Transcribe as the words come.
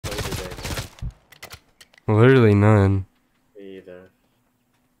Literally none. Me either.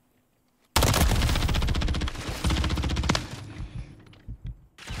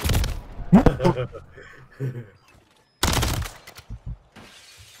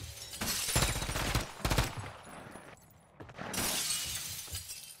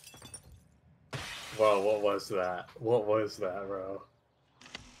 Wow, what was that? What was that, bro?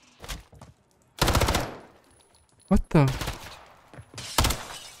 What the?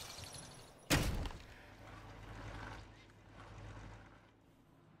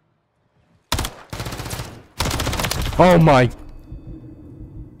 Oh my.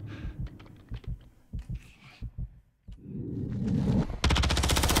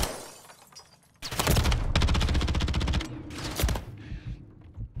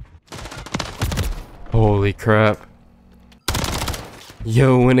 Holy crap.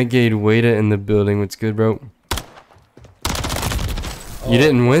 Yo, Renegade Wada in the building. What's good, bro? You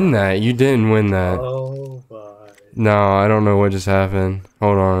didn't win that. You didn't win that. Oh my. No, I don't know what just happened.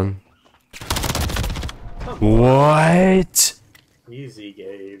 Hold on. Come on. What? Easy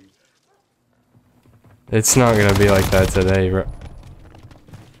game. It's not gonna be like that today, bro.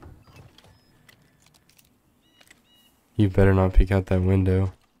 You better not peek out that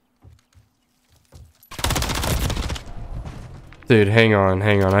window. Dude, hang on,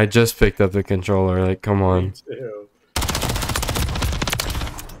 hang on. I just picked up the controller. Like, come on. Me too.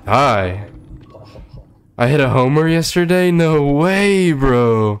 Hi. Oh. I hit a homer yesterday? No way,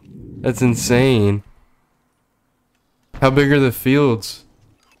 bro. That's insane. How big are the fields?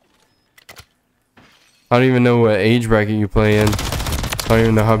 I don't even know what age bracket you play in. I don't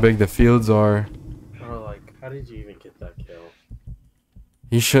even know how big the fields are. Bro, like, how did you even get that kill?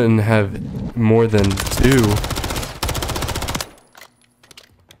 You shouldn't have more than 2.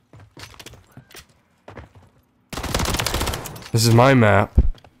 This is my map.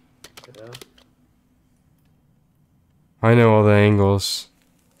 Yeah. I know all the angles.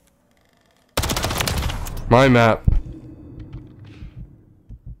 My map.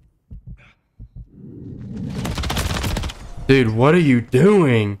 Dude, what are you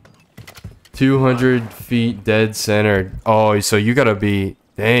doing? 200 feet dead center. Oh, so you gotta be...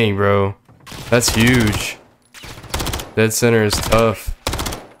 Dang, bro. That's huge. Dead center is tough.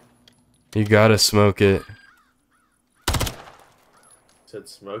 You gotta smoke it. Said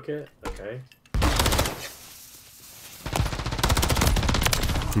smoke it? Okay.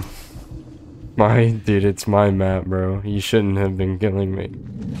 Dude, it's my map, bro. You shouldn't have been killing me.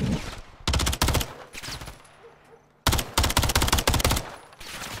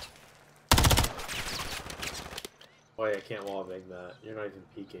 Why I can't wallbang that? You're not even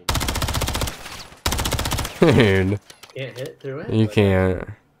peeking. Dude, Can't hit through it? you Like, can't.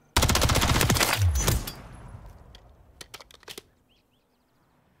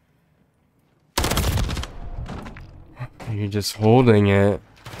 You're just holding it.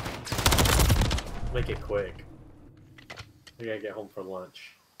 Make it quick. We gotta get home for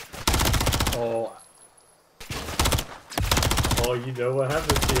lunch. Oh. Oh, you know what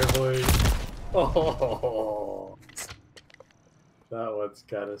happens to your boy. Oh. That one's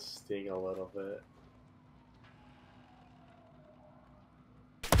gotta sting a little bit.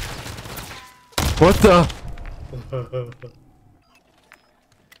 What the?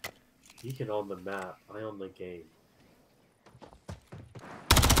 You can own the map. I own the game.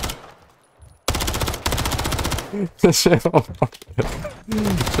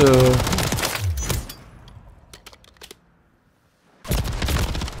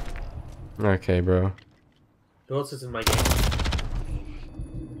 Okay, bro. Who else is in my game?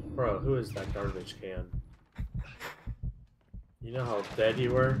 Bro, who is that garbage can? You know how dead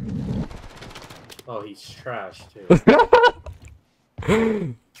you were? Oh, he's trash, too.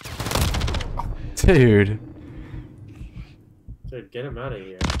 Dude. Dude, get him out of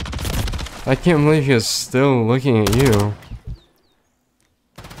here. I can't believe he was still looking at you.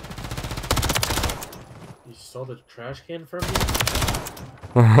 You stole the trash can from me?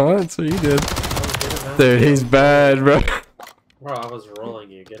 That's what you did. Oh, get him out Dude, of here. he's bad, bro. Bro, I was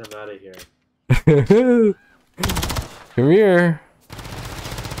rolling you. Get him out of here. Come here.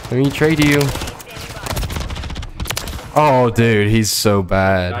 Let me trade you. Oh, dude, he's so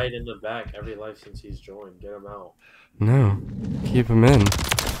bad. Died in the back every life since he's joined. Get him out. No, keep him in.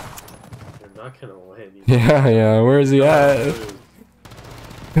 You're not gonna win. Yeah, yeah, where is he at?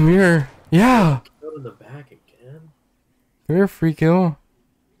 Come here. Yeah. Go in the back again. Come here, free kill.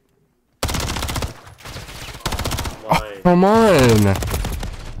 Why? Come on.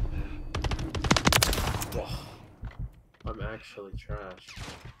 I'm actually trash.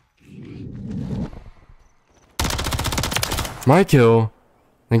 My kill.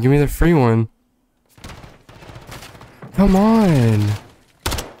 Then give me the free one. Come on.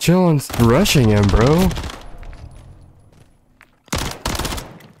 Chill and rushing him, bro.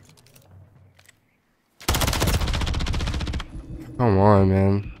 Come on,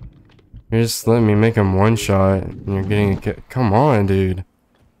 man. You're just letting me make him one shot, and you're getting a kill. Come on, dude.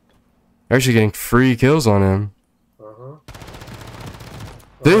 You're actually getting free kills on him.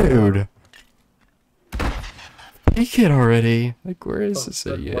 Dude! Peek it already. Like, where is this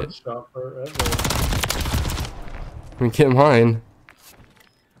idiot? Let me get mine.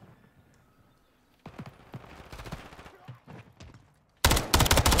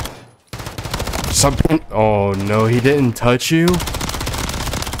 Something. Oh no, he didn't touch you?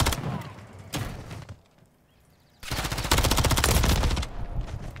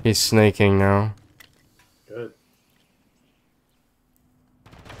 He's snaking now. Good.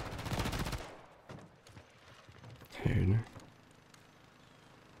 Dude.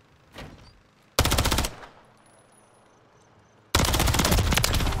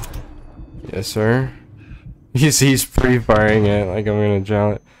 Yes, sir. He's pre-firing it like I'm gonna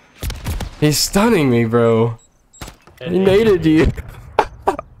drown it. He's stunning me, bro. He naded you.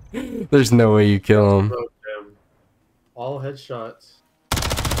 There's no way you kill him. All headshots.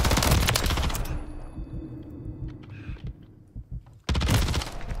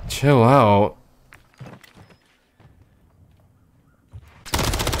 Chill out.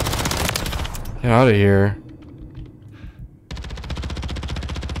 Get out of here.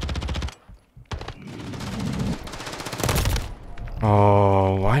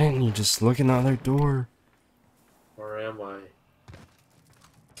 Oh, why didn't you just look in the other door? Where am I?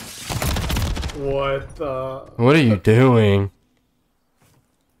 What the? What are you doing?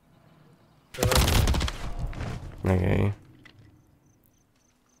 Okay.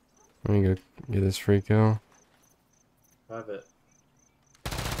 Let me go get this free kill. Have it.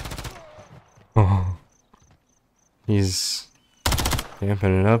 Oh. He's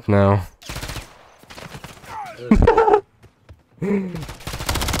amping it up now.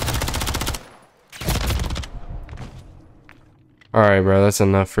 Alright, bro, that's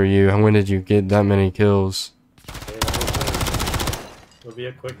enough for you. When did you get that many kills? It'll be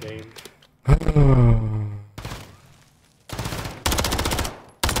a quick game.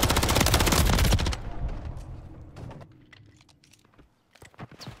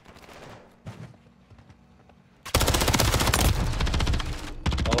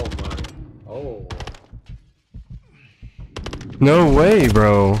 Oh my. Oh. No way,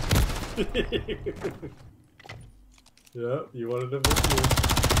 bro. Yeah, you wanted him to.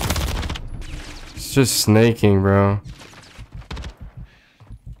 It's just snaking, bro.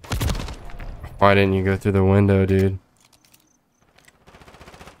 Why didn't you go through the window, dude?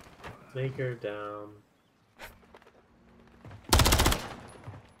 Take her down.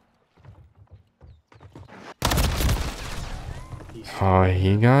 Oh,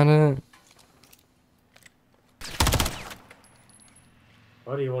 he got it?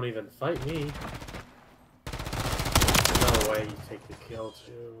 Oh, he won't even fight me. No way you take the kill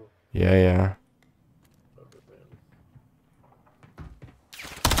too. Yeah, yeah.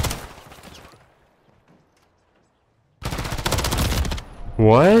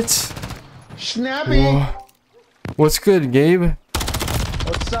 What? Snappy! What's good, Gabe?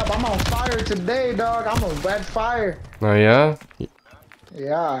 What's up? I'm on fire today, dog. I'm on red fire. Oh, yeah?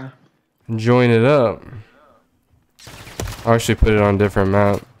 Yeah. Join it up. I'll actually put it on a different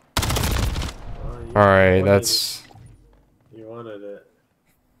map. Alright, that's... You wanted it.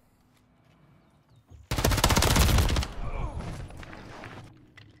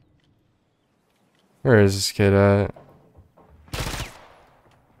 Where is this kid at?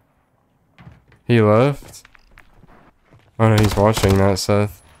 He left? Oh no, he's watching that,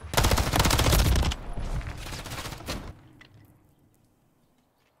 Seth.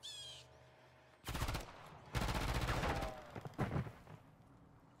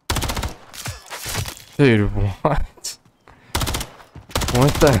 Dude, what?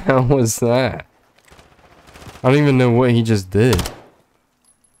 What the hell was that? I don't even know what he just did.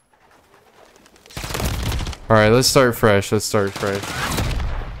 Alright, let's start fresh. Let's start fresh.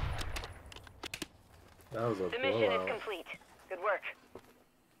 That was a The mission is complete. Good work.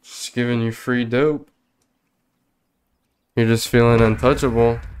 Just giving you free dope. You're just feeling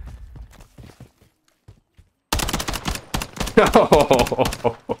untouchable.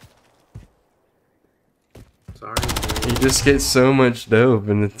 Sorry, You just get so much dope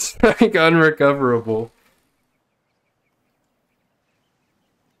and it's like unrecoverable.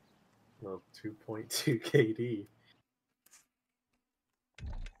 Well, 2.2 KD.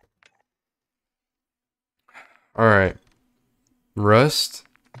 Alright. Rust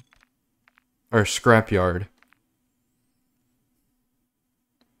or scrapyard?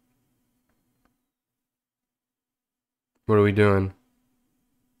 What are we doing?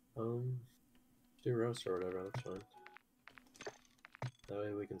 Do roast or whatever. That's fine. That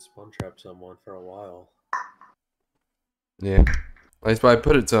way we can spawn trap someone for a while. Yeah. I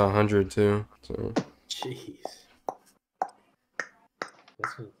put it to 100 too. So. Jeez.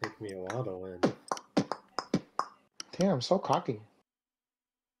 That's gonna take me a while to win. Damn, so cocky.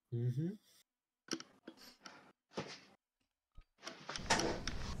 Mm-hmm.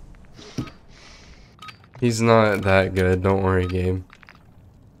 He's not that good. Don't worry, Gabe.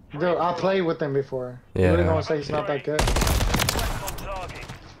 Dude, I played with him before. Yeah. You really gonna say he's not that good? On target.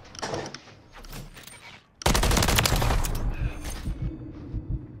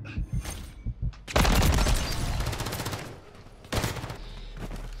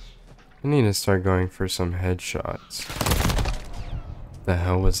 I need to start going for some headshots. The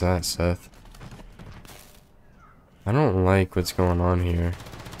hell was that, Seth? I don't like what's going on here.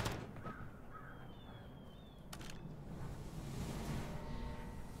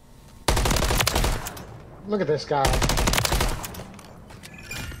 Look at this guy.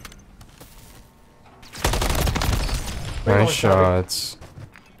 Nice shots.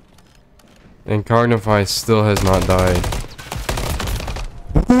 And Carnify still has not died.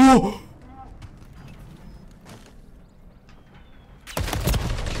 Oh!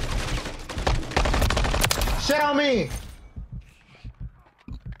 Shit on me!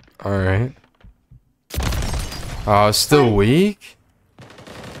 Alright. Still weak?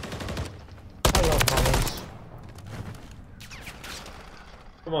 I love mommies.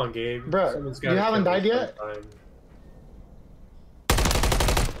 Come on, Gabe. Bruh, Someone's you gotta haven't kill died me yet? sometime.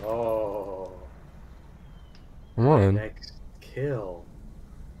 Oh. Come on. Next kill.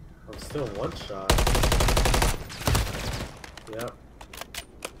 I'm still one shot. Yep.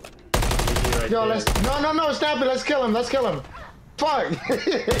 Right Yo, there. let's no, stop it, let's kill him, Fuck!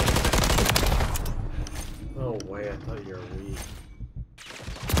 No way, I thought you were weak.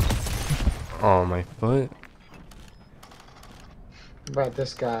 Oh, my foot. But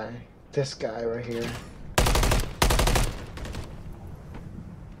this guy right here.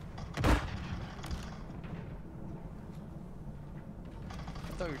 I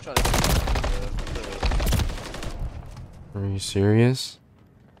thought you were trying to. Are you serious?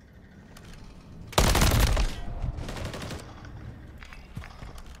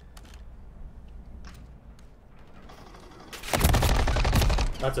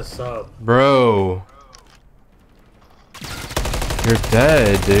 That's a sub. Bro. You're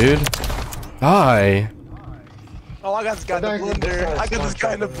dead, dude. Die. Oh, I got this guy in the What the heck is blender. this I got this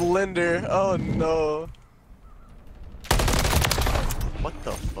guy in the contract, blender. Oh no. What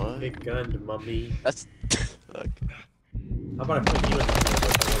the fuck? Big gun, mummy. That's. Fuck. How about I put you in the middle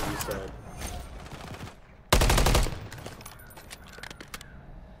of what you said?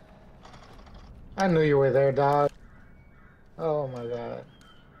 I knew you were there, dog. Oh my god.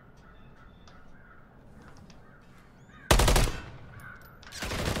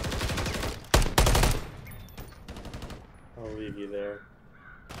 I'll leave you there.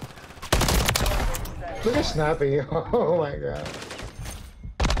 Look at Snappy. Oh my god.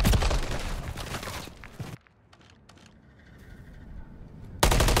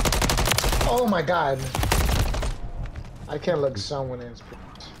 Oh my god. I can't look someone in.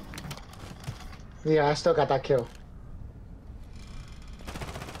 Yeah, I still got that kill.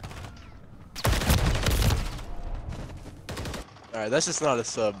 Alright, that's just not a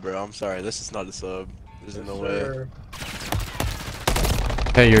sub, bro. I'm sorry. That's just not a sub. There's no way. Sure.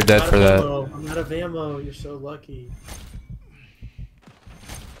 Hey, you're dead for that. I'm out of ammo. You're so lucky.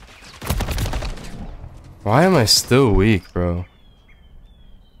 Why am I still weak, bro?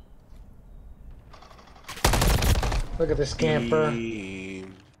 Look at this camper.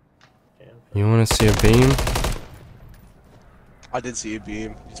 Beam. You want to see a beam? I did see a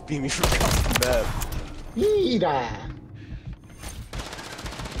beam. Just beam me from across the map. Yeeta.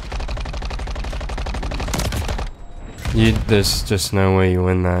 There's just no way you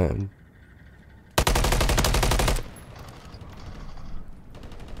win that.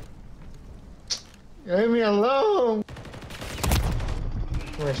 Leave me alone.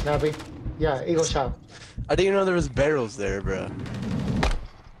 Where's Snappy? Yeah, Eagle shot. I didn't know there was barrels there, bro.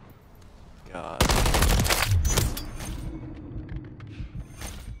 God.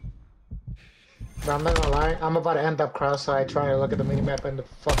 But I'm not gonna lie, I'm about to end up cross-eyed trying to look at the minimap and the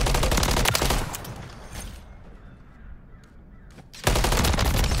fucking.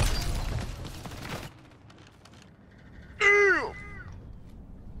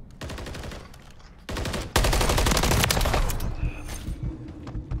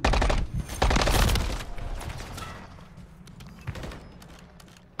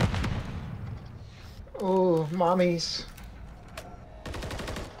 Oh, mommies.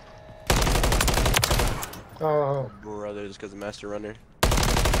 Oh. Brother, just because the master runner.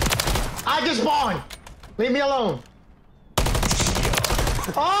 I just spawned! Leave me alone!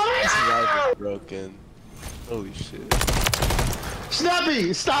 Oh This my rifle god! is broken. Holy shit.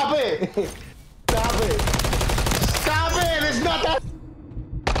 Snappy! Stop it! Stop it! Stop it! It's not that.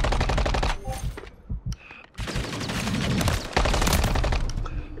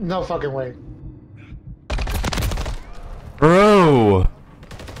 No fucking way. Bro!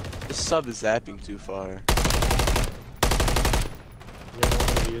 This sub is zapping too far. You don't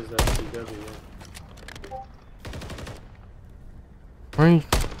want to use that CW. Why are you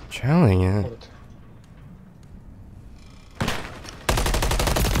challenging it?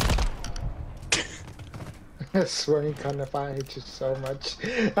 I swear you kind of I hate you so much.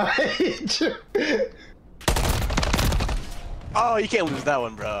 I hate you. Oh, you can't lose that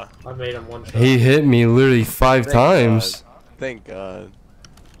one, bro. I made him one shot. He hit me literally 5 Thank times. God. Thank God.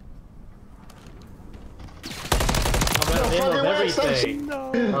 I'm out of ammo of fucking way, everything.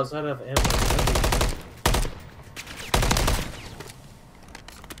 No. I was out of ammo of everything.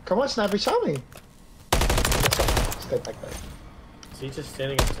 Come on, Snappy, show me. Stay back there. Is he just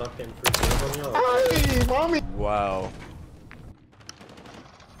standing and sucking free kills on y'all? Hey, mommy! Wow.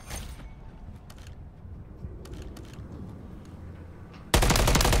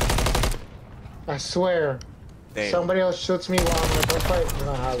 I swear, Damn. somebody else shoots me while I'm in a gunfight, you're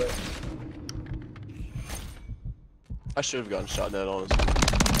gonna have it. I should have gotten shot net, honestly.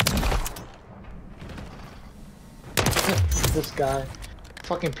 This guy.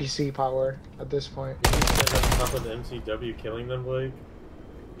 Fucking PC power at this point. You can stand on top of the MCW killing them, Blake.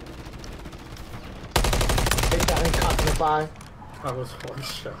 Take that and cognitify. I was one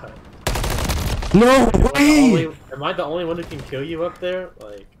shot. No way! Am I the only one who can kill you up there?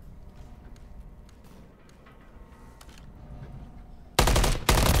 Like,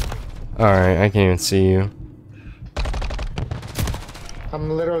 Alright, I can't even see you. I'm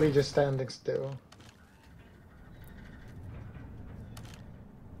literally just standing still.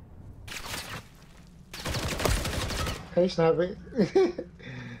 Hey, Snappy.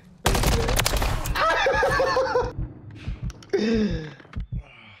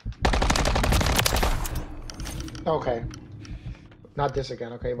 Okay. Not this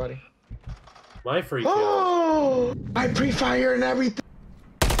again, okay, buddy? my free kill. Oh! I pre-fire and everything!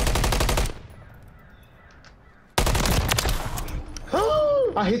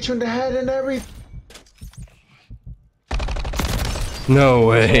 Oh! I hit you in the head and everything! No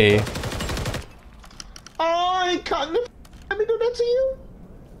way. Oh, I can't let me do that to you!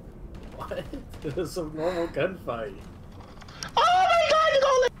 What? This is a normal gunfight. Oh my god, you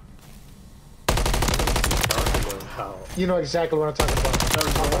gonna Talking about. You know exactly what I'm talking about.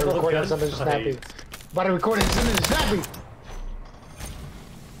 I'm about to record it something snappy. About to record it something snappy!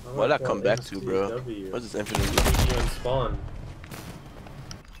 What did I come back to, bro? MCW. What's this infinite? You and spawn.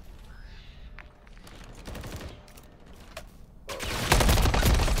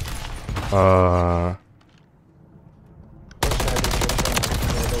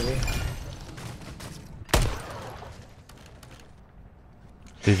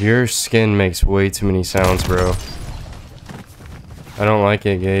 Dude, your skin makes way too many sounds, bro. I don't like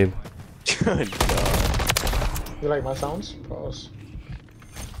it, Gabe. Good God. You like my sounds? Pause.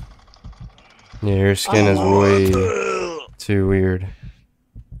 Yeah, your skin is way too weird.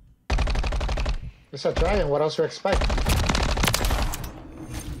 It's a dragon, what else do you expect?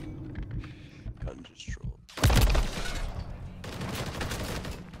 Gun just trolled.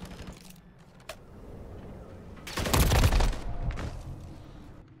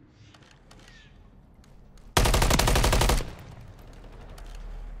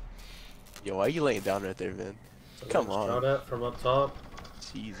 Yo, why are you laying down right there, man? Come on. Shot at from up top.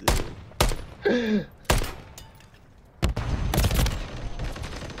 Jesus.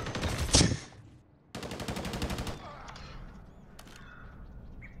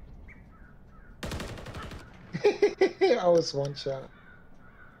 I was one shot.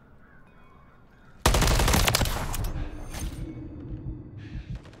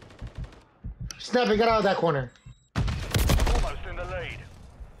 Snappy, get out of that corner. Almost in the lead.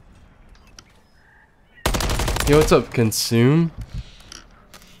 Yo, what's up, Consume?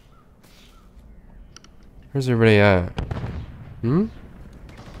 Where's everybody at? Hmm?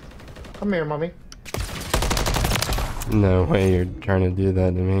 Come here, mommy. No way you're trying to do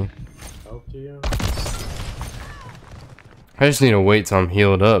that to me. Help you? I just need to wait till I'm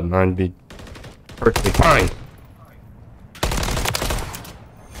healed up and I'd be perfectly fine.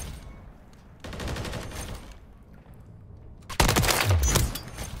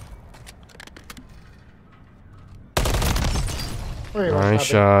 Where you at, Nice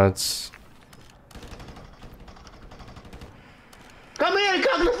Snappy? shots. Come here,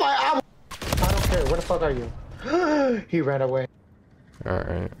 come to fight. I don't care. Where the fuck are you? He ran away.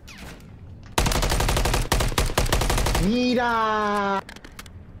 Alright. Mira.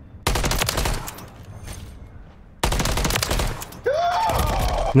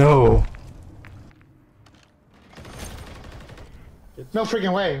 No. No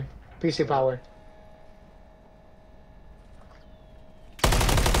freaking way. PC power.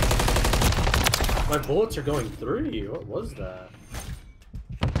 My bullets are going through you. What was that?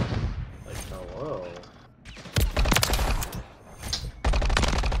 Like, hello.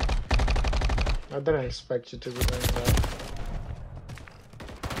 I didn't expect you to be doing that.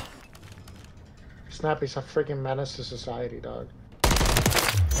 Snappy's a freaking menace to society, dog.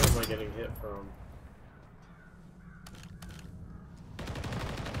 Where am I getting hit from?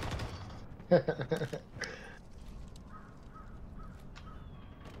 Bro,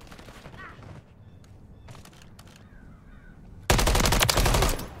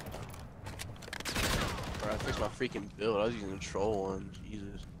 I fixed my freaking build. I was using a troll one.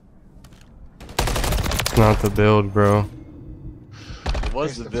 Jesus. It's not the build, bro. It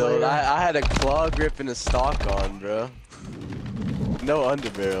was the build. I had a claw grip and a stock on, bro. No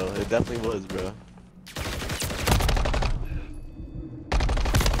underbarrel. It definitely was, bro.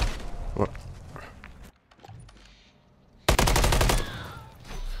 What?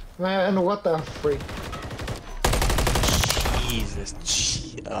 Man, what the freak? Jesus.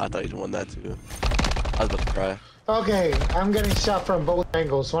 Oh, I thought you won that too. I was about to cry. Okay, I'm getting shot from both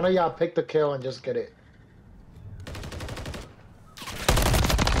angles. One of y'all pick the kill and just get it.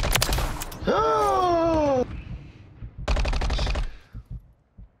 Oh!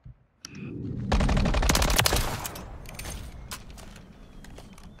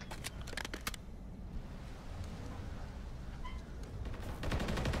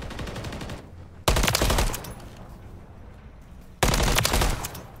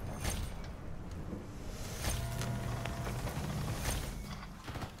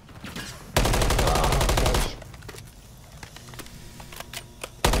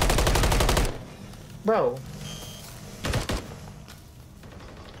 Bro.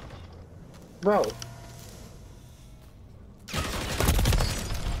 Bro.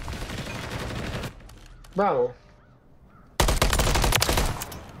 Bro.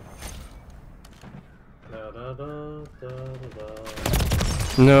 Da, da, da, da, da,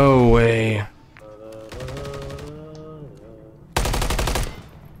 No way. da, da, da,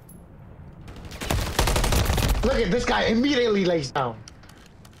 da. Look at this guy immediately lays down.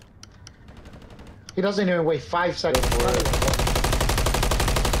 He doesn't even wait 5 seconds.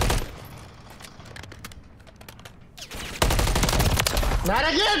 Not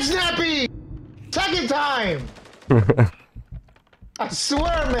again, Snappy! Second time! I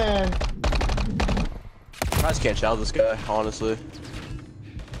swear, man! I just can't challenge this guy, honestly.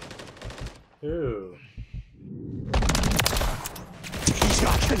 Ew.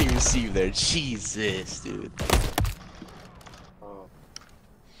 I couldn't even see you there. Jesus, dude. Oh.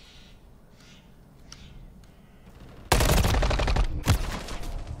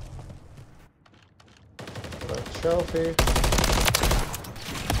 Trophy.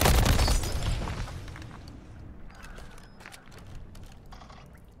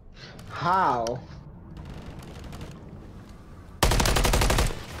 How?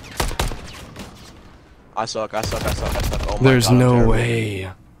 I suck. Oh my There's God, I'm no terrible.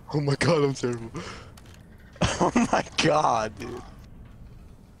 way. Oh my God, I'm terrible. Oh my God, dude.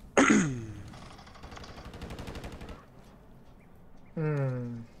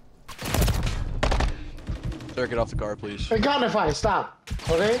 Sir, get off the car, please. Hey, Gunify, stop.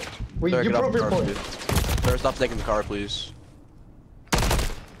 Okay? Sir, You get off prove the your car, point. please. Sir, stop taking the car, please.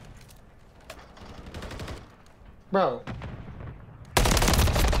 Bro.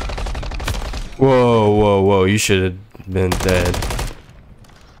 Whoa, whoa, whoa. You should have been dead.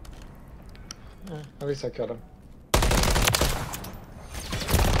 At least I killed him.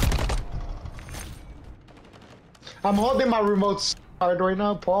 I'm holding my remote hard right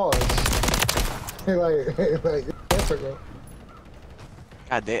now. Pause. like, that's okay.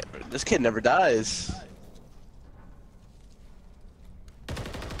 God damn, this kid never dies.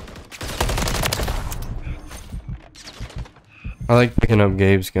 I like picking up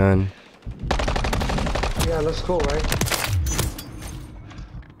Gabe's gun. Yeah, looks cool, right?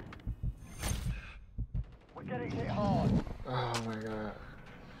 We're getting hit hard. Oh my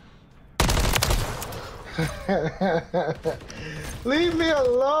god. Leave me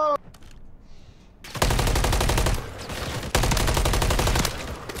alone!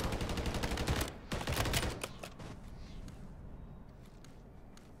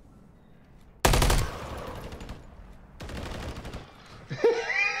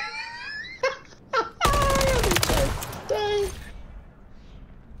 Dang.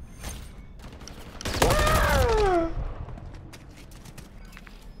 Ah!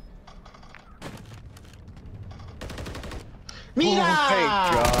 Mira! Oh, thank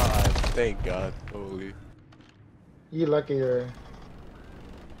God. Thank God. Holy. You lucky you're...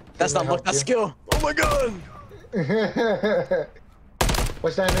 That's not luck, that's skill. Oh my God.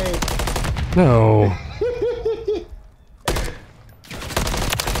 What's that name? No.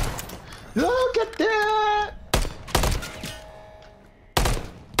 Look at that!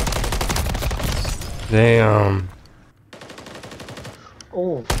 Damn.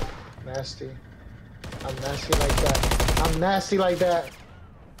 Oh, nasty. I'm nasty like that. I'm nasty like that.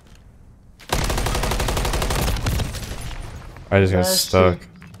 I just got Nasty. stuck.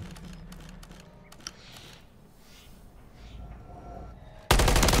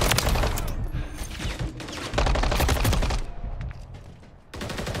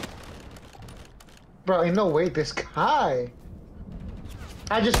 Bro, ain't no way this guy.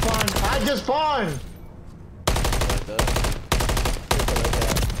 I just spawned. I just spawned.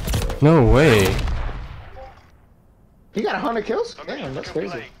 No way. He got 100 kills? A Damn, mission that's crazy.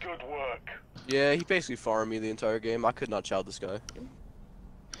 complete. Good work. Yeah, he basically farmed me the entire game. I could not chow this guy.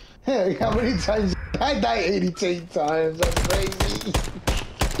 Hey, how many times? I died 82 times. That's crazy.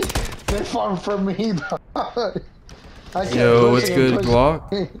 They farmed for me, dog. I kept Yo, what's pushing and good, pushing.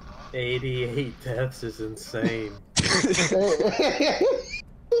 Glock? 88 deaths is insane.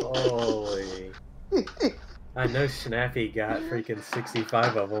 Holy. I know Snappy got freaking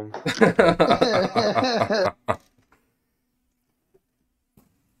 65 of them.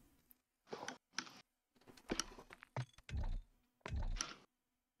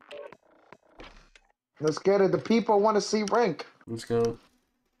 Let's get it. The people want to see rank. Let's go.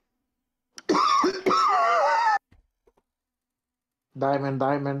 Diamond,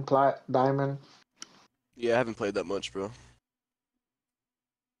 diamond, plat, diamond. Yeah, I haven't played that much, bro.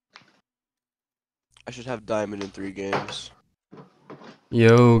 I should have diamond in 3 games.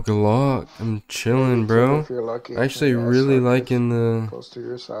 Yo, Glock, I'm chilling, bro. If you're lucky. Actually, Yeah, really so liking the close to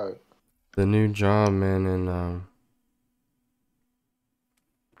your side. new job, man, and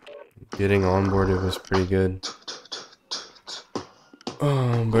getting onboarded was pretty good.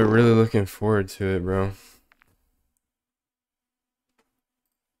 But really looking forward to it, bro.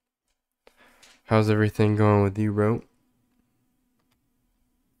 How's everything going with you, bro?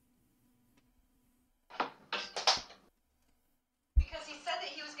 Because he said that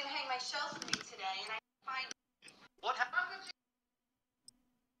he was going to hang my shelf for me today, and I can't find it. What happened?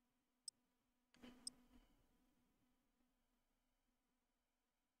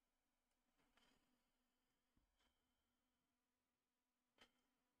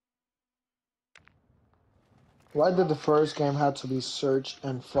 Why did the first game have to be search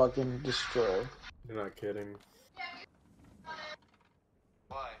and fucking destroy? You're not kidding.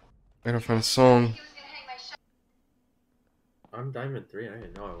 Why? I gotta find a song. He was going to hang my shelf. I'm Diamond 3, I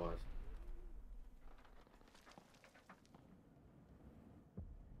didn't know I was.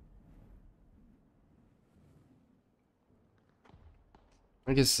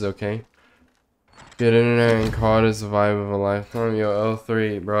 I guess it's okay. Good internet and COD is the vibe of a lifetime. Yo,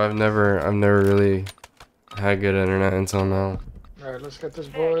 L3, bro, I've never really had good internet until now. Alright, let's get this,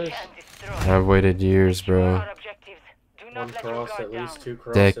 boys. I've waited years, bro. One cross, at least 2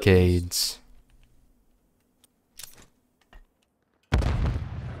 cross. At least. Decades.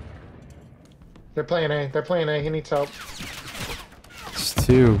 They're playing A. They're playing A. He needs help. It's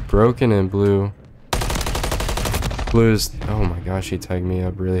 2 broken and blue. Blue is, oh my gosh, he tagged me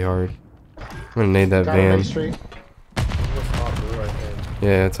up really hard. I'm gonna nade that Got him van. Main Street. Almost top blue, I think.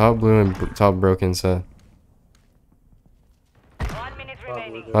 Yeah, top blue and top broken set. 1 minute Top blue,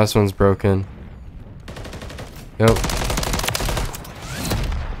 remaining. dude. Last one's broken. Yep. You've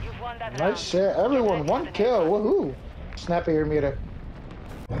won that round. Nice shit. Everyone, 1 kill. Woohoo. Snappy, you're muted.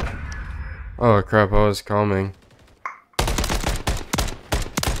 Oh crap, I was calming.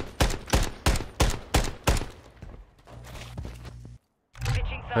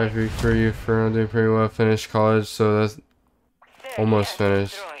 Switching sides. Happy for you for doing pretty well. Finished college, so that's almost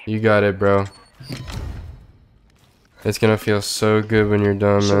finished. You got it, bro. It's gonna feel so good when you're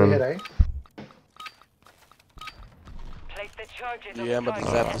done, Should we hit man. A? Place the charges on Yeah, I'm the about to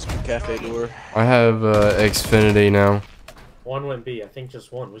target. zap this cafe door. I have Xfinity now. One went B, I think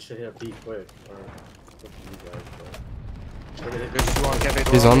just one. We should hit a B quick. Or, it's up to you guys, but- Should we hit B? There's 2 on cafe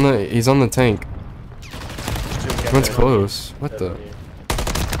door. He's on the tank. There's 2 on cafe What's door. close? What the? Definitely.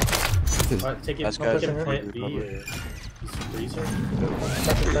 Alright, take it, That's take guys. it plant B or freezer. That's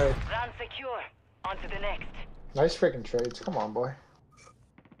a trade. Round secure. On to the next. Nice freaking trades. Come on, boy.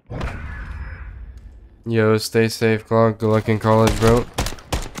 Yo, stay safe, Clark. Good luck in college, bro.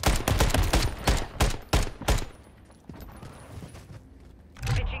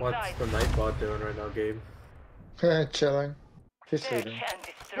 What's the Nightbot doing right now, Gabe? Chilling. Just sleeping.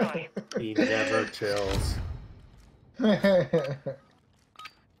 He never chills. Right,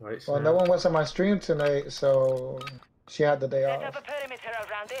 Well, Snap? no one was on my stream tonight, so she had the day off.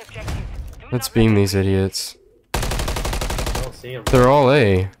 Let's beam these idiots. I don't see him. They're all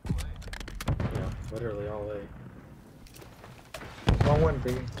A. Yeah, literally all A. One wouldn't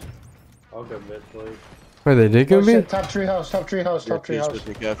be. I'll go mid plate. Wait, they did go Oh B? shit, top tree house, top tree house, top tree house.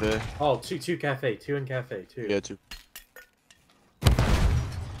 Cafe. Oh, two cafe, two in cafe, two. Yeah, 2.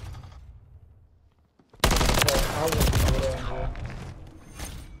 I wouldn't go there, bro.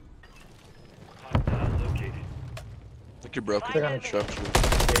 Look, you're broken. They're gonna- Construction.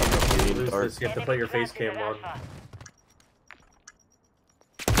 If you lose Dark. this, you have to put your face cam on.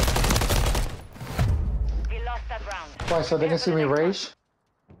 Why, so they can see me rage?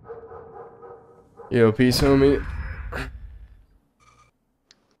 Yo, peace, homie.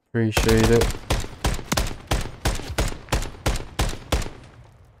 Appreciate it.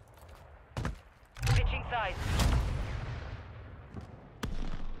 Switching sides.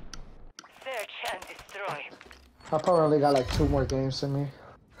 Search and destroy. I probably got like 2 more games in me.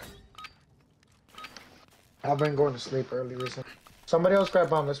 I've been going to sleep early recently. Somebody else grab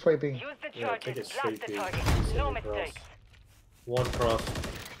bomb, let's play B. Use the Yeah, take charges. it Blast straight the B. target. He's No in the cross. mistakes. One cross.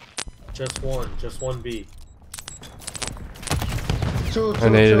 Just one B. 2, I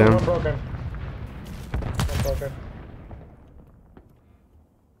naded him. one broken. One broken.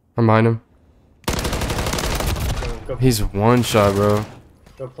 I'm behind him. Go He's one shot, bro.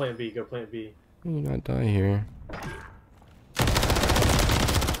 plant B, go plant B. How you not die here?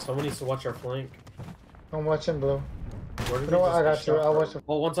 Someone needs to watch our flank. I'm watching blue. Where did You know we what, I just got get you. shot I watch from? the-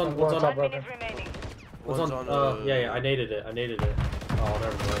 Oh, one's on, I'm one's going on, top. 1 minute remaining. one's One's on, on, yeah, I naded it, Oh,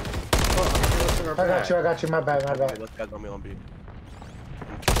 never mind. Oh, I got you, my bad, my bad. Let's guys on me on B.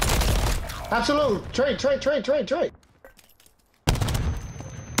 Absolute! Trade!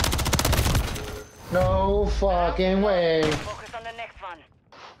 No fucking way. Focus on the next one.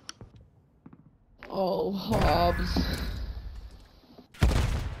 Oh, Hobbs.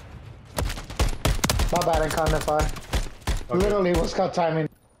 My bad, I can't fire. Literally was cut timing.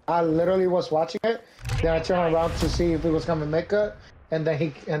 I literally was watching it. Then I turned around to see if it was coming Mecca, and then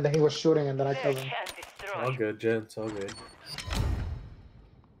he was shooting, and then I killed Search him. and destroy. All good, gents, all good.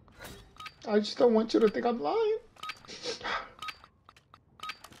 I just don't want you to think I'm lying.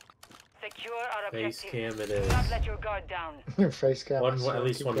 Secure our Face objective. cam it Do is. not let your guard down. Face cap. At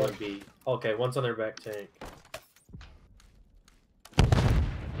least one would be. Okay, one's on their back tank.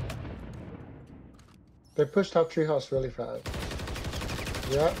 They pushed top tree house really fast.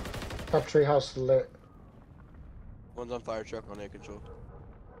 Yep. Top tree house lit. One's on fire truck on air control.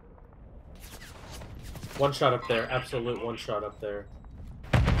 One shot up there, absolute one shot up there.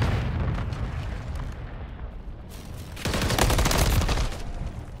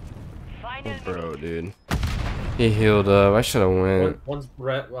 Final Bro, minute. dude. He healed up. I should have went. One's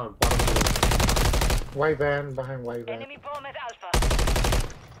red, bottom of the White van behind white van. Enemy bomb at Alpha.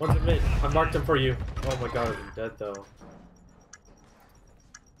 One's in mid. I marked him for you. Oh my god, I'm dead though.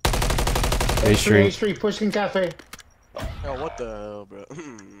 A stream. H3 pushing cafe. Oh, what the hell, bro?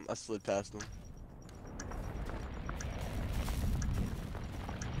 I slid past him.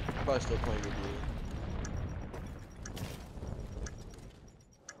 Probably still playing with blue.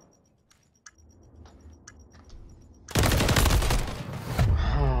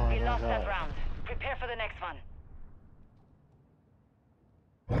 Oh We my lost that god. round. Prepare for the next one.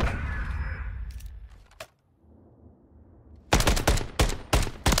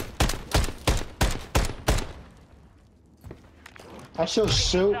 I should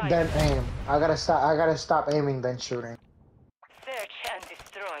shoot then aim. I gotta stop aiming then shooting. Search and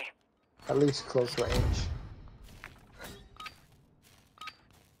destroy. At least close range.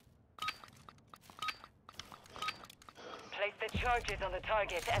 Place the charges on the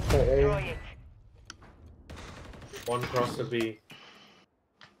target and Okay. destroy it. One across the B.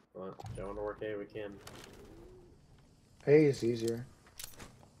 But don't want to work A, we can. A is easier.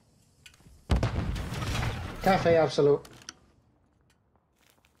 Cafe absolute.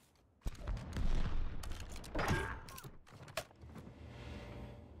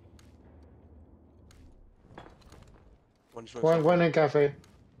 One in cafe.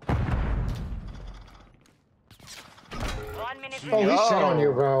 1 minute Oh, remaining. he's shit on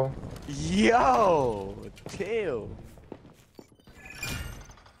you, bro. Yo! Tail!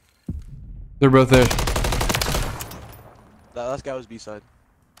 They're both there. That last guy was B side.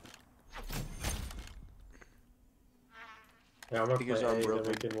 Yeah, I'm gonna He goes play on A, then we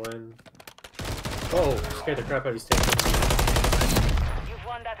broken. can win. Oh, scared the crap out of you, Stanley. You've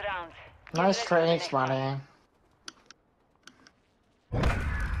won that round. Get Nice ready for the trades, next one. buddy.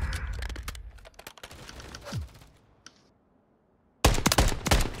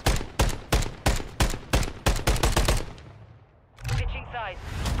 Switching sides.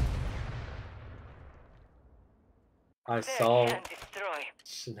 I Search saw and destroy.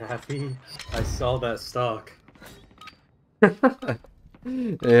 Snappy. I saw that stock. Yeah,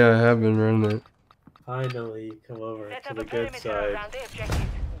 I have been running it. Finally, you come over Set to up the a good perimeter side. around the objectives.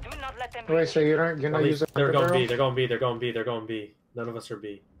 Do not let them Wait, breach. so you're At not least using they're the going barrel? B. They're going B. They're going B. They're going B. None of us are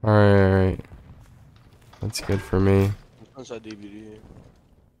B. Alright. That's good for me. Inside DVD.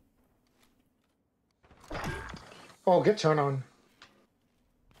 Oh, get turn on.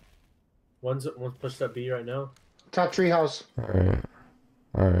 One's pushed up B right now. Top treehouse. Alright.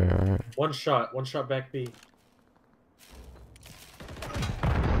 Alright. One shot back B.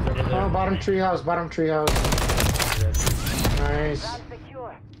 He's over Oh, there. bottom treehouse. Bottom treehouse. Yes. Nice. Round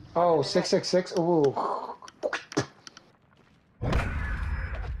secure. Oh, 666. Ooh.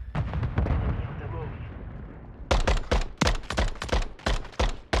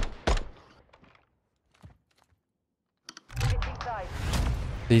 Switching sides.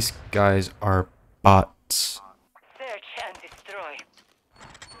 These guys are bots. Search and destroy.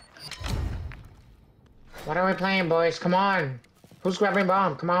 What are we playing, boys? Come on. Who's grabbing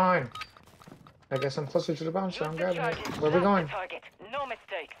bomb? Come on. I guess I'm closer to the bomb, so I'm Use the grabbing it. charges. Where we Blast going? the target. No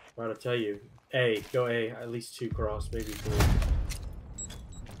mistakes. I'm about to tell you. A. Go A. At least 2 cross. Maybe 3.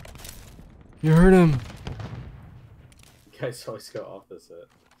 You heard him. You guys always go opposite.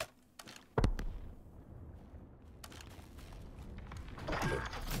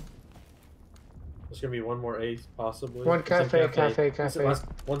 There's gonna be one more A, possibly. One It's in cafe.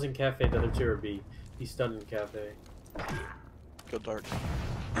 One's in cafe, the other 2 are B. He's stunned in cafe. Go dark.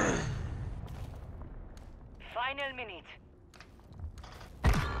 Final minute.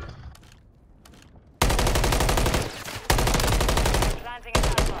 Planting an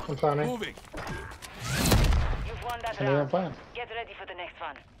alpha. I'm planning. Moving. You've won that And then I'm round. playing. Get ready for the next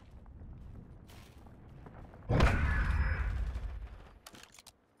one.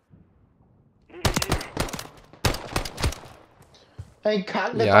 Hey,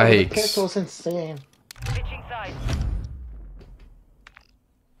 cut the Yikes. pistol's insane. Switching sides.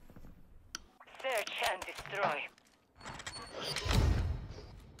 Search and destroy.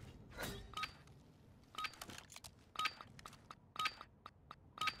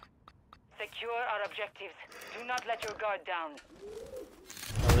 Secure our objectives. Do not let your guard down.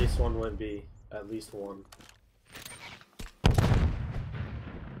 At least one went B. At least one.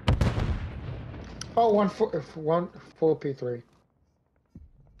 Oh, one full P3.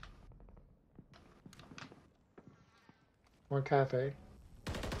 One cafe.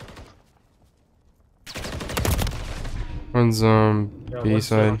 One's Yeah, B one's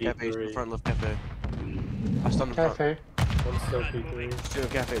still side. Cafe, B3. front left cafe. I stunned the front. Cafe. One's still B3. There's 2 in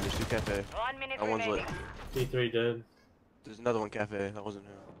cafe, there's 2 cafe. 1 minute That one's remaining. lit. B3 dead. There's another one cafe, that wasn't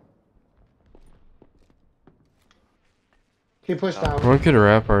him. He pushed out. One could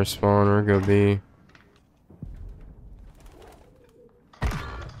wrap our spawn or go B.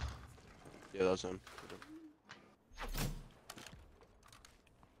 Yeah, that was him.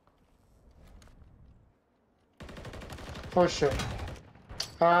 Oh shit.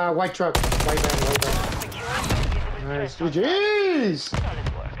 White truck. White van. Secure invisible Nice. threats on target. GG's!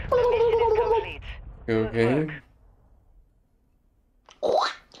 Solid work. The mission is complete. Go Good game. work.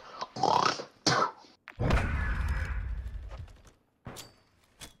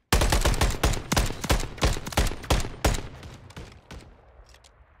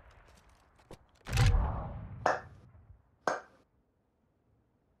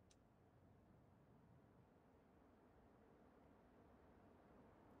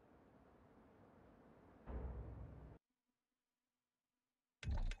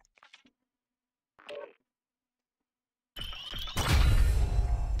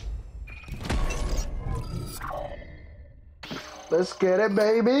 Let's get it,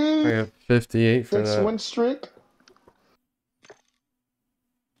 I baby! got 58 for 6 that. win streak.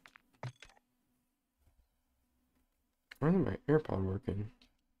 Why isn't my AirPod working?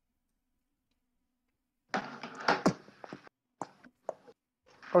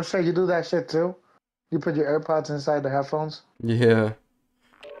 Oh shit, you do that shit too? You put your AirPods inside the headphones? Yeah.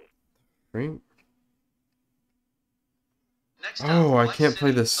 Right? Oh, I can't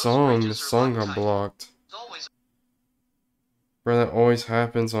play the song. The song got blocked. Bro, that always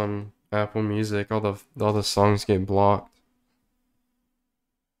happens on Apple Music. All the songs get blocked.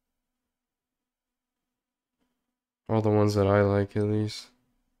 All the ones that I like, at least.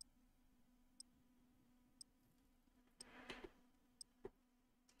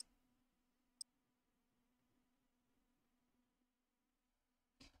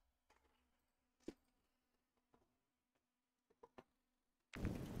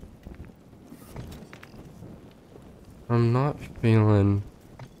 I'm not feeling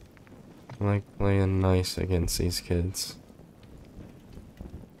like playing nice against these kids.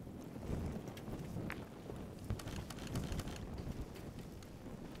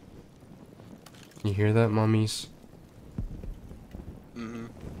 You hear that, mummies? Mm-hmm.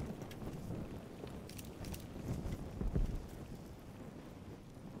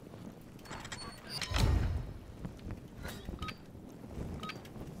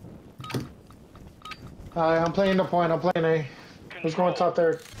 I'm playing the point. I'm playing A. Who's going top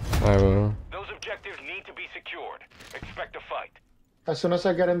third? I will. Those objectives need to be secured. Expect a fight. As soon as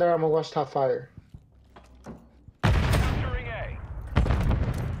I get in there, I'm gonna watch top fire. Capturing A.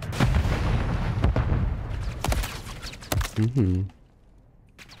 Mm-hmm.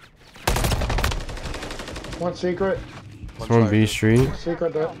 One secret. One B Street.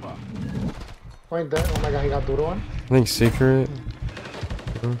 Secret there. Point there. Oh my god, he got Doodle on. I think secret.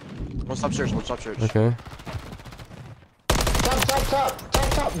 One upstairs, one upstairs. Okay.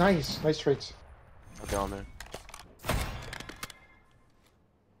 Top. Nice. Nice trades. Okay, on there.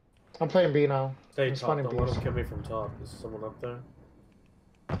 I'm playing B now. Stay It's top. funny Don't let bees. him kill me from top. Is someone up there?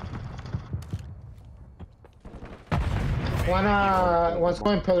 One's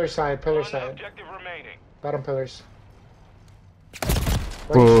going pillar side. Pillar One side. objective remaining. Bottom pillars.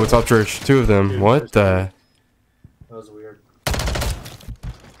 Whoa, top church. Two of them. Dude, What the? That was weird.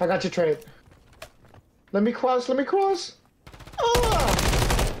 I got your trade. Let me cross. Ah!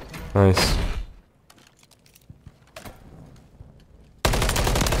 Nice.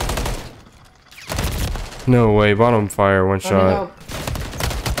 No way. Bottom fire. One I need shot. help.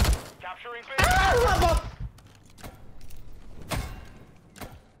 Capturing B. Ah,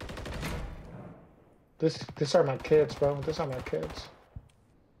 These are my kids, bro. These are my kids.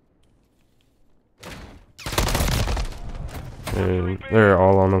 Dude, they're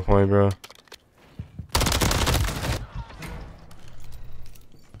all on the point, bro.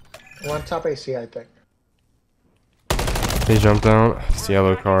 One top AC, I think. They jumped out. It's the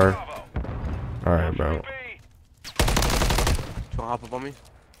yellow car. Alright, bro. You wanna hop up on me?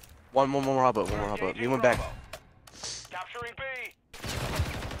 One more hop up, He went back. Capturing B.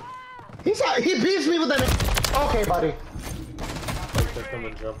 He beats me with an. Okay, buddy. Like they're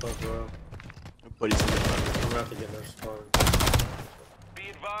coming jump up, bro. But he's in the front. I'm gonna have to get their spawn. Be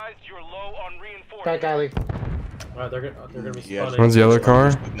advised, you're low on reinforcements. Back alley. Alright, they're gonna be Yeah. spawning. One's the yellow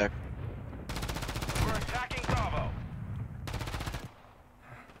car. Back. We're attacking Bravo.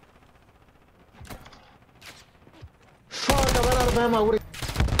 Fuck, I ran out of ammo. What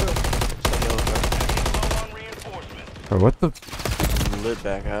Yellow car. Low on reinforcements. Oh, what the? Lit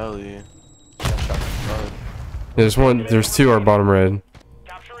back alley. Got shot from the front. There's one. There's two. Are bottom red.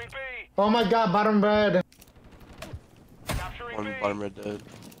 Capturing B. Oh my god, bottom red. Capturing One B. bottom red dead.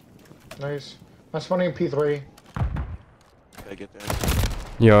 Nice. I'm spawning P3. Gotta get there.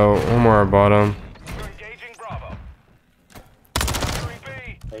 Yo, one more at bottom. We're engaging Bravo. Capturing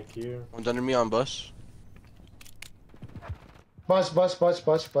B. Thank you. One's under me on bus. Bus.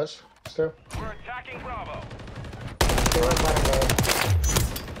 Still. We're attacking Bravo. They went bottom red.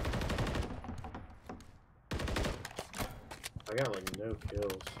 I got like no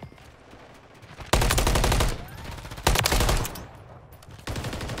kills.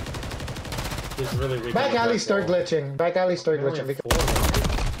 He's really weak. Back on the alley back start wall. glitching. Back alley start They only glitching. have four.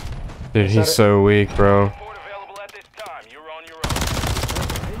 Dude, Is that he's it? so weak, bro. Support available at this time. You're on your own.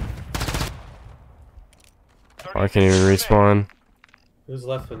 Oh, I can't even respawn. Who's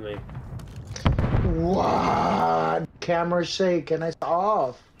left with me? What? Camera shake and it's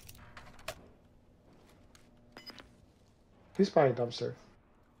off. He's probably dumpster.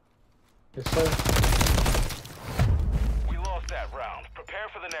 Yes, sir. We lost that round. Prepare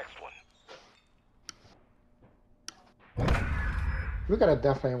for the next one. We gotta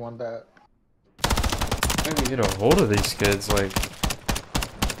definitely want that. I can get a hold of these kids, like.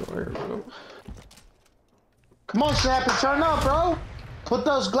 Where, bro? Come on, Snap, and turn up, bro. Put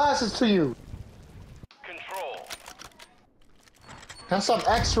those glasses to you. Control. Have some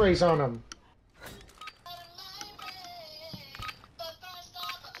X-rays on them.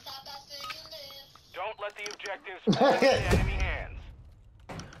 Don't let the objectives fall into enemy hands.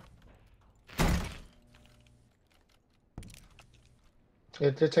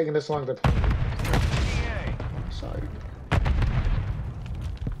 They're taking this long to. EA. Sorry.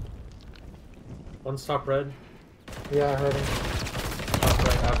 One stop red. Yeah, I heard him. Top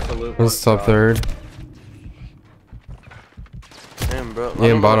right, absolute. That's one top shot. third. Damn, bro.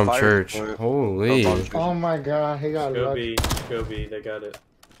 Yeah, I'm bottom on fire church. for it. Holy. bottom church. Oh my god, he got Go lucky. B. Go B. They got it.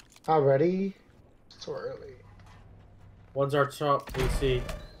 Already? It's too early. One's our top AC.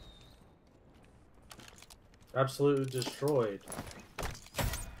 Absolutely destroyed.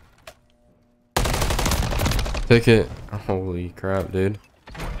 Ticket. Holy crap, dude.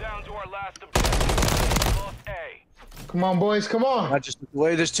 We're down to our last objective. Lost A. Come on, boys, come on! I just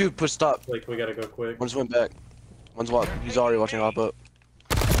wait. There's two. Push stop. Like, we gotta go quick. One just went back. One's walk. He's already watching hop up.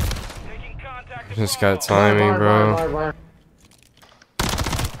 Taking contact. at Just got Bravo. timing, bro. Bar.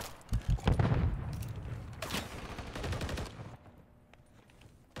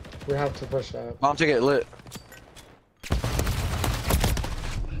 We have to push that. Bomb ticket lit.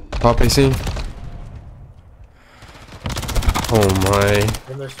 Top AC. Oh my.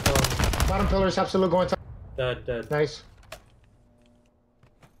 And there's spawn. Bottom pillars, absolute going top. Dead. Nice.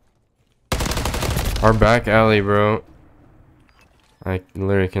 Our back alley, bro. I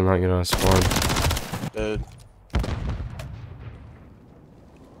literally cannot get out of spawn. Dead.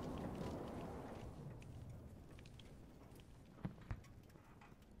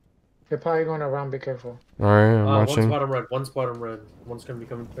 They're probably going around, be careful. Alright, I'm One's watching. bottom red. One's bottom red. One's gonna be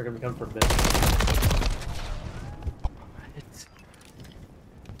coming. They're gonna be coming from mid.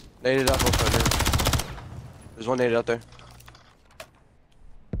 Naded up over. There's one naded out there.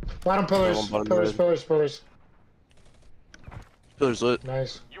 Bottom pillars, one bottom pillars, red. pillars. Pillar's lit.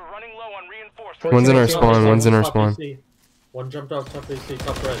 Nice. You're running low on reinforcements. One's in our Top spawn, one's in our Top spawn. AC. One jumped off top AC.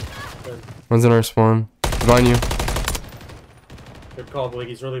 Top red. Good. One's in our spawn. Behind you. Good call, Blake.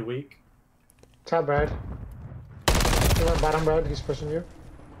 He's really weak. Top Brad. He went bottom Brad, he's pushing you.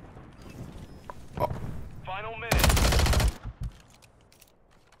 Final minute.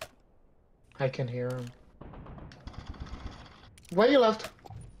 I can hear him. Where you left?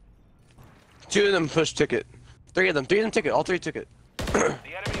 Two of them push ticket. Three of them ticket. All three ticket. The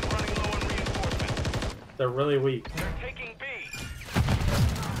enemy's running low on reinforcements. They're really weak. They're taking B.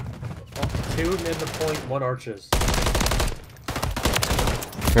 Two mid the point, one arches.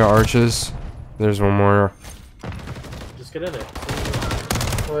 Got arches. There's one more. Just get in it.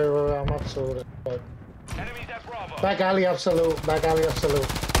 Wait, I'm absolute. Enemies at Bravo. Back alley absolute, back alley absolute.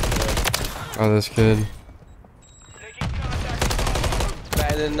 Oh, this kid. Taking contact with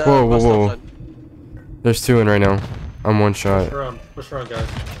Bravo. And then, Whoa, whoa, bust whoa. outside. There's two in right now. I'm one shot. Push around, guys.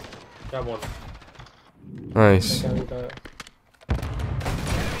 Got one. Nice. Back alley that.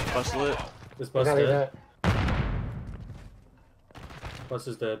 Bust lit. This Back bus alley dead. that. Bus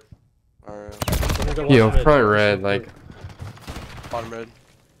is dead. Alright. Someone go Yo, watch mid. front red, like. Bottom red.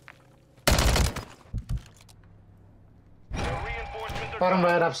 The reinforcements are Bottom coming.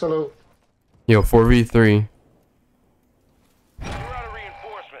 red absolute. Yo, 4v3. You're out of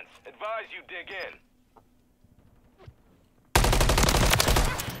reinforcements. Advise you dig in.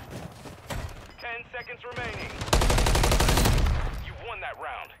 10 seconds remaining. You've won that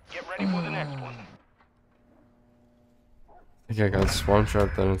round. Get ready for the next one. I think I got swamp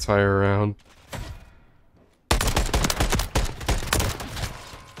trapped that entire round.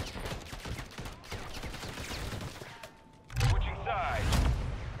 Switching sides.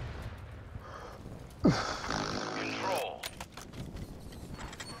 Control.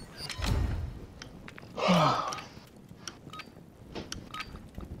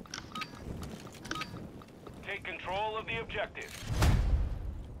 Take control of the objective.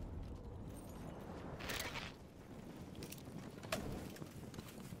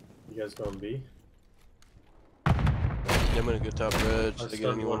 You guys going B? Yeah, I'm gonna go top red. I So they get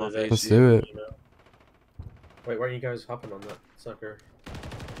stunned me one one off today. Let's AC. do it. You know. Wait, why aren't you guys hopping on that sucker?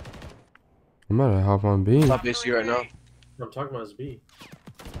 I'm about to hop on B. Top AC right now. I'm talking about his B.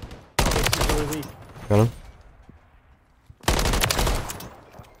 This is really weak. Got him.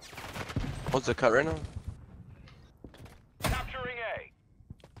 What's the cut right now? Capturing A.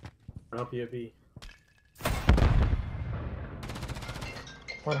 I'll help you at B.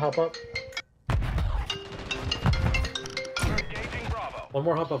 One hop up. We're engaging Bravo. One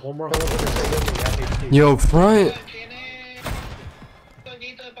more hop up, one more hop Pillars up. are safe. Yo, front.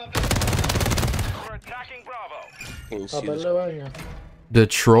 We're attacking Bravo. Can you see Up this? below ahí. The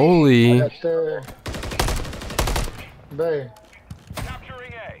trolley. Bay.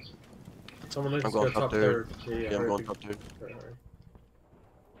 Capturing A. Someone needs I'm to go going top top third. third. Yeah, I'm going top third. Alright.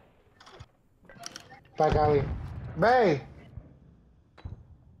 Back alley. Bay.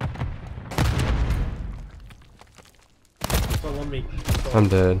 Don't let me. I'm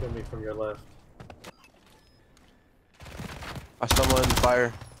dead. Let me from your left. I stumbled in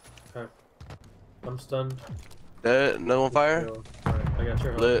fire. Okay. I'm stunned. Dead. No one fire. Alright, I got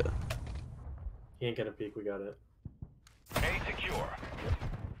your help. Lit. He ain't gonna peek. We got it. A secure.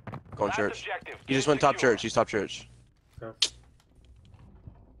 Going Last church. objective, He get just went top secure. church. He's top church. Okay.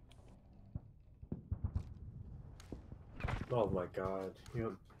 Oh my god. You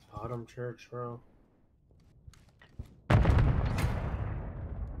have bottom church, bro.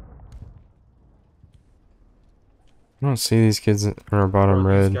 I don't see these kids in our bottom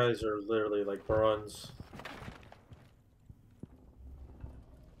Bro, red. these guys are literally like bronze.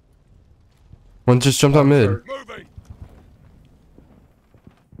 One just jumped out mid. Moving.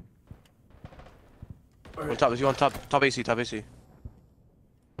 On top. Is he on top? Top AC. Top AC.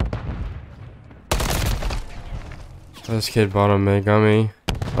 This kid bottom mid got me.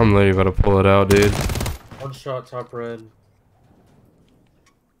 I'm literally about to pull it out, dude. One shot, top red.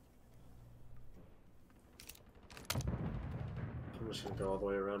 I'm just gonna go all the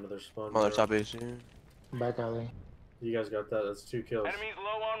way around to their spawn. On their bro. top AC. Back alley. You guys got that. That's 2 kills. Enemies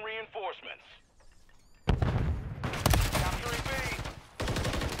low on reinforcements. Capturing B.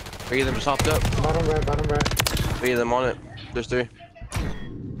 3 of them just hopped up. Bottom red, bottom red. 3 of them on it. There's 3.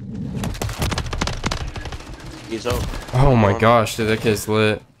 He's out. Oh my gosh, dude, that kid's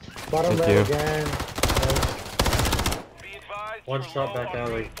lit. Bottom Thank red you. again. Be advised, One you're shot low back on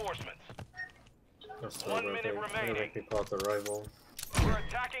alley. reinforcements. That's so 1 rotate. minute They're gonna remaining. make me pull out the rifle. We're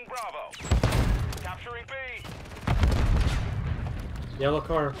attacking Bravo. Capturing B. Yellow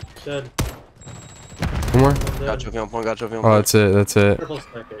car. Dead. One more? One dead. Got trophy on point. Got trophy on Oh, point. that's it, that's it. Triple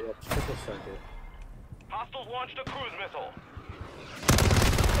stack it. Yep, triple stack it. Hostiles launched a cruise missile.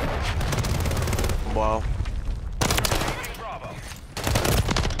 Wow. Taking Bravo.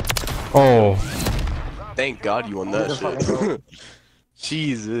 Oh, Thank God you won that shit.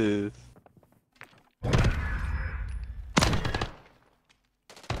 Jesus.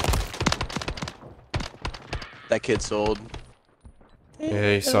 That kid sold.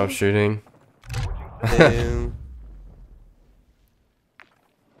 yeah, he stopped shooting. Damn.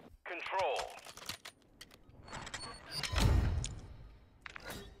 Control.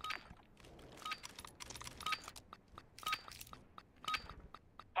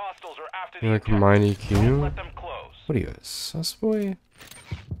 Hostiles are after the You're like objective. mine Don't EQ? let them close. What are you, a sus boy?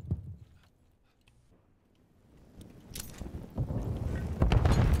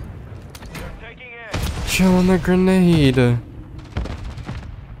 They're taking A. Chill on the grenade.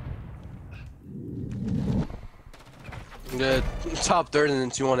 Good. Top third and then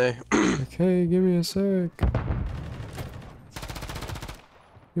 2 on A. Okay, give me a sec.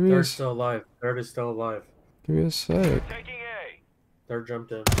 Give me a, Third's still alive. Third is still alive. give me a sec. Taking A. Third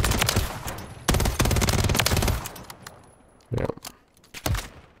jumped in. Yeah.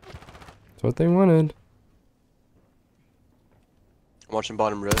 That's what they wanted. I'm watching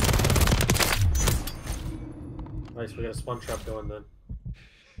bottom red. Nice, we got a spawn trap going then.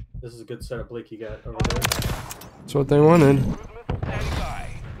 This is a good setup, Blake, you got over there. That's what they wanted. Cruise missile standing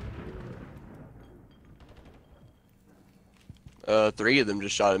by. 3 of them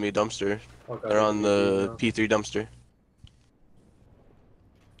just shot at me. Dumpster. Oh, God, They're on the now. P3 dumpster.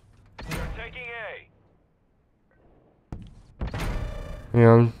 They're taking A.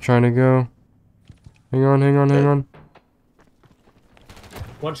 Yeah, I'm trying to go. Hang on, hang on, hang on.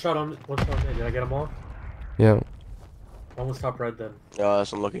 One shot on me. Did I get them all? Yeah. One was top red then.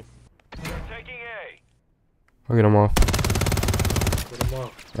 That's unlucky. They're taking A. I'll get him off. Get them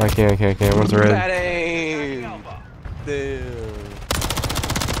all. I can't. One's red. That Tagging aim. Alpha. Damn.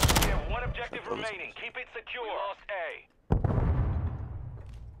 We have 1 objective remaining. Keep it secure. We lost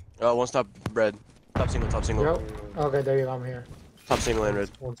A. One's top red. Top single, top single. Yep. Okay, there you go. I'm here. Top single and red.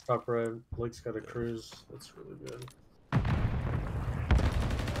 One's top red. Blake's got a cruise. That's really good.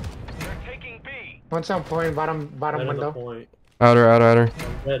 They're taking B. One sound point, bottom Right on the window. point. Outer. I'm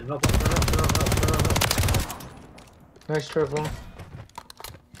dead. No, turn up. Nice triple.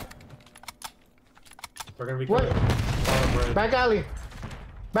 They're gonna be What? coming. Bottom red. Back alley.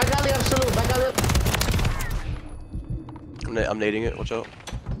 Back alley, absolute. Back alley. I'm nading it. Watch out.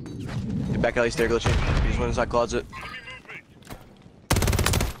 The back alley stair glitching. He just went inside closet.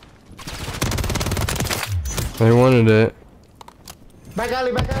 They wanted it. Back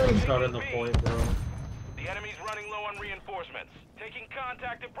alley, back alley. Shot in the point, bro. The enemy's running low on reinforcements. Taking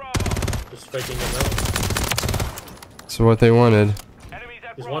contact at Bravo. Just faking it out. That's what they wanted. Enemies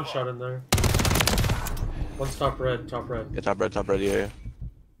at There's Bravo. one shot in there. One's top red, top red. Yeah, top red, yeah.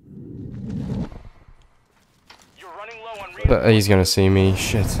 You're running low on reinforcements. He's gonna see me.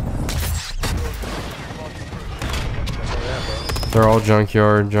 Shit. Oh, yeah, bro. They're all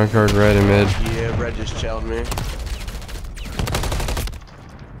junkyard red and mid. Yeah, red just challenged me.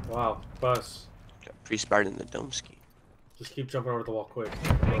 Wow, bus. Pre-sparred in the dome ski. Just keep jumping over the wall quick.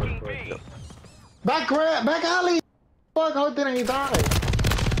 Taking Quick. B. Back alley. Fuck! How didn't he die?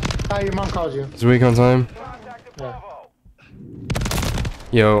 Ah, your mom called you. Is weak on time? Contact at Yeah. Bravo.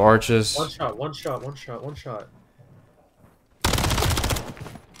 Yo, arches. One shot, one shot, one shot, one shot. I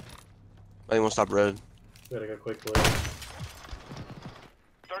think we'll stop red. Gotta go quickly.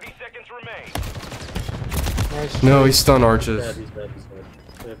 30 seconds remain. Nice. No, he's stunned He's arches. dead, he's dead, he's dead.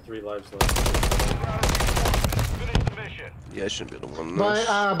 We have 3 lives left. Finish the mission. Yeah, I shouldn't be able to win But this.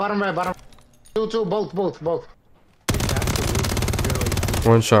 bottom right, bottom. Two, both.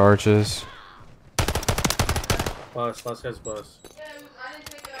 One shot arches. Bus, last guy's bus. 10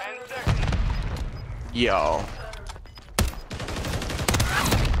 seconds. Yo.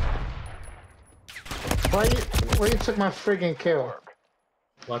 Why you took my freaking kill?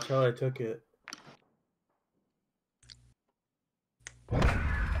 Watch how I took it.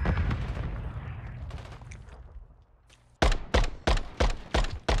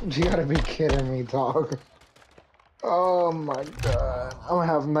 You gotta be kidding me, dog. Oh my god. I'm gonna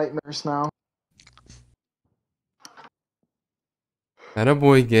have nightmares now.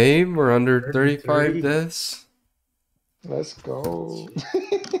 Attaboy Gabe, we're under 35 33. deaths. Let's go.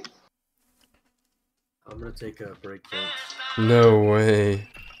 I'm gonna take a break, James. No way.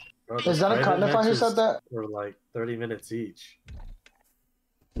 Bro, Is those that a private Cutlass who matches said that? were like 30 minutes each.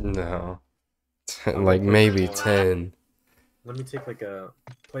 No. I'm Like gonna maybe play 10. Let me take like a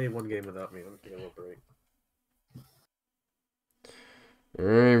play one game without me. Let me take a little break.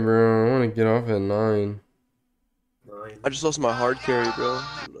 Alright, bro. I want to get off at 9. 9. I just lost my hard carry, bro.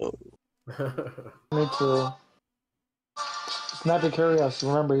 No. Me too. Snappy Curious,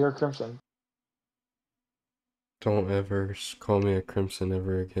 remember you're Crimson. Don't ever call me a Crimson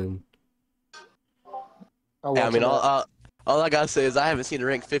ever again. I'll Yeah, I watch mean, it all I gotta say is I haven't seen a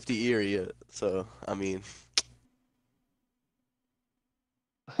rank 50 ear yet. So, I mean,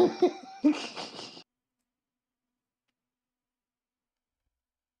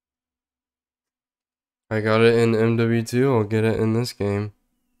 I got it in MW2, I'll get it in this game.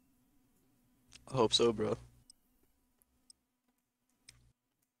 I hope so, bro.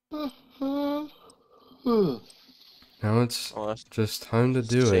 Now it's Oh, that's just time to the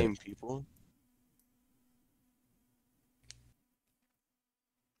do it. same people.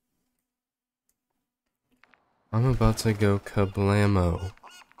 I'm about to go kablamo.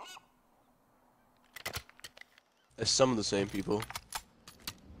 It's some of the same people.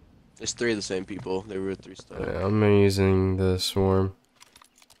 It's 3 of the same people. They were 3-star. Yeah, I'm using the swarm.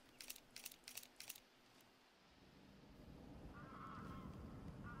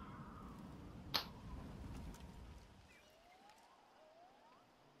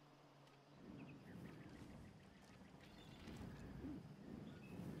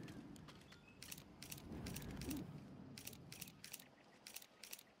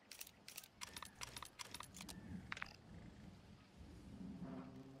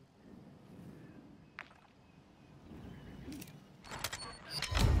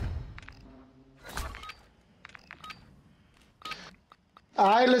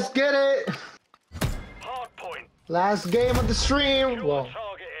 Alright, let's get it. Hard point. Last game of the stream. Secure Well, the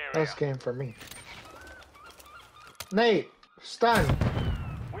target area. last game for me. Nate, stun.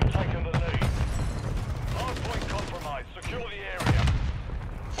 We've taken the lead. Hard point compromised. Secure the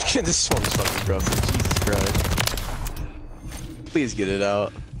area. This swarm is fucking broken. Jesus Christ. Please get it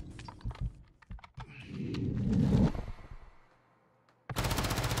out.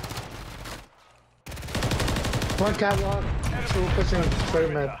 One catwalk, two pushing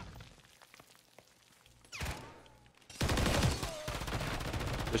straight mid.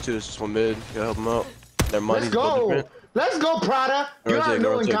 There's just one mid. Gotta help him out. Never mind. Let's He's built go. different. Let's go, Prada. You Rotate, are go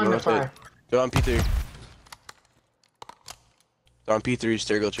doing rotate, go kind of rotate. fire. They're on P3. They're on P3,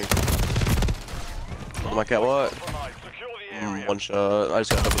 stair glitching. Oh my catwalk. Compromised. Secure the area. One shot. I just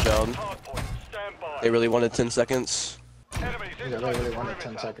got double shot. Hard point. Stand by. They really wanted 10 seconds. Enemies Yeah, inside they the really wanted 10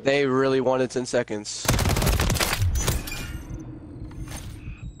 perimeter. seconds. They really wanted 10 seconds.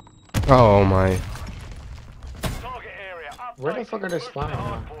 Oh my. Target area up. Where the fuck are they Move to the spawning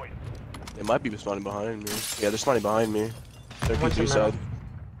hard now? point. They might be spawning behind me. Yeah, they're spawning behind me. They're What's the P3 side.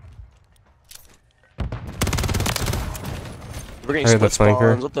 We're getting I got split the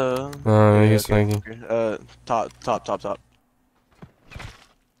flanker. spawns. What the? Oh, Yeah, he's okay, flanking. okay. Top.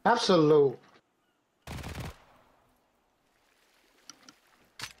 Absolute.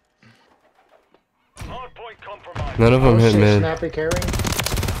 Hard point compromised. None of them Oh hit shit, mid. snappy carry.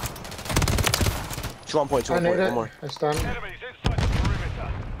 2 on point, 2 I on need point. it. One more. I stun. Enemies inside the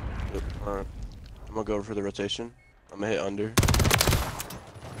perimeter. Yep. Alright. I'm gonna go for the rotation. I'm gonna hit under.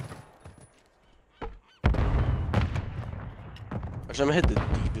 Actually, I'm gonna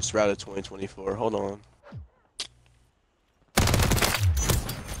hit the deepest route of 2024. Hold on.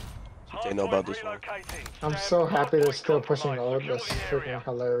 They know about this one. I'm so happy they're still pushing all of this. Freaking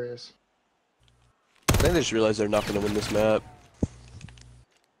hilarious. I think they just realized they're not gonna win this map.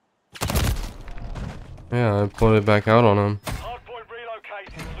 Yeah, I pulled it back out on him.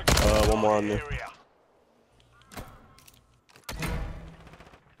 One more on me.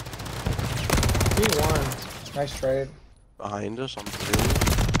 He won. Nice trade. Behind us on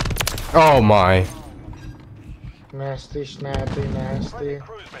 3. Oh my. Nasty, snappy, nasty.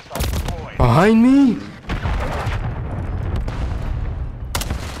 Behind me?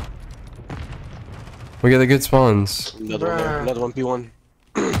 We got the good spawns. Another one there. Another one, P1.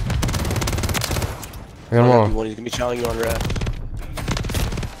 I got them all. P1, he's gonna be challenging you on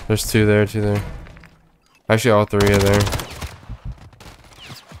raft. There's 2 there, 2 there. Actually, all 3 are there.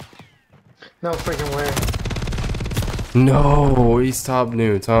 No freaking way. No, he's top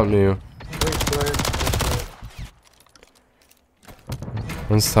new, top new.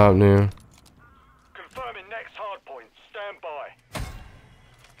 One's top new. Confirming next hard point. Stand by.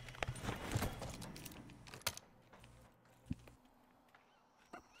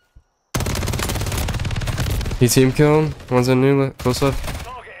 He team killed. One's a new close up.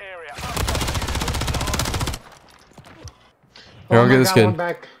 Target area. Here, I'll my get this God, kid. one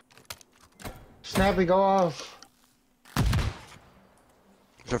back. Snappy, go off.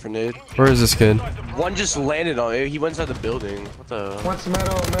 Except for nade. Where is this kid? One just landed on it. He went inside the building. What the? One's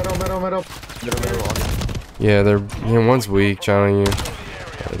middle. Middle on him. Yeah, they're. Yeah, one's weak, challenging you.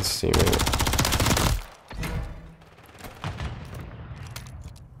 Let's see, man.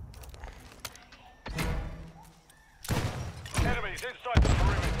 Enemies inside the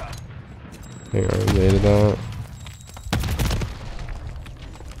perimeter. Hang on, I made that.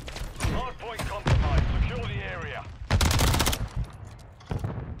 Hard point compromised. Secure the area.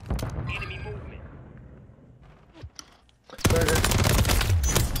 Enemy movement.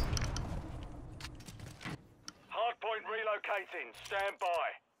 Hard point relocating. Stand by.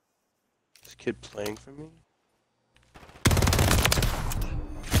 This kid playing for me?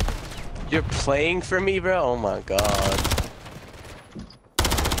 You're playing for me, bro? Oh my god.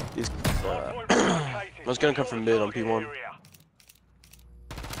 He's, I was gonna come from mid on P1.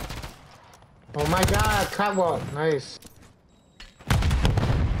 Oh my God, catwalk. Nice.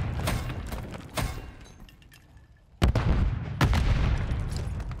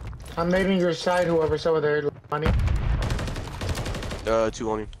 I'm making your side, whoever's over there. Money.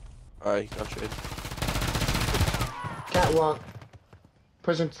 2 on him. Alright, he got trade. Catwalk.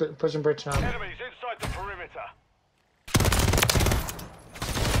 Pushing bridge on. Enemies inside the perimeter.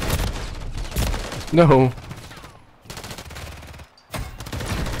 No.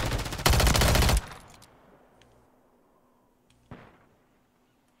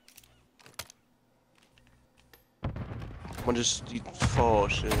 One just. Oh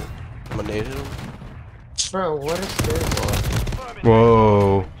shit. I'm gonna nade him. Bro, what is this?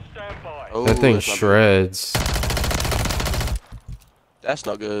 Whoa. Stand by. Oh, That thing that's not good. shreds. That's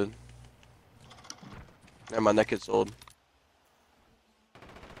not good. And my neck gets old.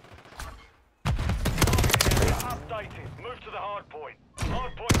 Updated. Move to the hard point.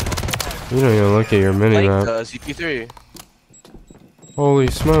 Hard point compromised. You don't even look at your mini Like map. CP3. Holy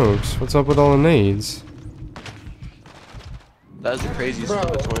smokes. What's up with all the nades? That is the craziest Bro,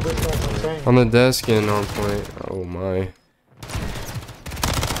 thing this is what I'm 20. saying. On the desk and on point. Oh my.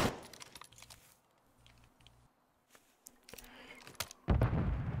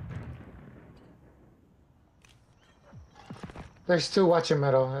 There's 2 watching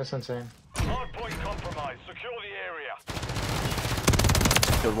middle. That's insane. Hard point compromised. Secure the area.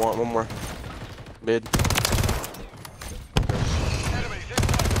 Good one more. Mid. Enemies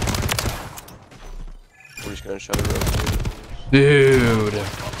inside the perimeter. We're just gonna shut it up. Dude.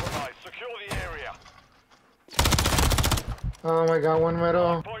 Compromised. Secure the area. Oh my God, one middle.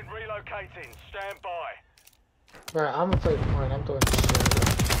 Hard point relocating. Stand by. Bro, I'm gonna play point. I'm doing this shit.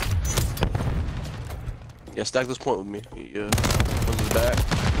 Yeah, stack this point with me. Yeah. One's his back.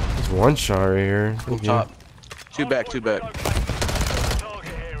 There's one shot right here. One top. 2 back, 2 back.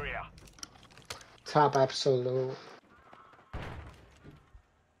 Target area. Top absolute.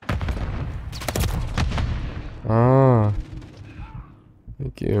 Ah.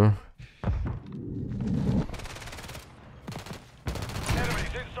 Thank you.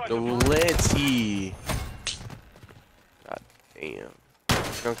 Enemies inside The the perimeter. Litty. God damn.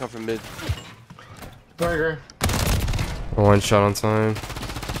 He's gonna come from mid. Burger. One shot on time.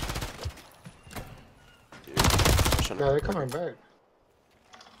 Dude. I'm trying to- Yeah, they're coming back.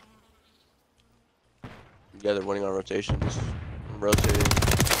 Yeah, they're winning on rotations. rotating.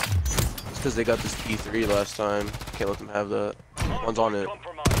 It's because they got this P3 last time. Can't let them have that. One's on it.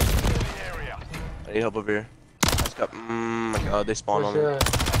 I need help over here. I just got. Oh my god, they spawn on Where's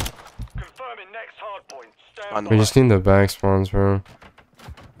it. Confirming next hard point. Stand On the We way. just need the back spawns, bro.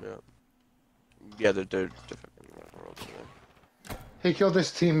 Yeah, they're different. He killed his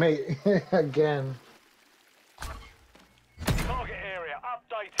teammate again. Target area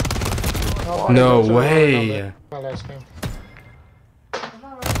updated. Nobody No goes around way. another. My last game.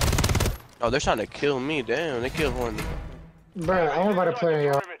 Oh, they're trying to kill me. Damn, they killed one. Bruh, I'm about to play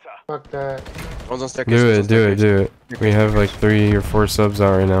y'all. Perimeter. Fuck that. One's on staircase. Do one's it, on do it, staircase. do it. We have like 3 or 4 subs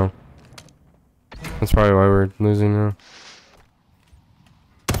out right now. That's probably why we're losing now.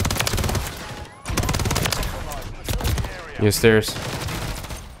 Yeah, stairs.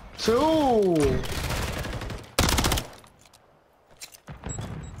 2.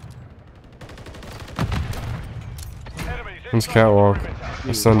 Enemies It's inside catwalk. the perimeter.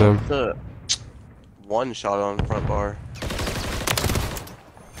 I stunned him. The one shot on front bar.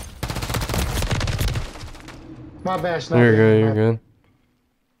 My bad, Sniper. You're good, you're good.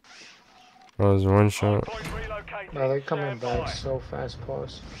 That was one shot. Point relocated. Bro, they coming Stand back by. so fast,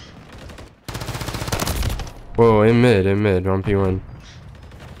 pause. Whoa, in mid, 1v1.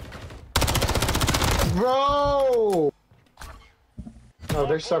 Bro! Oh,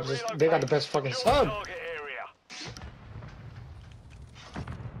 their subs, they got the best fucking sub. Target area.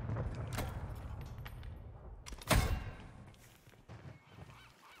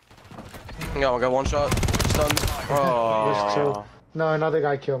 Yeah, I got one shot. Stunned. There's 2. Oh. No, another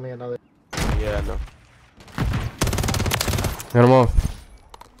guy killed me, another. Yeah, no. Got him off.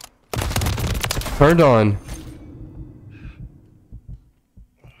 Turned on.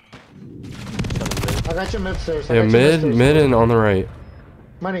 I got your mid stairs. I Yeah, got your mid, stairs. mid and on the right.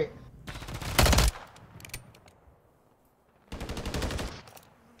 Money.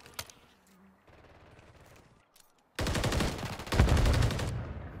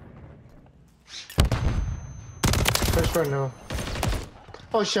 First one, no.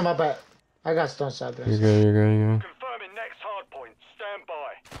 Oh shit, my bad. I got stun side there. You're good, you're good, you're good. Confirming next hard point. Stand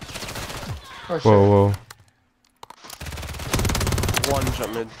by. Oh shit. Whoa, whoa. One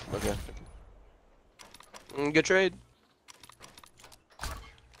shot mid. Okay. Good trade.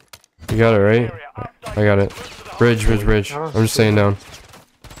 You got it, right? Area updated. I got it. Bridge, bridge, bridge. I'm just staying down.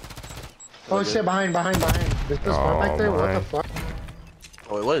 Oh shit, behind. There's this one back there? What my. the fuck?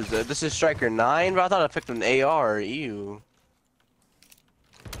 Oh, what is that? This is Striker 9, bro. I thought I picked an AR. Ew.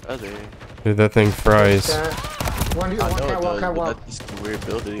 Other. Dude, that thing fries. Cat. One I know it cat, does, cat, but that's just a weird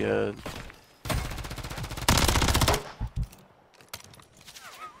build that he had.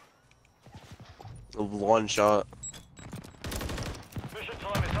 One shot. Mission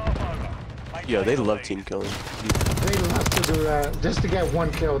time is half over. Maintain Yo, they the love lead. team killing. They love to do that just to get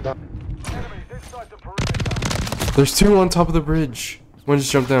one kill done. Enemies inside the perimeter. There's 2 on top of the bridge. One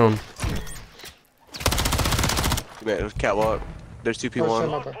just jumped down. Man, it was catwalk. There's 2 people Oh, shit,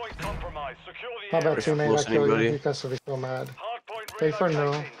 on. my Hard bad. point compromised. Secure the My area. bad, teammate. I Listening, killed buddy. you because of it so mad. Hard point Pay for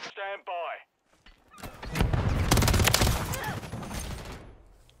no. relocating. Stand by.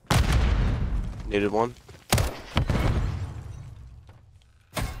 Needed one.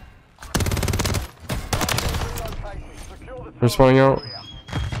 Relocating. Secure the They're spawning out. area.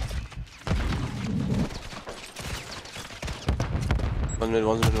 One's mid,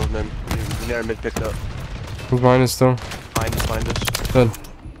 one's mid. We got our mid picked up. Who's behind us still? Find us. Good.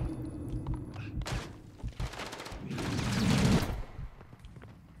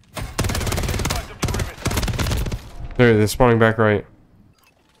 Inside the perimeter. They're spawning back right.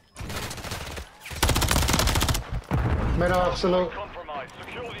 Middle absolute. Compromised.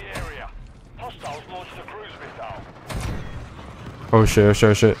 Secure the area. Hostiles launched a cruise missile. Oh shit, oh shit,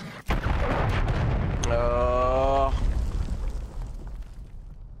 oh shit.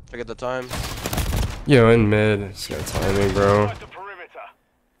 Forget the time. Yo, in mid. It's got timing, bro. Inside the perimeter.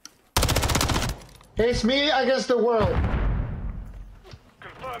 It's me against the world.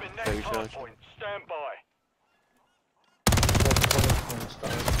 Confirming Thank you, next hard Josh. point. Stand by.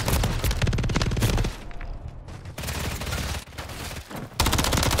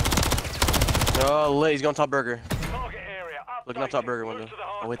 Oh, lit. He's going top burger. Target area updated. Looking up top burger Move window. to the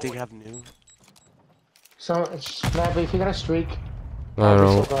hard Oh, wait, they point. have new. So, Snappy, if you got a streak, I I'll be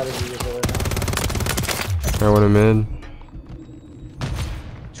so don't. proud of you right now. I want a mid.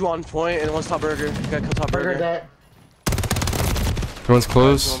 2 on point and one's top burger. Gotta kill top Burger burger. that. One's 2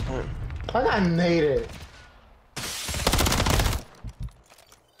 close. on point. I got naded.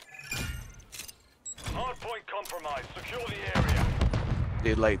 Hard point compromised. Secure the area.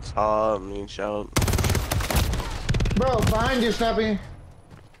 Dude, like top, shout. Bro, behind you, Snappy.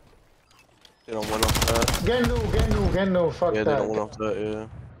 They don't win off that. Get new. Fuck Yeah, that. they don't win off that, yeah.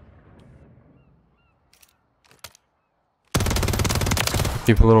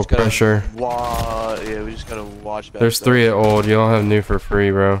 Keep a little pressure. Yeah, we just gotta watch back. There's 3 at old. You don't have new for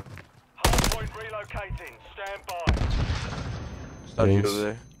free, bro. Hardpoint relocating. Stand by. Stop you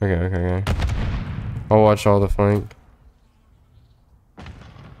over there. Okay. I'll watch all the flank.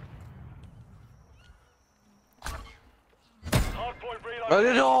 Hardpoint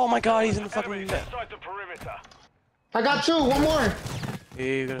relocating. Oh my god, he's in the fucking Enemies net. inside the perimeter. I got 2. One more. Yeah,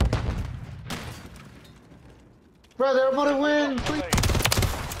 you gotta... Bro, they're about to win. Please.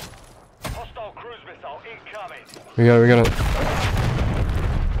 Hostile cruise missile incoming. We got it.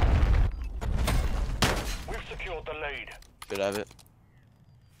 We've secured the lead. Good have it.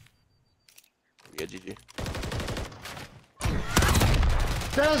 Yeah, GG.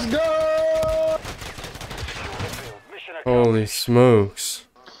 Let's go. Mission Holy smokes.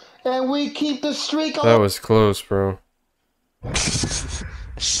 And we keep the streak on. That was close, bro. I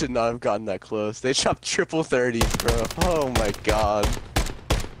should not have gotten that close. They chopped triple 30s, bro. Oh my god.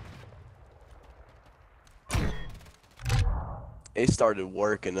 They started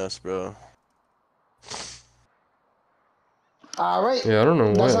working us, bro. All right. Yeah, I don't know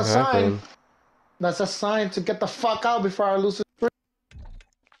what That's a sign. happened. That's a sign to get the fuck out before I lose the streak.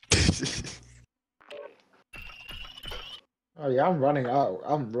 Oh yeah, I'm running out.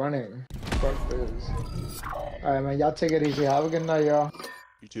 I'm running. Fuck this. Alright, man. Y'all take it easy. Have a good night, y'all.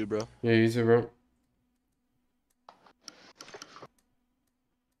 You too, bro. Yeah, easy, bro.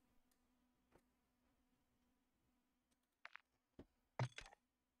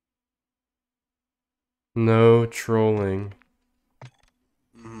 No trolling.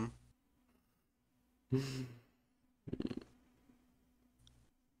 Mm-hmm.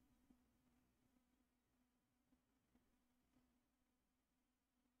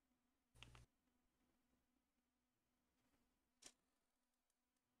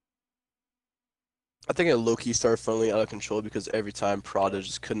 I think it low-key started funneling out of control because every time Prada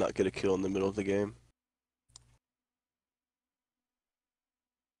just could not get a kill in the middle of the game.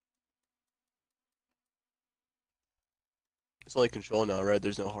 It's only control now, right?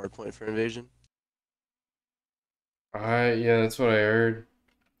 There's no hard point for invasion. Yeah, that's what I heard.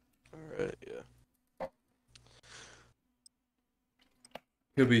 Alright, yeah.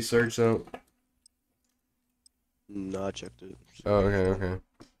 Could be searched out. No, I checked it. Oh, okay.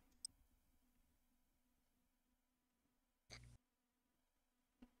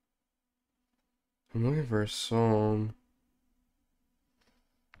 I'm looking for a song.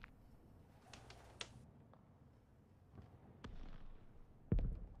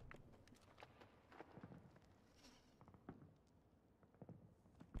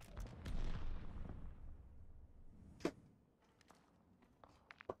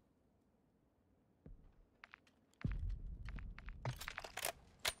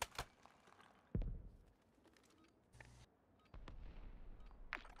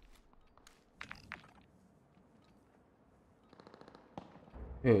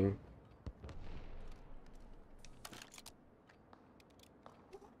 Hey.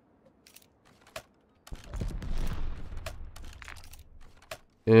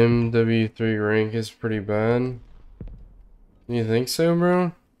 MW3 rank is pretty bad. You think so,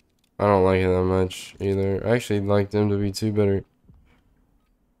 bro? I don't like it that much either. I actually liked MW2 better.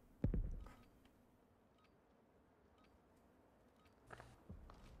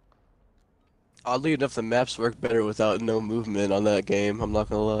 Oddly enough, the maps work better without no movement on that game, I'm not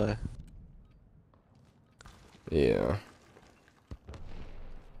gonna lie. Yeah.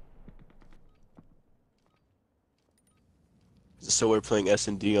 So we're playing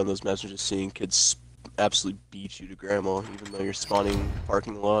S&D on those maps and just seeing kids absolutely beat you to grandma, even though you're spawning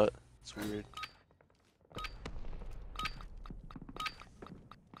parking lot. It's weird.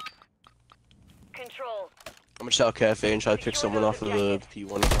 Control. I'm gonna shout cafe and try to pick someone off of the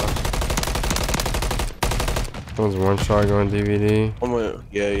P1 across. One's one shot going DVD. One more,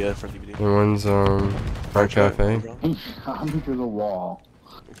 yeah, for DVD. And one's fire cafe. I'm to the wall.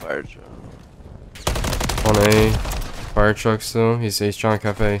 Fire truck. On A. Fire truck still. He's H-John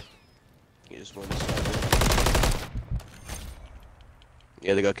Cafe. He just went inside.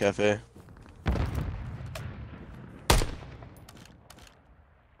 Yeah, they got cafe.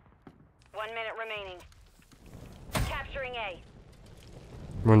 Remaining. Capturing A.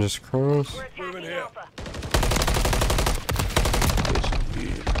 One just crossed. We're attacking Alpha.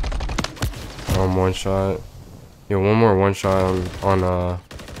 One shot. Yeah, one more one shot on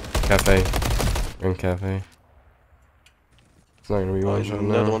cafe. In cafe. It's not gonna be one shot now.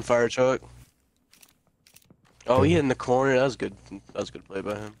 Another one fire truck. Oh, he hit in the corner. That was good. That was a good play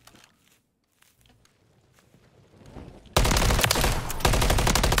by him.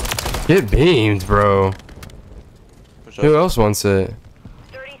 Get beamed, bro. Who else wants it?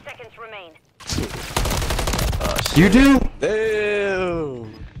 30 seconds remain. You do?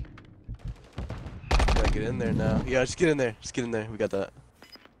 Damn. Gotta get in there now. Yeah, just get in there. Just get in there. We got that.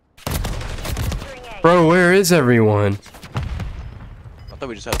 Securing A. Bro, where is everyone? I thought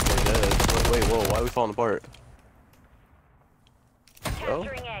we just had 4 dead. Wait, whoa. Why are we falling apart? Oh?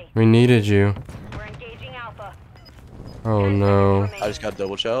 Capturing A. We needed you. We're engaging Alpha. Oh no. I just got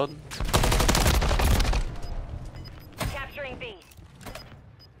double shelled. Capturing B.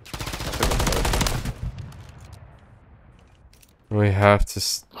 We have to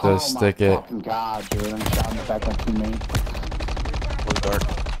stick it. Fucking God, dude. I'm shouting it back at me. Was dark.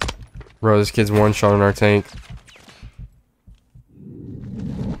 Bro, this kid's one shot on our tank.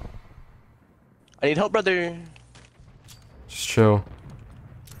 I need help, brother. Just chill.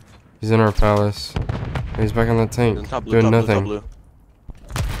 He's in our palace. He's back on the tank. He's on top blue, doing top blue, nothing. top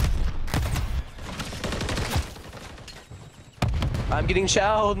blue. I'm getting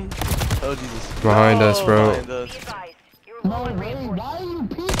shelled. Oh Jesus. Behind us, bro. Behind us. Be advised. You were No low on way. reinforcements. Why are you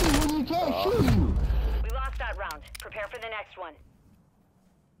peeking when you can't shoot you? We lost that round. Prepare for the next one.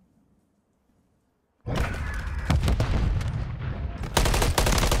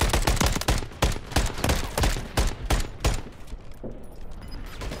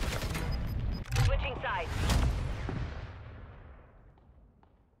 Switching sides.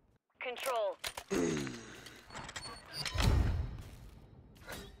 Control.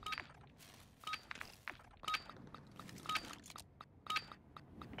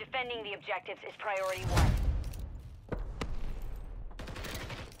 Defending the objectives is priority 1.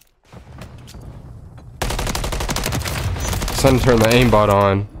 It's time to turn the aimbot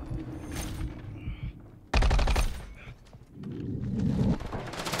on.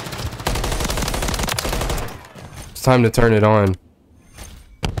 It's time to turn it on.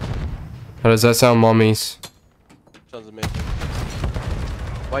 How does that sound, mommies? Sounds amazing.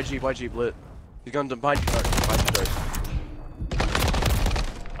 YG, Blit. He's going to behind you, dark. Behind you, dark.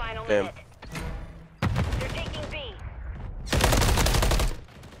 Final Damn. minute. They're taking B.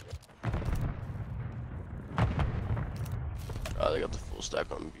 Oh, they got the full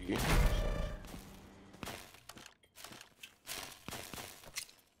stack on B.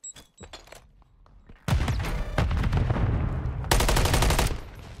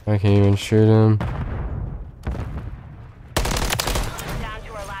 I can't even shoot him. Down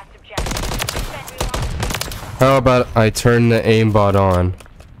to our last objective. Set reload. How about I turn the aimbot on?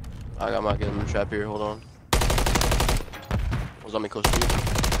 I'm not getting him trap here. Hold on. Was on me close to you.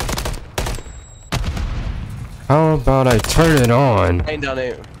 How about I turn it on?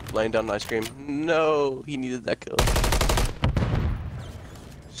 Laying down ice cream. No, he needed that kill.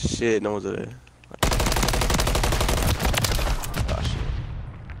 Shit, no one's there. Ah, shit.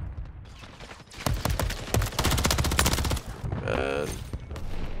 Bad.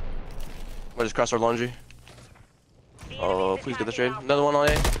 I just crossed our laundry. Oh, please get the trade. Another one on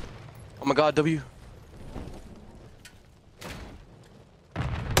A. Oh my god, W.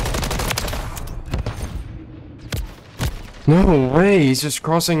 No way, he's just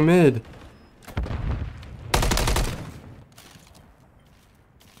crossing mid.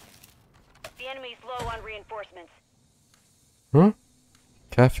 The enemy's low on reinforcements. Huh?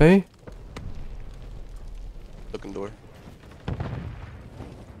 Cafe? Looking door.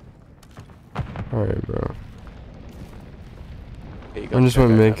 Alright, bro. Okay, you got I just the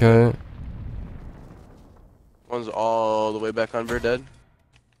went guy mid back. cut. One's all the way back under, dead.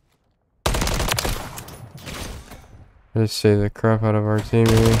 Just save the crap out of our team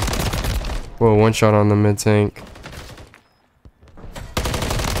here. Whoa, one shot on the mid tank.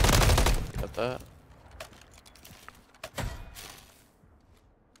 Got that.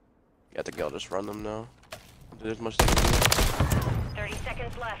 Yeah, I think I'll just run them now. There's much they can do. 30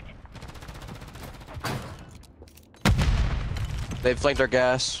 seconds left. They've flanked our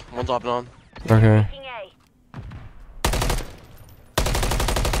gas. One's hopping on. Okay. Taking A.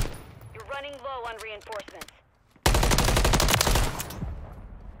 You're running low on reinforcements.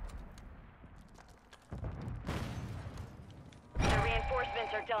 The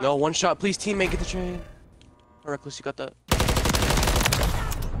reinforcements are done. No, one shot. Please, teammate, get the train. Reckless, you got that.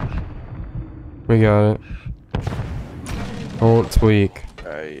 We got it. Don't tweak.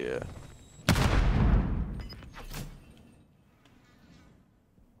 Alright, yeah.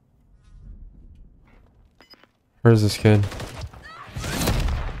 Where's this kid?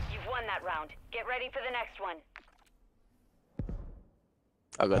 You've won that round. Get ready for the next one.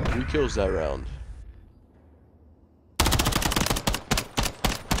 I got 3 kills that round.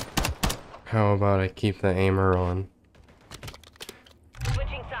 How about I keep the aimer on?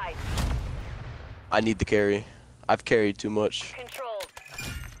 Switching sides. I need the carry. I've carried too much. Control.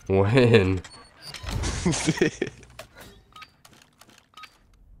 When?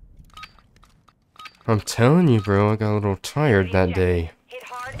 I'm telling you, bro, I got a little tired that day. Hit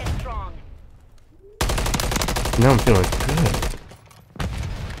hard and strong. Now I'm feeling good.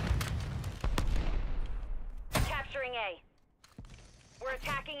 Capturing A. We're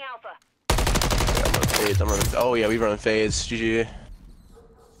attacking Alpha. I'm running. Oh yeah, we running fades. GG.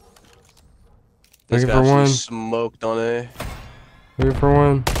 This Looking guy for actually one. smoked on A. Looking for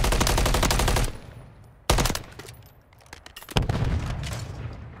one.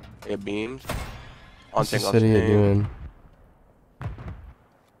 Yeah, beamed. On What's this Takeoff's idiot name. doing?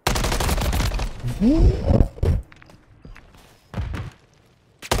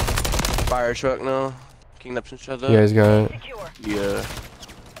 Fire truck now. King up some shut You guys got it. Secure. Yeah.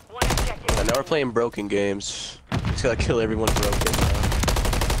 One objective. I know we're playing broken games. Just gotta kill everyone broken now.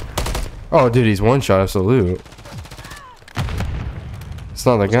 Oh, dude, he's one shot absolute. It's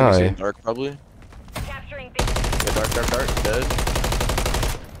not the guy. Dark probably. Capturing B. Yeah, dark, dead.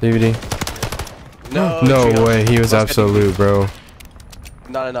 DVD. No, No treehouse. way, he was Let's get absolute, bro.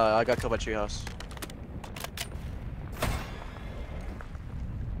 No, I got killed by treehouse.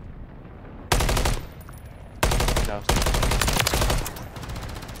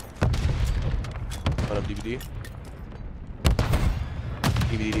 Put up DVD.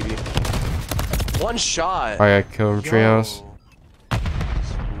 DVD. One shot. I got killed from treehouse. Yo.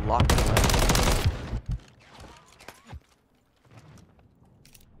 Just locked him out.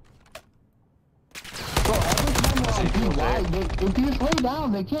 Bro, every time we're on B, why? If you just lay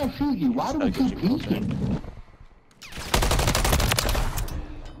down, they can't shoot you. Why do we keep peeking?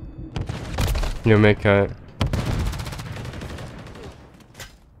 You make cut.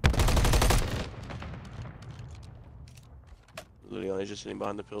 Literally just sitting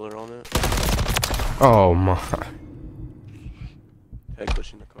behind the pillar on it. Oh my. Head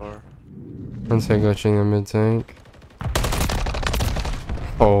glitching the car. One sec glitching the mid tank.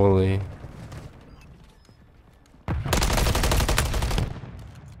 Holy.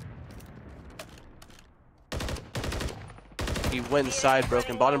 He went inside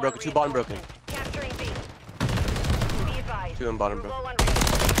broken, bottom broken, two bottom broken. Capturing B. Be advised. Two in bottom We're broken. low on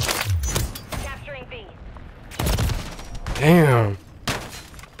resources. Capturing B. Damn.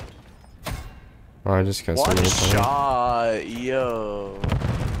 Oh, I just got so One many points. shot, yo.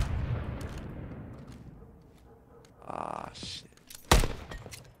 Ah, shit.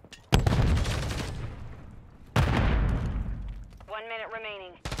 One minute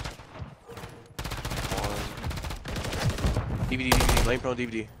remaining. DVD, lane pro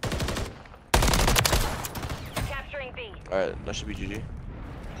DVD. Capturing B. Alright, that should be GG.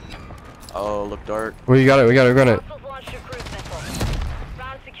 Oh, look dark. Well, you got it, we got it. Hostiles launched your cruise missile.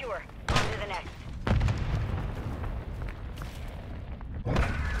 Round secure. On to the next.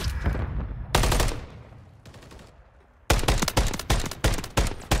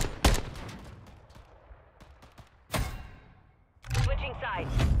 Switching sides.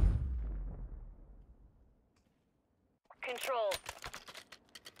 Control.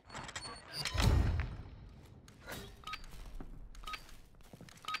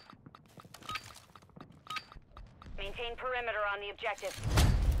 Maintain perimeter on the objective.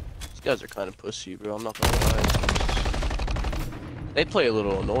 These guys are kind of pussy, bro. I'm not gonna lie. They play a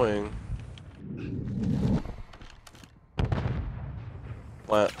little annoying.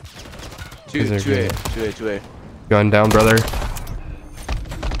 What? These are 2A, good. 2A. Gun down, brother.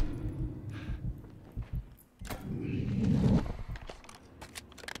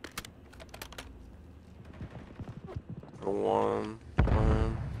 One.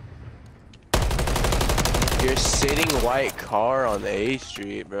 You're sitting white car on the A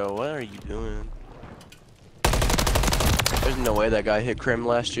street, bro. What are you doing? There's no way that guy hit Crim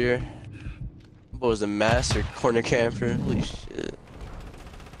last year. What was a master corner camper? Holy shit.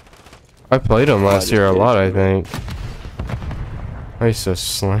 I played him last just year a kidding, lot, I bro. think. I used to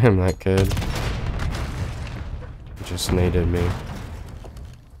slam that kid. He just naded me.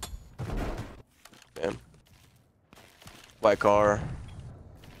 Damn. White car.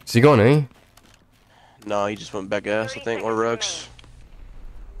 Is he going A? No, he just went back ass, I think, or Rux.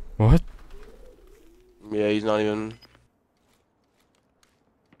 What? Yeah, he's not even.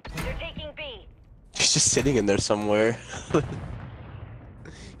 They're taking B. He's just sitting in there somewhere.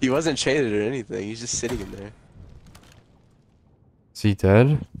 He wasn't chained or anything. He's just sitting in there. Is he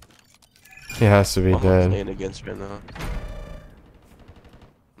dead? He has to be I'm dead. playing against right now.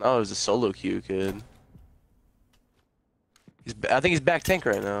 No, it was a solo queue kid. I think he's back tank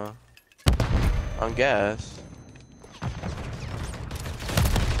right now. On gas.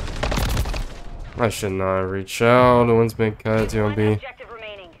 I should not reach out. The one's been cut. It's gonna One be. objective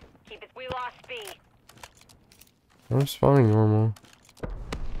remaining. Keep it. We lost B. I'm spawning normal.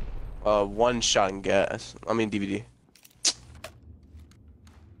 One shot in gas. I mean DVD.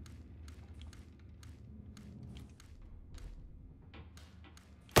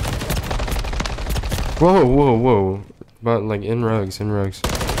 Whoa, whoa, whoa. But like in rugs, in rugs.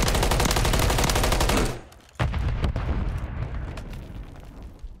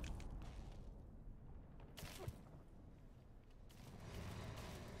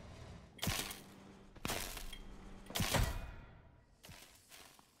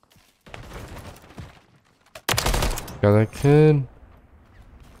 Got that kid.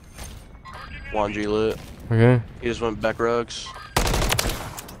 Laundry lit. Okay. He just went back rugs.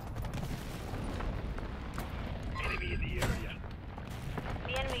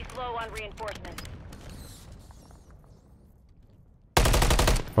 The enemy's low on reinforcements.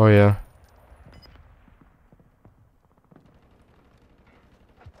 Oh yeah.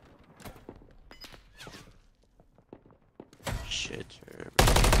 Shit.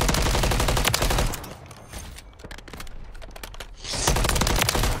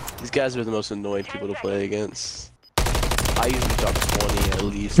 These guys are the most annoying people to play against. I usually drop 20 at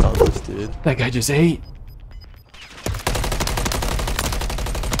least on this dude. That guy just ate.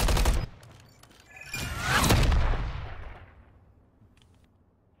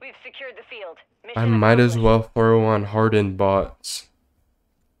 We've secured the field. I Mission might as accomplished. well throw on hardened bots.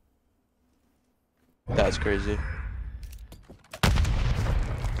 That's crazy.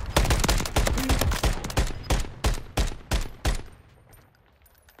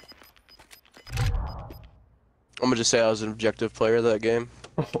 I'm gonna just say I was an objective player of that game.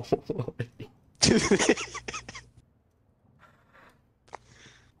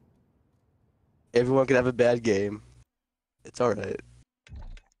 Everyone can have a bad game. It's alright.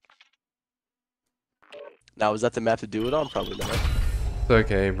 Now, is that the map to do it on? Probably not. It's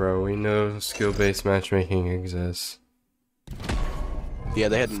okay, bro. We know skill-based matchmaking exists. Yeah,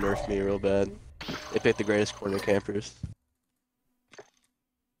 they had to nerf me real bad. They picked the greatest corner campers.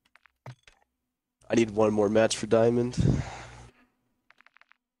 I need one more match for Diamond.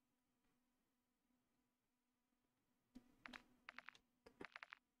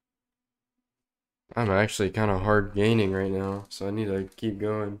 I'm actually kind of hard gaining right now, so I need to keep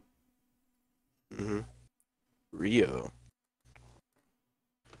going. Rio.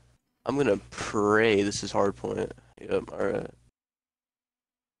 I'm gonna pray this is hardpoint. Yep, alright.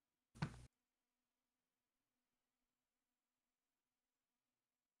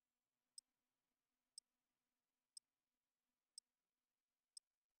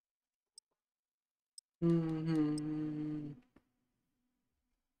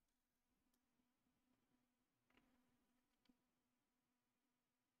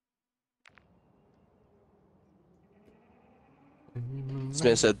 This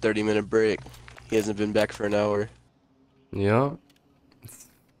man said 30-minute break. He hasn't been back for an hour. Yep,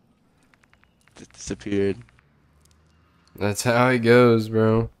 Just disappeared. that's how it goes,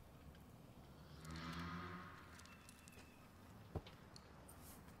 bro.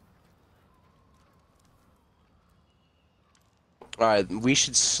 Alright, we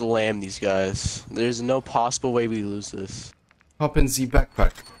should slam these guys. There's no possible way we lose this. Hop in the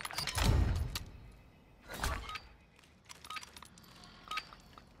backpack.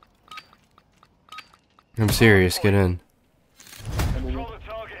 I'm serious, get in. Control the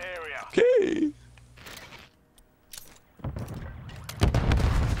target area. Okay.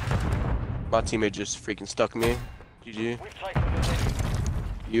 My teammate just freaking stuck me. GG. We've taken the lead.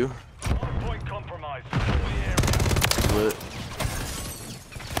 You? Point compromised. Secure the area. Lit.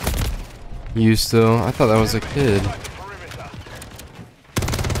 You still? I thought that was a kid. Strike the perimeter.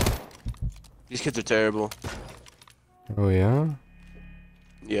 These kids are terrible. Oh yeah?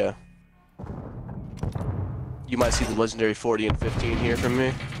 Yeah. You might see the legendary 40 and 15 here from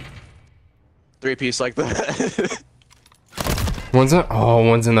me. 3-piece like that. One's in, oh,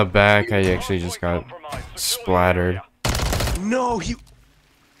 one's in the back. I actually just got Compromised. Secure the splattered. area. No, he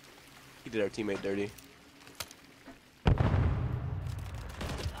did our teammate dirty.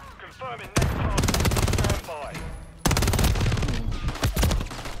 Confirming next target. Stand by.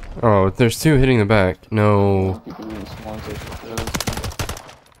 Oh, there's two hitting the back. No.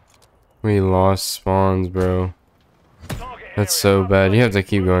 We lost spawns, bro. Target That's area so bad. You have to updated.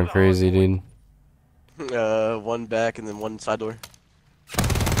 keep going crazy, dude. One back and then one side door.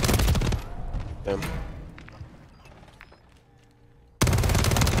 Damn.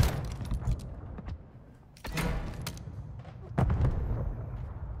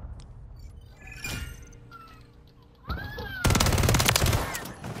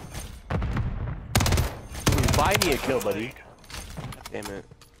 kill, buddy. Damn it.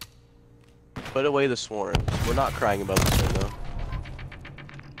 Put away the swarms. We're not crying about this right now.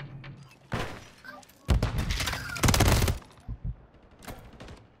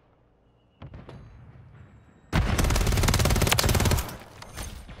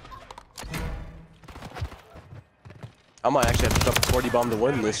 I might actually have to drop a 40 bomb to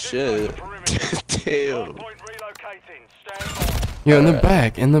win this shit. Damn. Yo, in the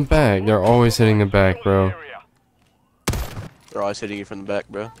back, in the back. They're always hitting the back, bro. They're always hitting you from the back,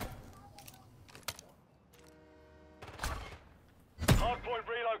 bro. Hardpoint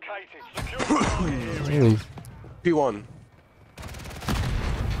relocated. Secure the target area. Really? P1.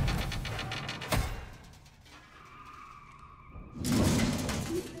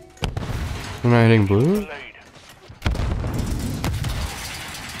 We're not hitting blue?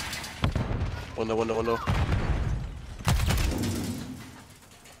 Window.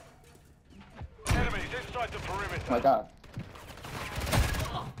 Enemies inside the perimeter. Oh my god.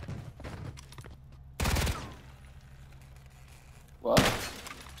 What?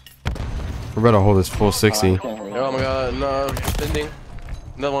 We're about to hold this full 60. Oh my god, no. Vending.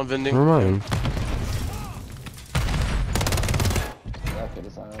 Another one vending. Never mind.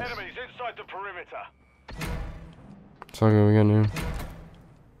 Enemies inside the perimeter. It's all good, we got new.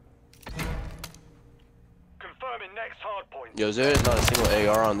 Confirming next hardpoint. Yo, is there not a single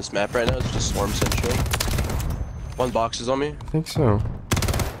AR on this map right now? It's just Swarm Central. One box is on me. I think so.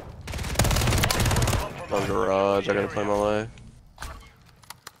 One garage, I gotta play my life.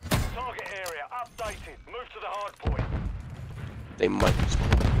 Target area updated. Move to the hardpoint. They might be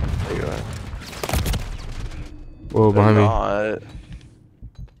spawning. There you are. Whoa, behind me. Not.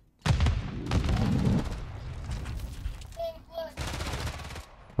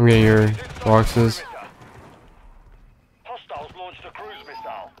 I'm getting your boxes. Hostiles launched a cruise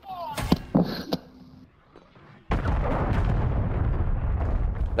missile.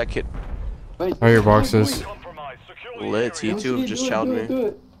 That kid Oh, your boxes. Compromise. Secure the lit. area. T2 just chowed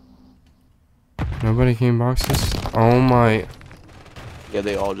me. Nobody came boxes? Oh my. Yeah,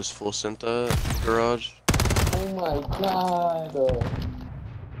 they all just full sent the garage. Oh my god.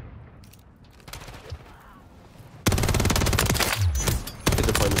 Hit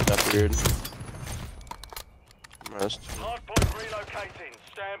deployment got weird. Rest. Hardpoint relocating.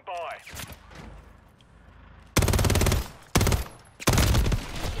 Stand by.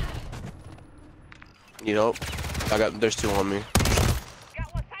 Need help? There's two on me.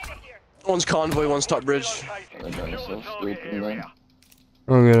 One's convoy, one's top bridge. That guy is so stupid, man.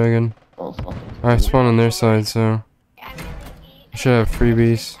 Oh good, again. Oh fuck. I spawned on their side, so I should have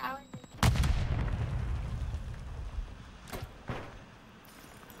freebies.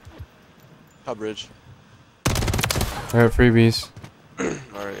 Top bridge. I have freebies.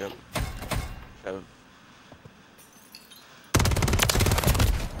 Alright, yep. Have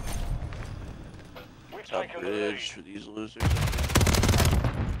top bridge for these losers.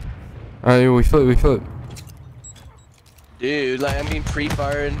 Alright, we flip. Dude, like I'm being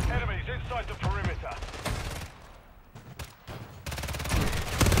pre-fired. Enemies inside the perimeter.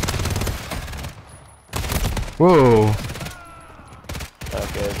 Whoa.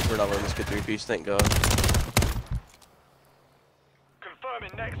 Okay, we're not letting this get 3-piece, thank god.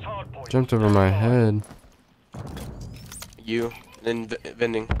 Confirming next hardpoint. Jumped over my head. You, then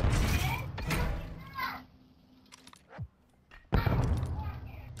vending.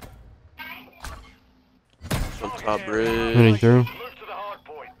 From top bridge. Running through. Move to the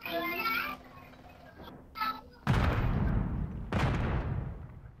hardpoint.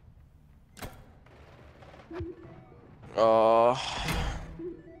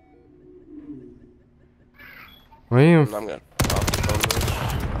 Why you I'm gonna drop this on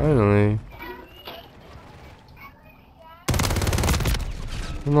this. finally?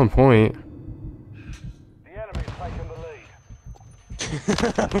 I'm on point. The enemy's taken the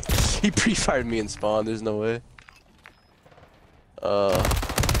lead. He pre-fired me and spawned, there's no way.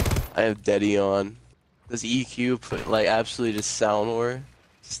 I have Deddy on. Does EQ put like absolutely just sound war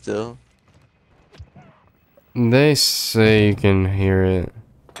still? They say you can hear it.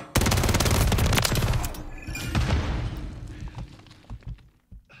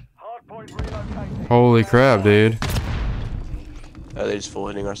 Hardpoint relocating. Holy crap, dude. Are they just full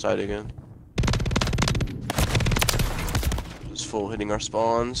hitting our side again? Just full hitting our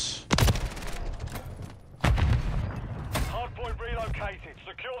spawns. Hardpoint relocated.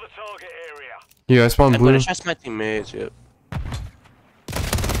 Secure the target area. Yeah, I spawned I'm blue. gonna trust my teammates, yep.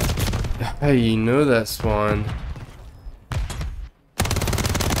 Hey, you know that spawn.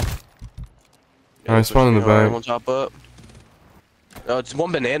 I spawned in the back. One top up. No, it's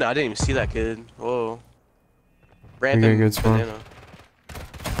one banana. I didn't even see that kid. Whoa. Random good spawn. banana.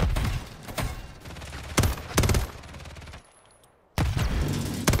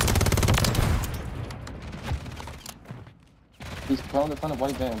 He's prone in front of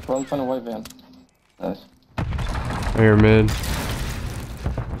white van. Prone in front of white van. Nice. Here mid.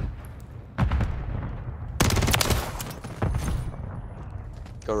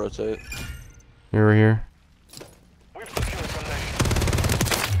 Go rotate. Over here. We've secured the lead.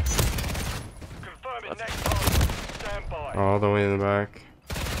 Confirming next target. Stand by. All the way in the back.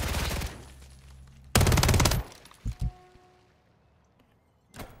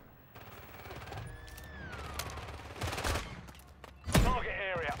 Target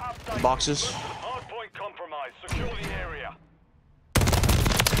area update. Boxes. Hardpoint compromised. Secure the area.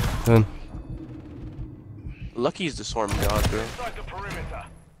 Done. Lucky's the swarm god, bro. Inside the perimeter.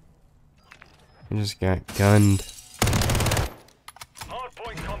 I just got gunned.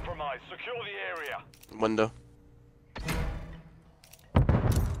 Hardpoint compromised. Secure the area. Window.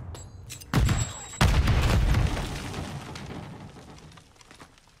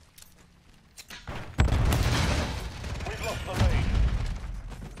 We've lost the lead.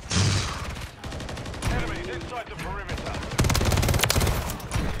 Enemies inside the perimeter.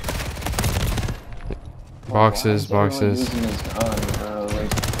 Boxes, Why is everyone boxes. using this gun, bro? Like,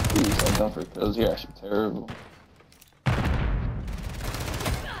 please, I'm done for kills. You're actually terrible.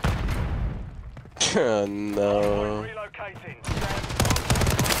 No. Relocating. Stand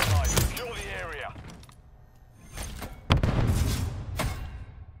compromised. Secure the area.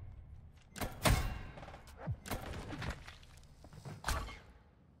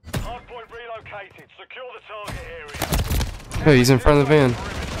 Hardpoint relocated. Secure the target area. Hey, he's in front of the van.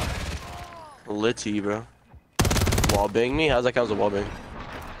 Litty, bro. Wallbang me? How's that count as a wallbang?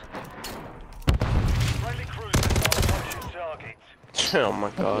 Friendly cruisers are approaching targets. Oh my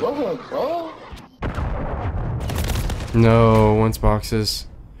god. What, bro? No, one's boxes.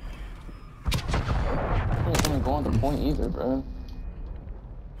 I wasn't gonna go on the point either, bro.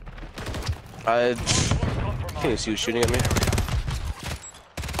 I can't even see who's shooting at me.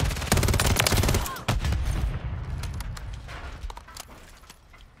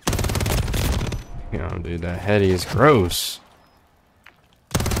 Yo, dude, that heady is gross.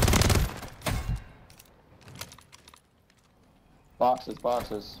 Boxes,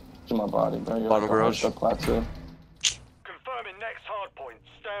 boxes. To my body, bro. You're Bottom garage. The plateau. Confirming next hardpoint.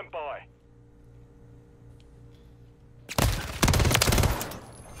 Stand by.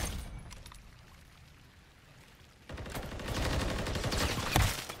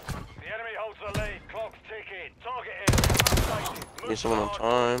 The enemy holds the lead. Clock's ticking. Target area updated. Move Need someone to on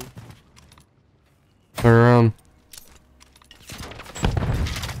hard- time. Turn around.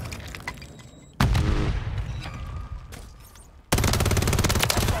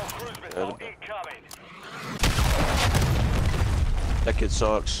 Hostile cruise missile incoming. That kid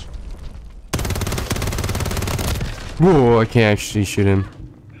sucks. Whoa, I can't actually shoot him.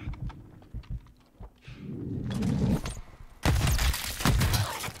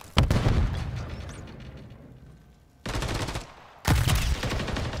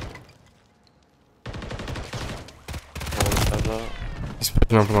 He's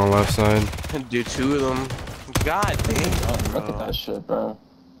pushing up on the left side. Do two of them. God damn. Oh, look at that shit, bro.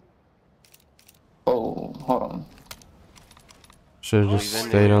 Oh, hold on. Should have Oh, just he's in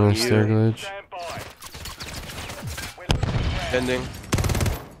stayed there. on the You. stair glitch. Stand by. We're losing ground. Bending.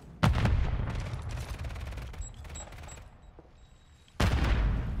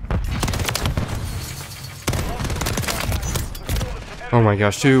 Oh my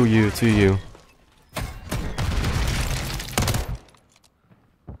gosh, two you.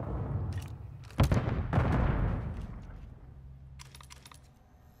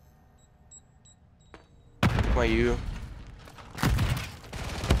 Why you?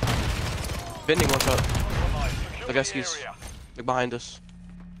 Bending one shot. Look, Eskies. They're behind us.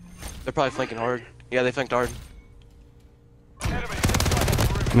 They're probably flanking hard. Yeah, they flanked hard.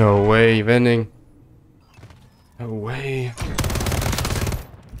 No way, vending. No way.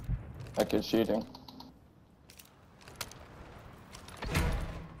 That kid's cheating.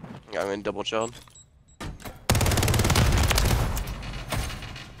 Yeah, I'm in double child.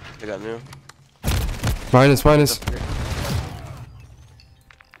 They got new. Minus. Confirming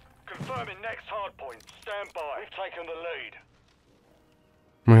next hardpoint. Stand by. We've taken the lead.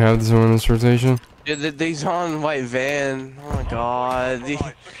 We have this one in this rotation. Yeah, they's on white van. Oh my god. They're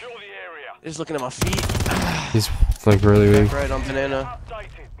Secure the area. just looking at my feet. He's like really weak. Right on banana.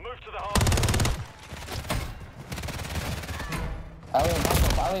 Updated. Move to the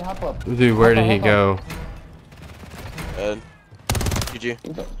hardpoint. Ali, hop up. Dude, where did he go? Ed. GG.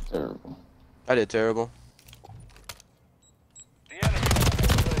 You got terrible. I did terrible.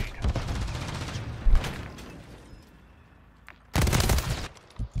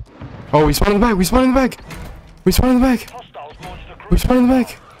 Oh, we spawned in the back. We spawned in the back. We spawned in the back. Hostiles launched a We spawned in the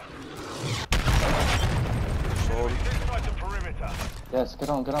back. inside the perimeter. Yes, get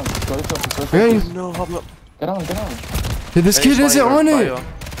on, get on. Go to focus, go to Hey. focus. No, hop up. Get on, get on. Dude, this kid isn't on it.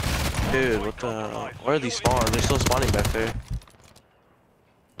 Dude, what the? Where are these spawns? They're still spawning back there.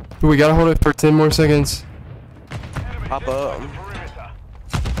 We gotta hold it for 10 more seconds. Hop up. Perimeter.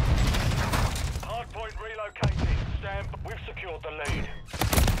 Hardpoint relocated. We've secured the lead.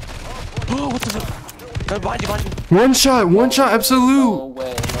 Oh, what the fuck? No, behind you, behind you. One shot, absolute. No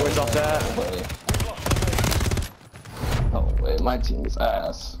way. Where's off that? No way. My team is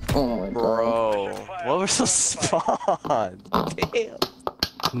ass. Oh my god. Bro, what was the spawn? Damn.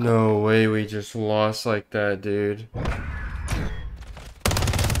 No way we just lost like that, dude.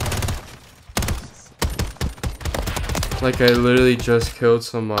 Like I literally just killed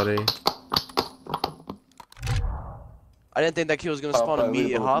somebody. I didn't think that kid was gonna spawn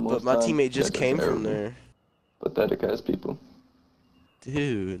immediate hop, but my teammate just came from there. Pathetic ass people.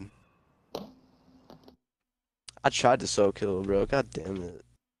 Dude. I tried to solo kill, bro. God damn it.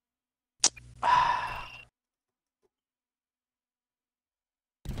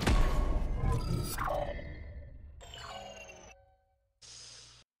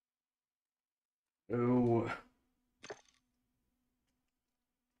 Ooh.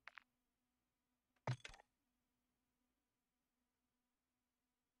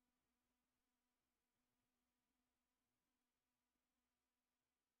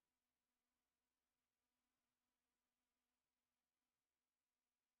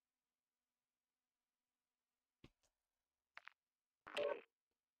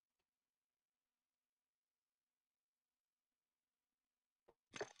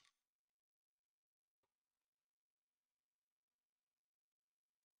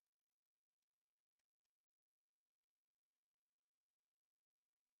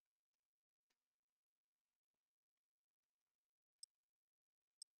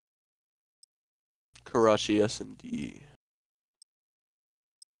 Karachi S&D.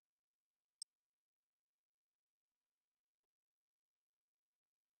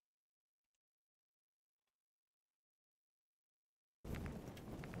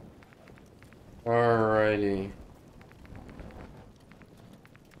 Alrighty.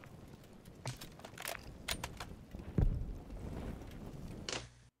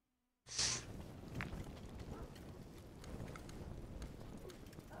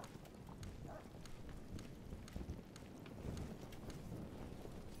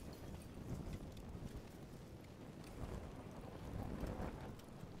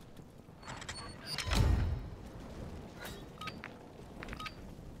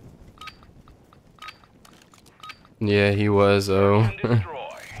 Yeah, he was, oh. And destroy.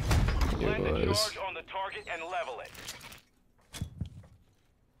 He Plant the was. charge on the target and level it.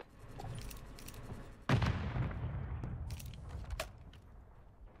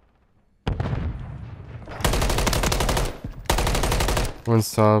 One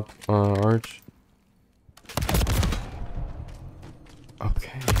stop, arch.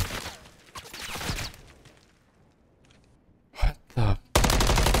 Okay. What the?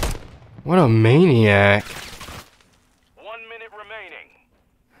 What a maniac. 1 minute remaining.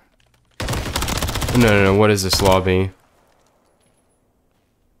 No, what is this lobby?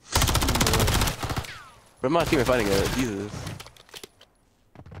 But my teammate fighting it. Jesus.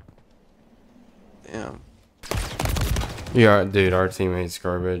 Damn. Yeah, dude, our teammate's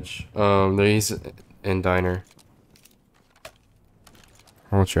garbage. He's in diner.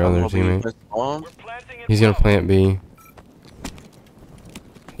 What's your other teammate? We're planting it. He's gonna plant B.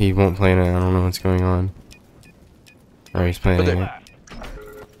 He won't plant it. I don't know what's going on. Alright, he's planting it.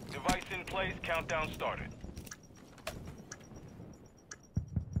 Device in place. Countdown started.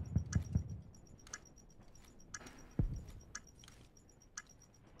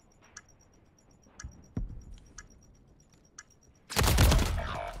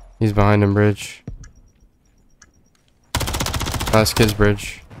 He's behind him, bridge. Last kid's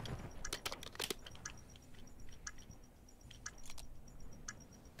bridge.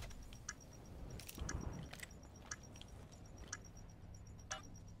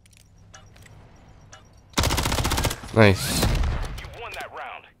 Nice. You won that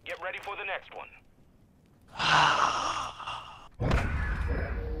round. Get ready for the next one.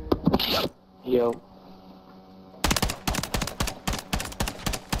 Yo.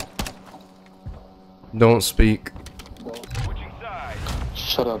 Don't speak. Switching sides.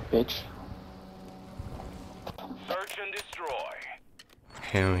 Shut up, bitch. Search and destroy.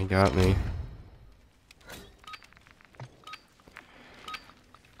 Damn, he got me.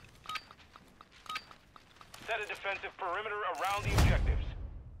 Set a defensive perimeter around the objectives.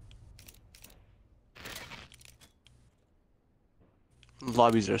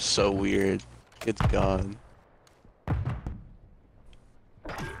 lobbies are so weird. Good God.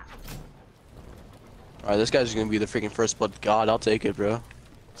 Alright, this guy's gonna be the freaking first blood god. I'll take it, bro.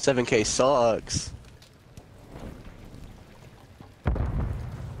 7K sucks.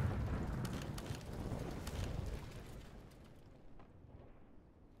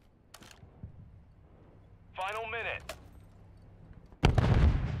 Final minute. I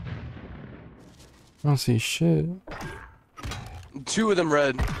don't see shit. 2 of them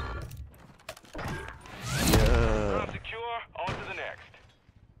red. Yeah. Round secure. On to the next.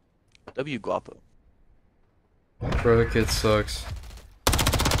 W Guapo. Bro, the kid sucks.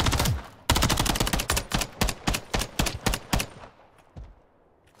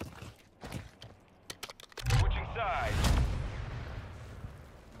 Switching sides.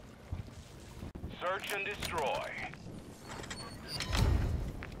 Search and destroy.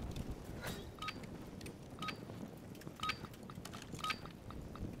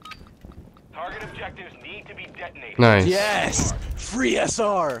 Target objectives need to be detonated. Nice. Yes! Free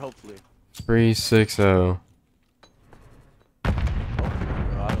SR, hopefully. 360.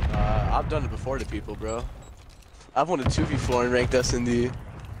 I've done it before to people, bro. I've won a 2v4 in ranked S&D.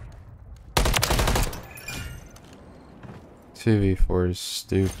 2v4 is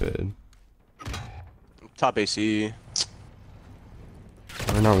stupid. Top AC.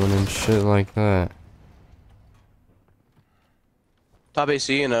 We're not winning shit like that. Top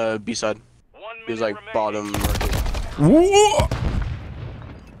AC and a B side. 1 He was minute like remaining. bottom market. Whoa!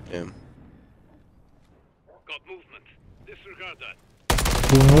 Damn. Got movement. Disregard that.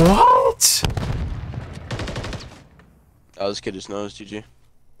 What? Oh, this kid just knows, GG.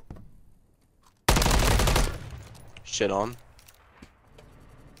 Shit on.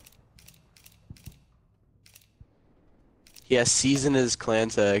 He has seasoned his clan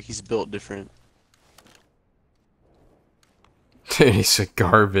tag. He's built different. Dude, he's a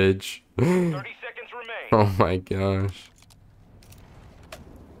garbage. 30 seconds remain. Oh my gosh.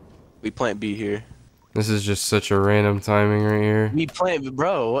 We plant B here. This is just such a random timing right here. We plant,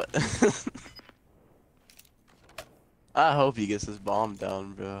 bro. What? I hope he gets this bomb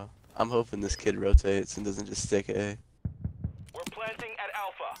down, bro. I'm hoping this kid rotates and doesn't just stick A. We're planting at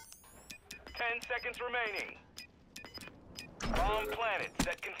Alpha. 10 seconds remaining. Bomb planted.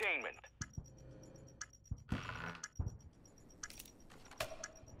 Set containment.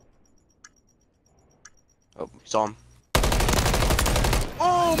 Oh, saw him.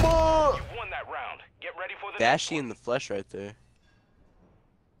 Oh my! You've won that round. Get ready for the Dashy in the flesh right there.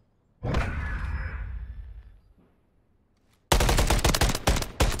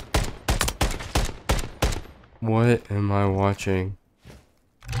 What am I watching?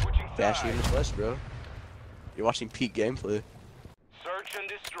 Switching Dashy in the sides. flesh, bro. You're watching peak gameplay. Search and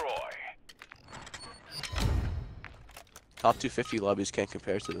destroy. Top 250 lobbies can't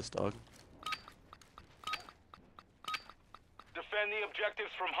compare to this, dog. Defend the objectives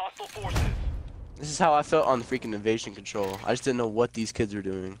from hostile forces. This is how I felt on the freaking invasion control. I just didn't know what these kids were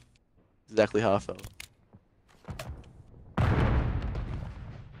doing. Exactly how I felt.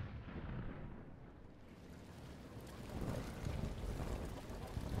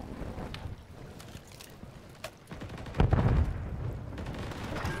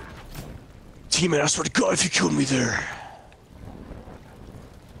 Teammate, I swear to God, if you killed me there.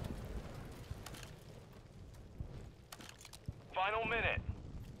 Final minute.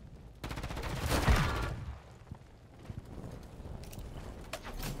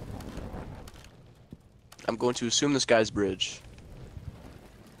 I'm going to assume this guy's bridge.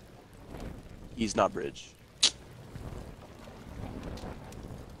 He's not bridge.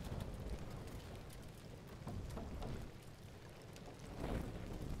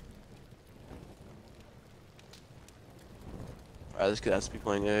 Alright, this kid has to be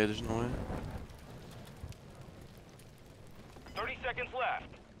playing A, there's no way. 30 seconds left.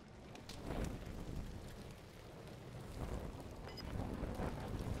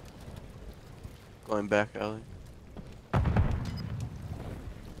 Going back, alley.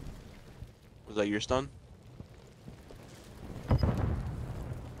 Was that your stun?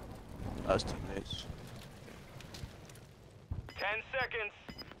 That was teammates. 10 seconds.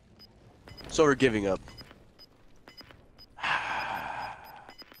 So we're giving up.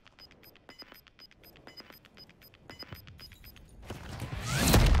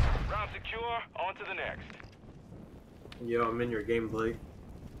 Round secure. On to the next. Yo, I'm in your gameplay.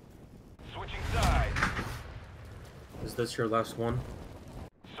 Switching sides. Is this your last one?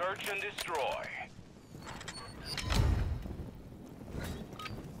 Search and destroy.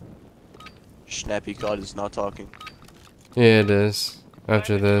 Snappy God is not talking. Yeah, it is.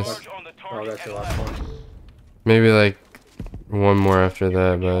 After Planting this. charge on the Oh, target that's your and last left. one. Maybe like one more after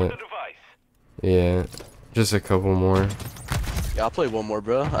that, Secure the but device. yeah, just a couple more. Yeah, I'll play one more,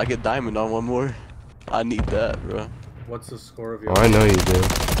 bro. I get diamond on one more. I need that, bro. What's the score of Oh, your? I know you do.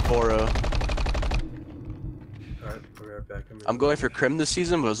 4-0. Alright, I'll be right back. I'm going for Crim this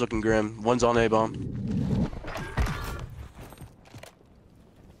season, but it's looking grim. One's on A-bomb.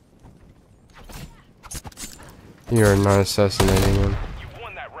 You are not assassinating him. You've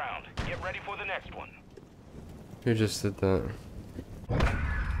won that round. Get ready for the next one. Who just did that?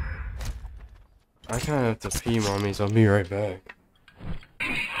 I kind of have to pee, mommy, so I'll be right back.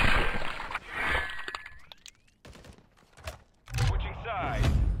 Switching sides.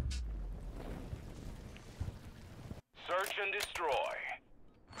 Search and destroy.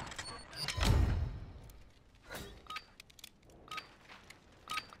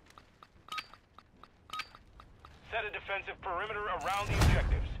 Set a defensive perimeter around the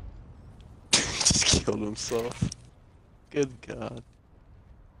objectives. Just killed himself. Good God.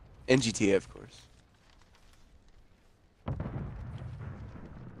 And GTA, of course.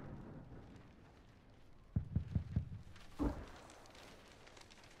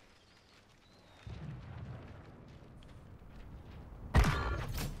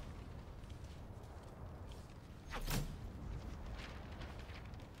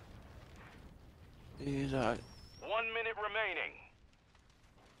 He's 1 minute remaining.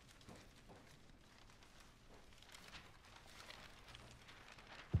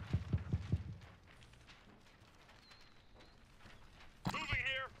 Moving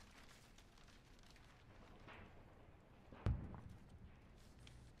here.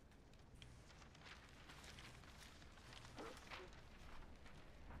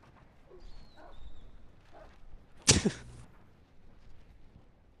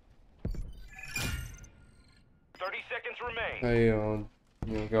 Seconds remain. Hey,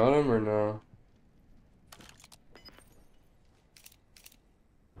 you got him or no?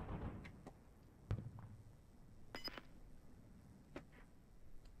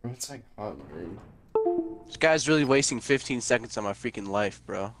 It's like hot in the room. This guy's really wasting 15 seconds on my freaking life,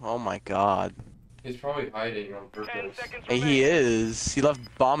 bro. Oh my God. He's probably hiding on 10 purpose. seconds Hey, remaining. he is. He left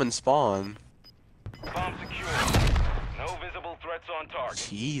bomb and spawn. Bomb secure. No visible threats on target.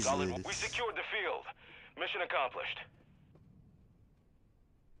 Jesus. Solid. We secured the field. Mission accomplished.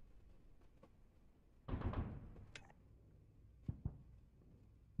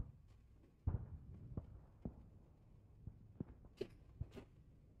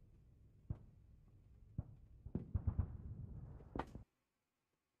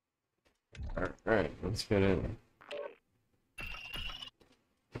 Alright, let's get in.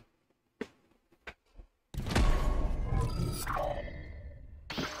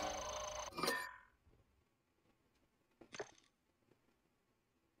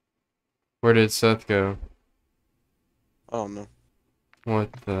 Where did Seth go? I don't know.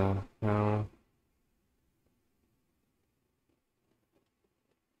 What the hell?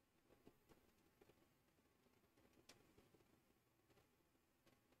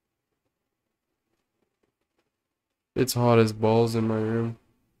 It's hot as balls in my room.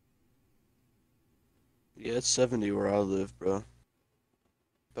 Yeah, it's 70 where I live, bro.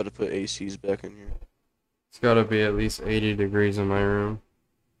 About to put ACs back in here. It's gotta be at least 80 degrees in my room.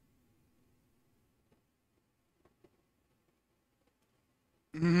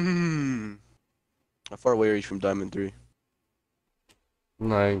 How far away are you from Diamond 3?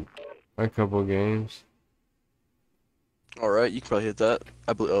 Like, a couple games. Alright, you can probably hit that.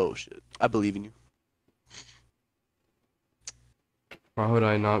 Oh shit. I believe in you. Why would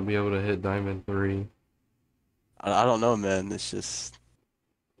I not be able to hit Diamond 3? I don't know, man. It's just...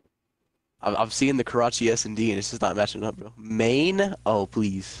 I'm seeing the Karachi S&D and it's just not matching up, bro. Main? Oh,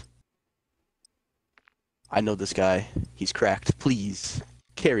 please. I know this guy. He's cracked. Please.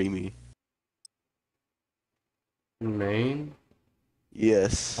 Carry me. Maine?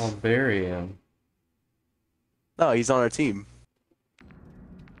 Yes. I'll bury him. No, he's on our team.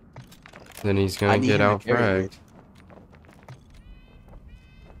 Then he's I gonna need get him to out carry me. fragged.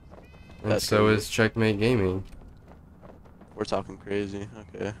 And That's so crazy. is Checkmate Gaming. We're talking crazy.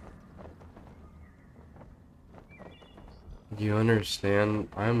 Okay. Do you understand?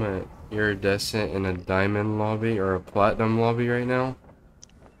 I'm a iridescent in a diamond lobby or a platinum lobby right now.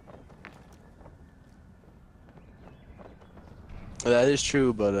 That is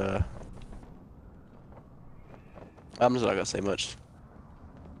true, but I'm just not gonna say much.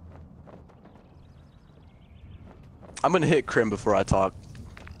 I'm gonna hit Crim before I talk.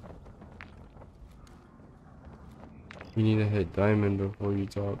 You need to hit diamond before you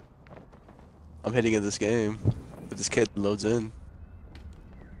talk. I'm hitting in this game. If this kid loads in.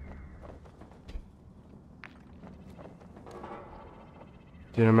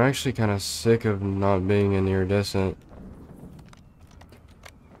 Dude, I'm actually kind of sick of not being in iridescent.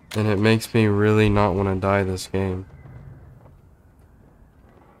 And it makes me really not want to die this game.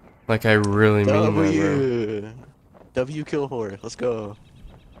 Like, I really mean that, bro. W kill whore. Let's go.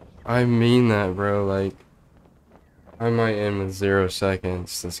 I mean that, bro. Like, I might end with 0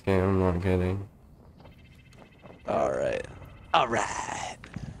 seconds this game. I'm not kidding. Alright. Alright.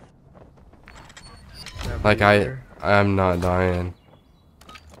 Like, I'm not dying.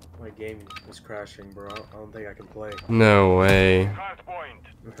 My game is crashing, bro. I don't think I can play. No way. Hardpoint.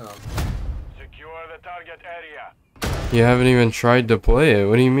 No. Secure the target area. You haven't even tried to play it.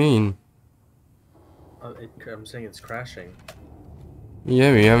 What do you mean? I'm saying it's crashing.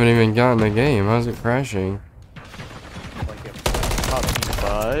 Yeah, but you haven't even gotten the game. How's it crashing? Like if Top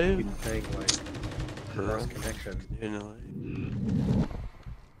 5? thing like lost connection. You know,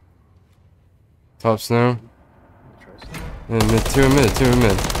 Top snow. Interesting. And mid, two in mid, two in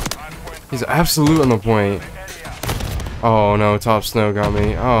mid. He's absolute on the point. Oh no, top snow got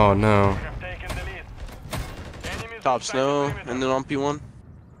me. Oh no. top snow, and then on P1.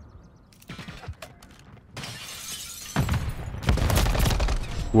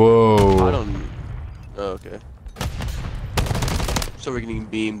 Whoa. I don't. Oh, okay. So we're getting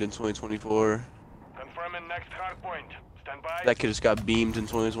beamed in 2024. Confirming next hard point. Stand by. That kid just got beamed in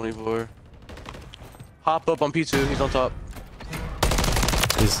 2024. Hop up on P2. He's on top.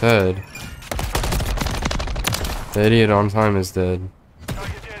 He's dead. The idiot on time is dead.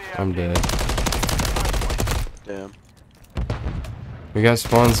 I'm dead. Damn. We got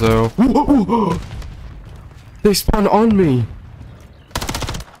spawns though. They spawned on me.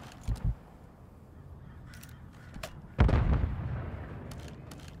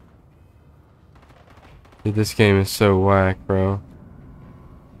 Dude, this game is so whack, bro.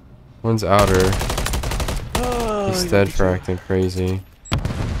 One's outer. He's dead for acting crazy.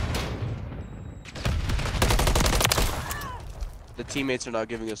 The teammates are not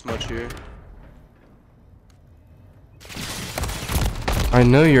giving us much here. I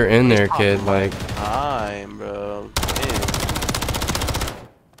know you're in there, kid. Like, Time, bro. Damn.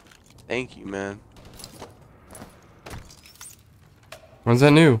 Thank you, man. when's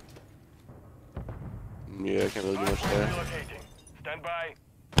that new? Yeah, I can't really do much there. Relocating. Stand by.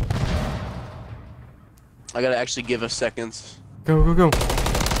 I gotta actually give us seconds. Go, go, go.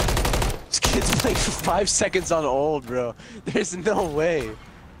 This kid's like 5 seconds on old, bro. There's no way.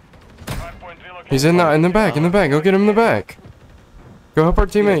 Hard point relocating. He's in the back, in the back. Go get him in the back. Go help our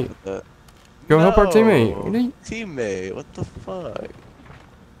teammate. Go help our teammate. What are you- Teammate, what the fuck? Where'd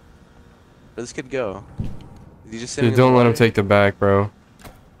this kid go? Is he just sitting Dude, in the don't let him water? take the back, bro.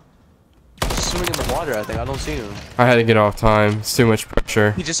 He's swimming in the water, I think. I don't see him. I had to get off time. It's too much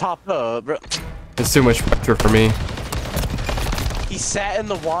pressure. He just hopped up, bro. It's too much pressure for me. He sat in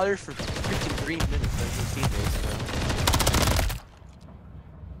the water for freaking 3 minutes like his teammates, bro.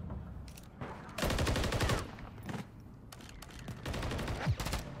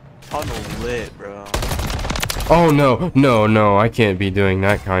 Tunnel lit, bro. Oh no, no, no. I can't be doing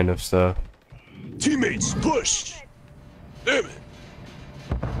that kind of stuff. Teammates, push! Damn it!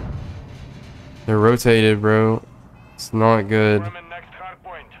 They're rotated, bro. It's not good. Confirming next hard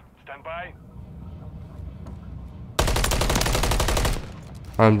point. Stand by.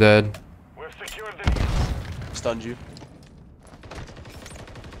 I'm dead. We've secured the lead. Stunned you.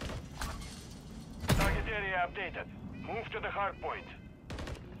 Target area updated. Move to the hard point.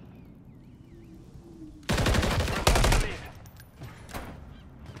 We've lost the lead.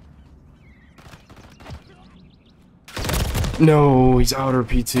 No, he's outer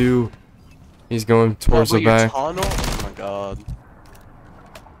P2. He's going towards the back. Tunnel? Oh my god.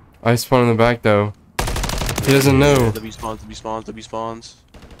 I spawned in the back though. He doesn't know. W spawns, W spawns, W spawns.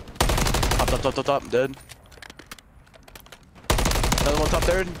 Top, top, top, top, top. I'm dead. Another one top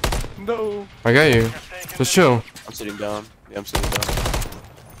third. No. I got you. Just chill. I'm sitting down. Yeah, I'm sitting down.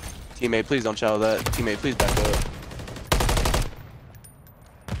 Teammate, please don't chow that. Teammate, please back up.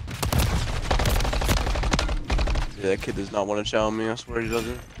 Yeah, that kid does not want to chow me. I swear he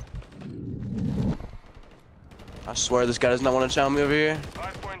doesn't. I swear this guy does not want to chow me over here.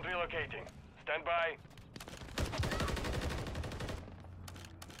 Hard point relocating. Stand by.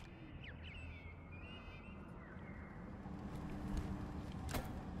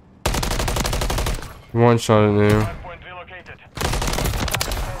 One shot at new. Hard point relocated.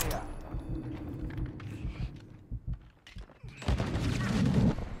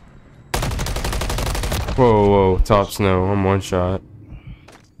 Whoa, whoa. Top snow. I'm one shot.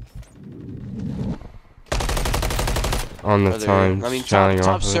 On the time. I mean, shouting top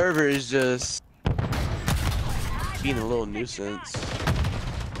off of it. server is just being a little nuisance.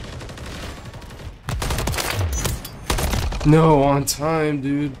 No, on time,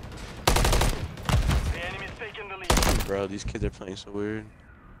 dude. The enemy's taking the lead. Bro, these kids are playing so weird.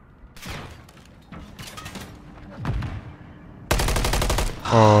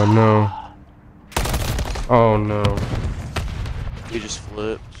 Oh no. Oh no. He just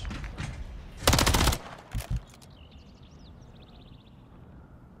flipped.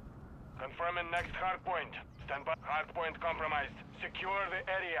 Confirming next hard point. Stand by. Hard point compromised. Secure the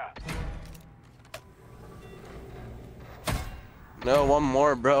area. No, one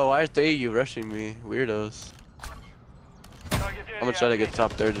more, bro. Why are you rushing me? Weirdos. Target I'm gonna try to get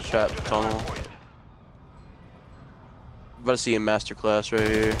top there to trap tunnel. I'm about to see a masterclass right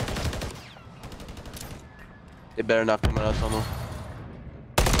here. They better not come out of tunnel.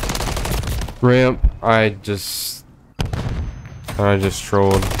 Ramp. I just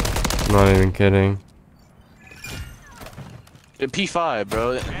trolled. I'm not even kidding. P5,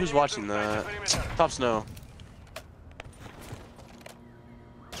 bro. Who's watching that? Top snow.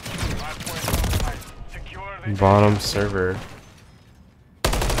 Bottom server.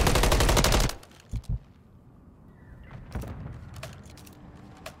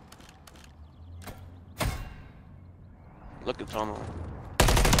 Look at tunnel.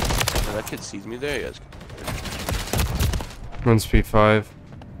 Yeah, that kid sees me there. Yes. One's P5.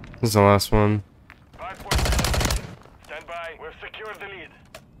 This is the last one. Stand by. We've secured the lead.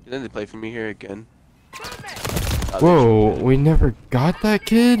 Then they play for me here again. Whoa, we never got that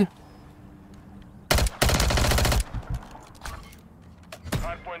kid?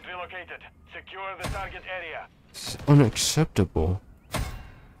 Hardpoint relocated. Secure the target area. It's unacceptable.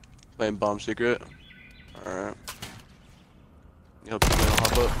 Playing bomb secret. Alright. You hope you can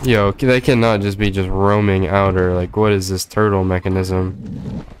hop up. Yo, they cannot just be roaming outer. Like, what is this turtle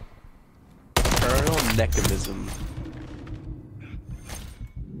mechanism? Turtle mechanism.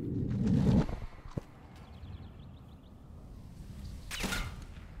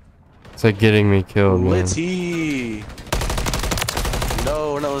 It's like getting me killed, man. Litty.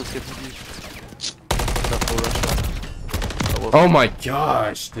 No, we're not let's get Oh my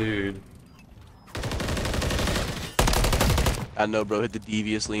gosh, dude. I know, bro. Hit the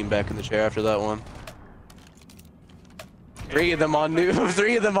devious lean back in the chair after that one. 3 of them on new,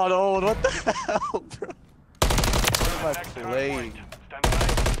 3 of them on old. What the hell, bro? What am I playing?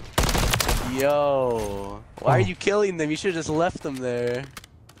 Yo, why are you killing them? You should have just left them there.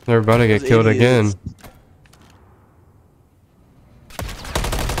 They're about to get killed again.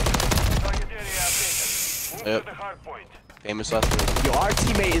 Yep. Famous last word. Yo, our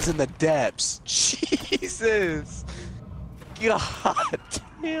teammate is in the depths. Jesus. God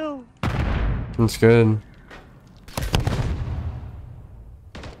damn. That's good.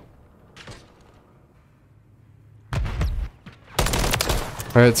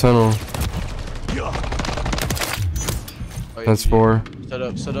 Alright, tunnel. That's 4. Set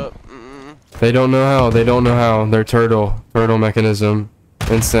up, set up. They don't know how. They don't know how. They're turtle mechanism.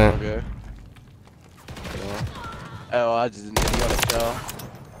 Instant. Okay. Oh, I just didn't got a shell.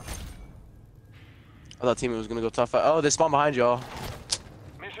 I thought teammate was gonna go top 5. Oh, they spawned behind y'all.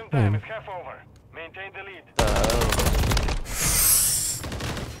 Mission time is half over. Maintain the lead.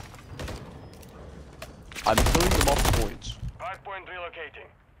 I'm killing them off the points. Hardpoint relocating.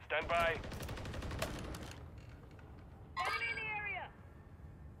 Stand by.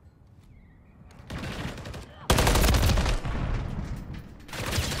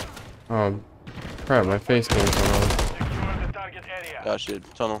 Oh, crap, my face came on. Secure the target area. Oh shit,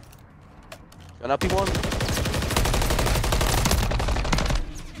 tunnel. Got an P1.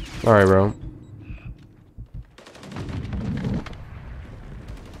 Alright, bro.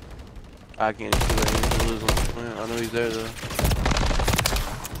 I can't do anything to lose on this point. I know he's there though.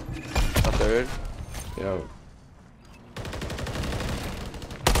 Top 3rd. Yo.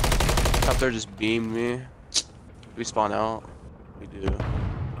 Top 3rd just beamed me. Do we spawn out? We do.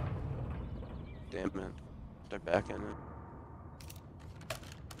 Damn it. They're back in it.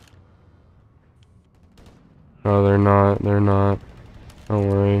 No, they're not. They're not. Don't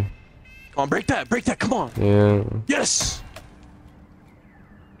worry. Come on, break that! Break that! Come on! Yeah. Yes!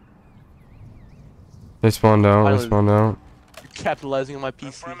 They spawned out. Finally. They spawned out. You're capitalizing on my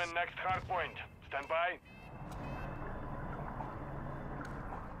PC. Confirming next hardpoint. Stand by.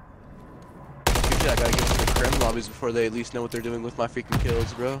 Usually I gotta get to the crim lobbies before they at least know what they're doing with my freaking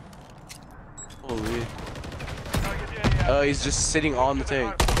kills, bro. Holy. Oh, he's just sitting on the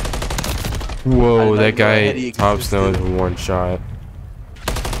tank. Whoa, that I guy he top existed. snow is 1 shot.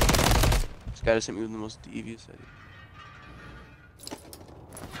 This guy just hit me with the most devious edit.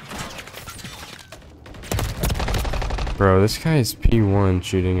 Bro, this guy is P1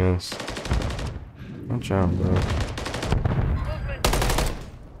 shooting us. Watch out, bro.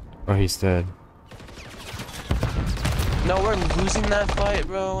 Oh, he's dead. No, we're losing that fight,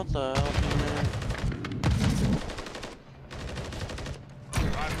 bro. What the hell, man?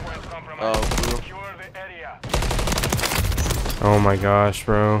 Oh, cool. Secure the area. Oh my gosh,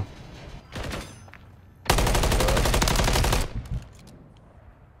 bro.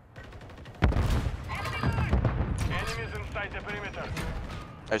 Enemies inside the perimeter.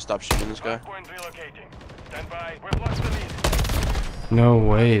 I stopped shooting this guy. Point relocating. Stand by. We've lost the lead. No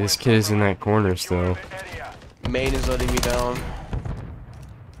way, this kid is in that corner still. The area. Main is letting me down.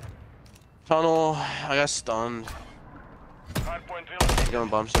 Tunnel, I got stunned. Hardpoint I relocating. got on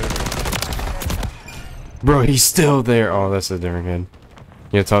bomb server. Bro, he's still there. Oh, that's a different kid.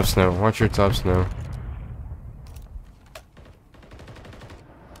 Yeah, top snow. Watch your top snow.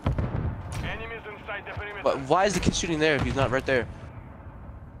 Enemies inside the perimeter. But why is the kid shooting there if he's not right there?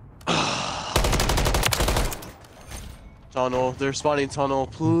 Tunnel, they're spawning tunnel.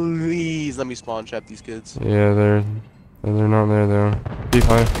 Please let me spawn trap these kids. Yeah, they're not there though. Be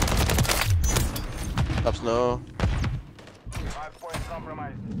high. Top snow. Hardpoint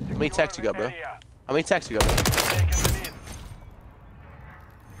compromised. How many techs you got, bro? Area. How many techs you got, bro? Taking the lead.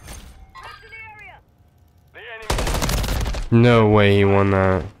 The enemy. No way he won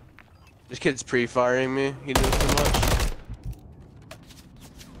that. This kid's pre-firing me. He knows too much.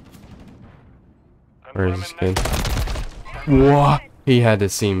 Where is this kid? What? He had to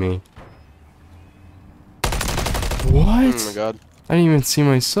see me. What? Oh my god. I didn't even see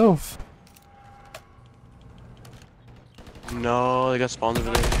myself. No, they got spawned over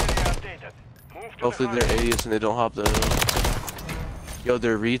there. Area updated. Move to Hopefully the they're idiots and they don't hop the hill. Yo,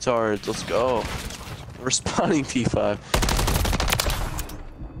 they're retards. Let's go. We're spawning P5.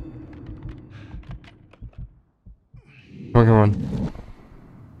 Oh, come on.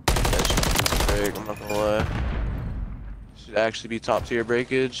 That should be break, I'm not gonna lie. Should actually be top tier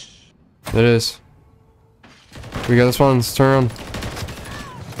breakage. It is. We got this one. Let's turn around.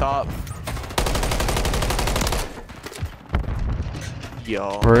 Top.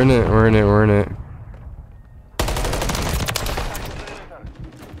 Yo. We're in it. We're in it. We're in it.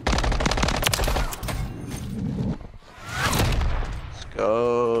 Let's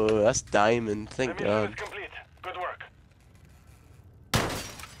go. That's diamond. Thank The mission God. is complete. Good work.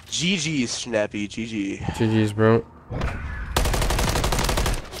 GG's, Snappy. GG. GG's, bro.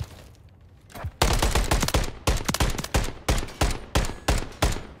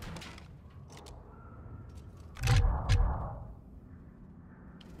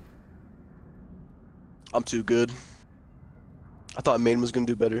 I'm too good. I thought main was gonna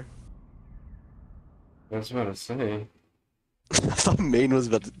do better. I was about to say. I thought main was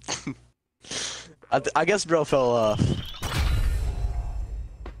about to. I guess bro fell off.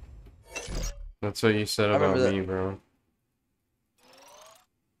 That's what you said about remember that. me, bro.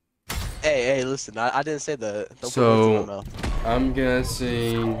 Hey, listen. I didn't say that. Don't put So- words in my mouth. I'm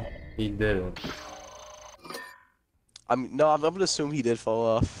guessing he didn't. I'm gonna assume he did fall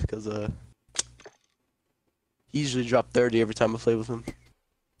off because he usually dropped 30 every time I play with him.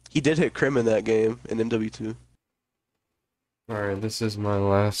 He did hit Crim in that game in MW2. Alright, this is my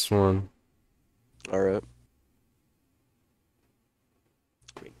last one. All right.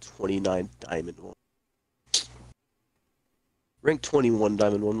 Rank 29 diamond one. Rank 21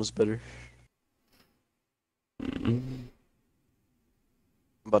 diamond one was better. I'm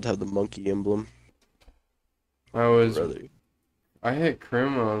about to have the monkey emblem. I was. Brother. I hit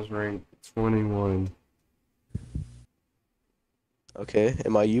Crim when I was ranked 21. Okay,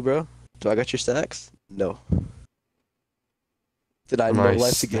 am I you, bro? Do I got your stacks? No. Did I My know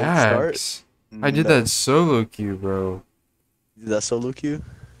life to get start? stacks. I did No. that solo queue, bro. You did that solo queue?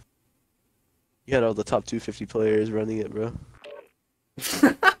 You had all the top 250 players running it, bro.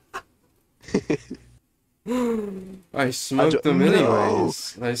 I smoked them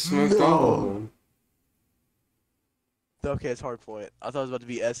anyways. I smoked all of them. Okay, it's hard point. I thought it was about to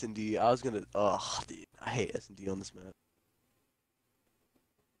be S&D. I was gonna. Oh, dude, I hate S&D on this map.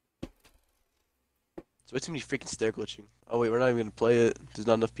 It's way too many freaking stair glitching. Oh wait, we're not even gonna play it. There's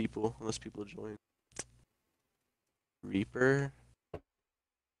not enough people unless people join. Reaper.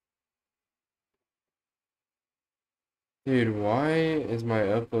 Dude, why is my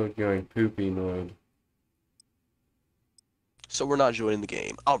upload going poopy mode? So we're not joining the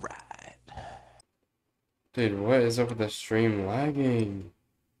game. All right. Dude, what is up with the stream lagging?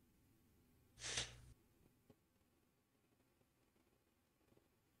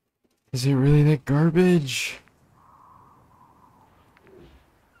 Is it really that garbage?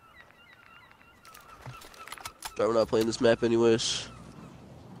 But we're not playing this map anyways.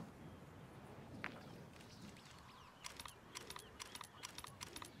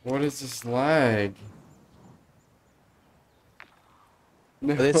 What is this lag?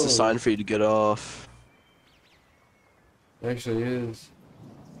 No. I think it's a sign for you to get off. Actually is.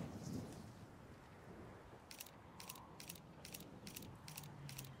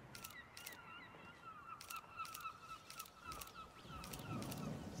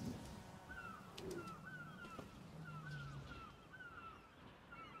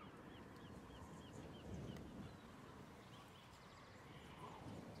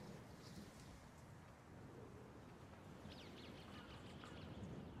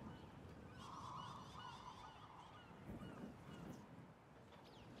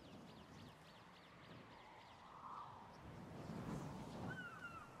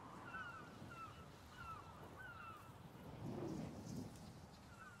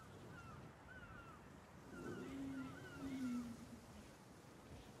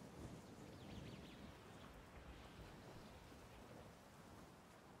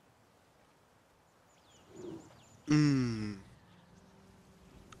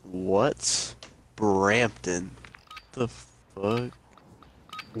 What? Brampton. The fuck?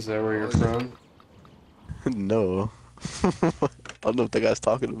 Is that where you're from? No. I don't know what that guy's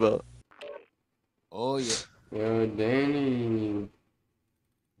talking about. Oh yeah. Yo, Danny.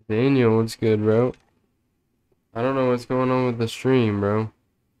 Daniel, what's good, bro? I don't know what's going on with the stream, bro.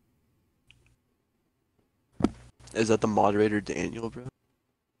 Is that the moderator Daniel, bro?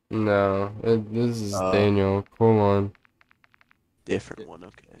 No, this is Oh. Daniel. Hold on. Different one,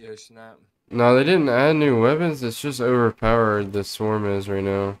 okay. Yo, snap. No, they didn't add new weapons. It's just overpowered. The swarm is right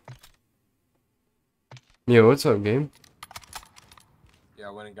now. Yo, what's up, Gabe? Yeah,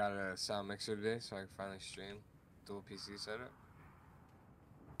 I went and got a sound mixer today so I can finally stream. Dual PC setup.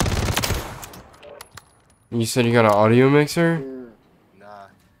 You said you got an audio mixer? Nah,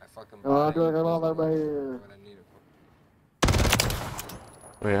 I fucking Oh, I bought feel it. like I'm all over here. What I need it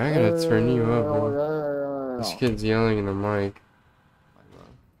for. Wait, I gotta turn you up, bro. This kid's yelling in the mic.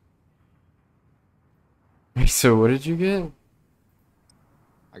 Wait, so what did you get?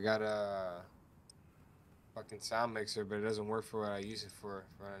 I got a fucking sound mixer, but it doesn't work for what I use it for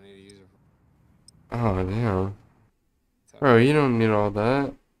what I need to use it for. Oh, damn. Bro, you don't need all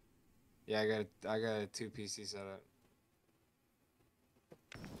that. Yeah, I got a 2 PC setup.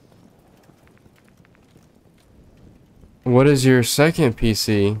 What is your second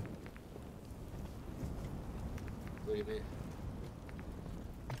PC? What do you mean?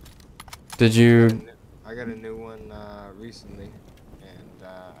 Did you... I got a new one recently, and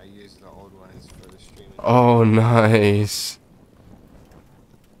I used the old one as for the streaming. Oh, nice.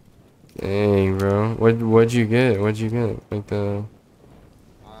 Dang, bro. What'd you get? What'd you get? Like the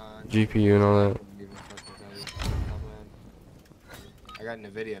GPU and all that? I got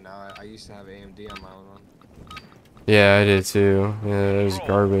NVIDIA now. I used to have AMD on my old one. Yeah, I did too. Yeah, it was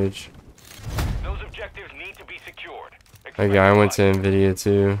garbage. Those objectives need to be secured. Okay, I went to NVIDIA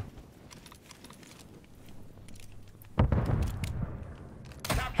too.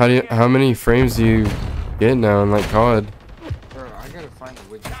 How many frames do you get now in like COD? Bro, I gotta find the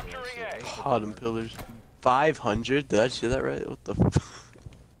widget for that shit. COD and pillars. 500? Did I say that right? What the f?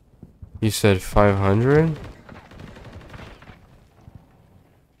 You said 500? No,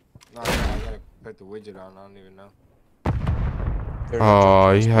 I gotta put the widget on. I don't even know.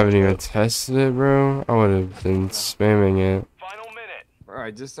 Oh, you haven't even tested it, bro? I would have been spamming it. Final minute. Bro,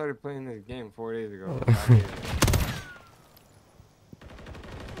 I just started playing this game 4 days ago.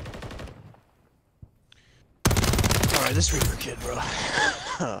 Alright, this Reaper kid, bro.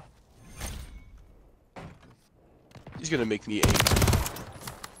 He's gonna make me angry.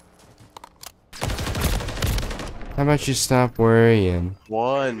 How about you stop worrying?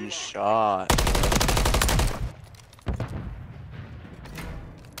 One shot.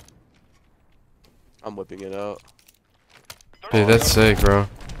 I'm whipping it out. Dude, that's sick, bro.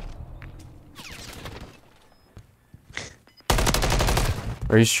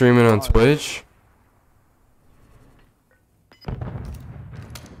 Are you streaming on Twitch?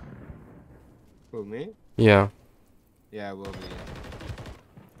 Who, me? Yeah. Yeah, I will be.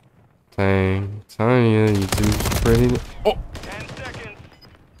 Dang. Telling you, YouTube's pretty... Oh! 10 seconds.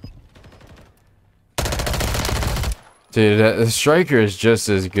 Dude, the Striker is just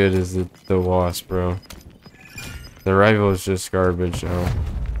as good as the Wasp, bro. The Rifle is just garbage now.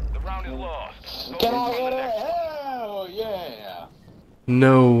 The round is lost. Get out of there! Hell yeah!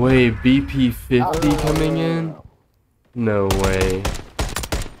 No way, BP-50 coming in? No way.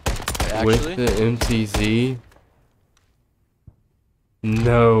 With Actually? the MTZ?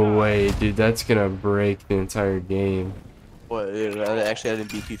 No way, dude, that's gonna break the entire game. What? I actually had an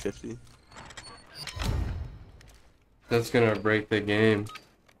BP-50. That's gonna break the game.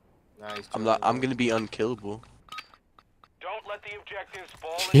 Nice. I'm gonna be unkillable. Don't let the objectives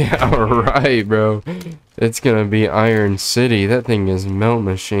fall. Yeah, right, bro. It's gonna be Iron City. That thing is melt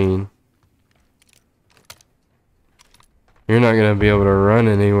machine. You're not gonna be able to run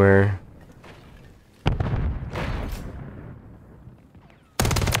anywhere.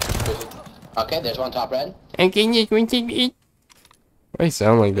 Okay, there's one top red. Why you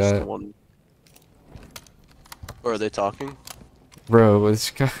sound like That's the that? one. Or are they talking? Bro, this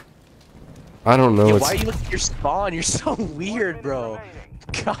guy... I don't know Yo, what's... why are you looking at your spawn? You're so weird, bro.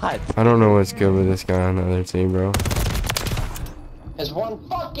 God. I don't know what's good with this guy on the other team, bro. There's one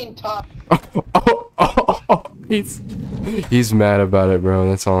fucking top. He's mad about it, bro.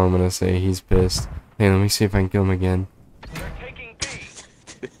 That's all I'm gonna say. He's pissed. Hey, let me see if I can kill him again. They're taking B.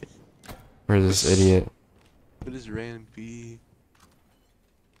 Where's this idiot? What is random B?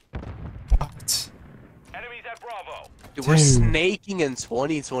 What? Enemies at Bravo. Dude, we're Dude. snaking in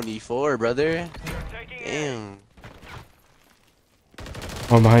 2024, brother. They're taking A. Damn.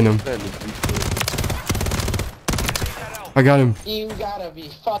 Oh, I'm behind him. I got him. You gotta be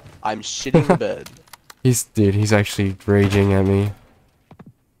fuck. I'm shitting the bed. He's actually raging at me.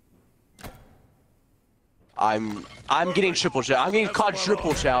 I'm getting triple chow. I'm getting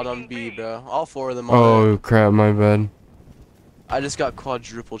quadruple chowed on B, bro. All 4 of them. Oh crap, my bad. I just got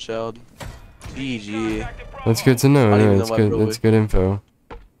quadruple chowed. GG. That's good to know. I don't Yeah, even that's know good. why, That's good info.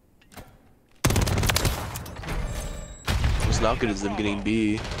 What's not good is them getting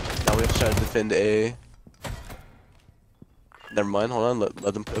B. Now we have to try to defend A. Never mind. Hold on.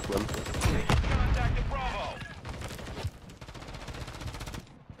 Let them cook. Let them cook.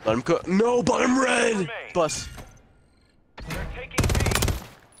 Let him cook. No, bottom red. Bus. They're taking B.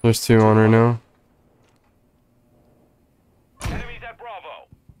 There's 2 on right now. Enemies at Bravo.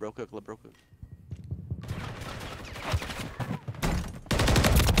 Bro cook. Let bro cook.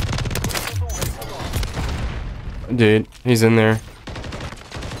 Dude, he's in there.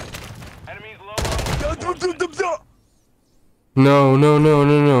 Enemies low on No, no, no,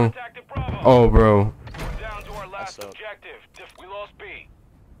 no, no. attack at Bravo. Oh, bro. We're down to our last That's up. objective. We lost B.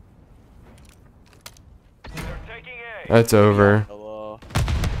 They're taking A. That's over. Hello.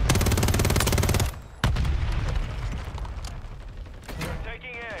 They're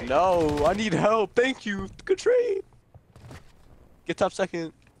taking A. No, I need help. Thank you. Good trade. Get top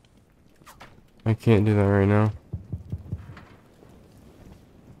second. I can't do that right now.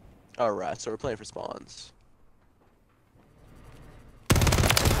 Alright, so we're playing for spawns.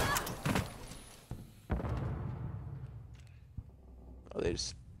 Oh, they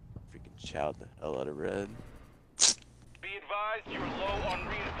just freaking chowed the hell out of red. Be advised, you're low on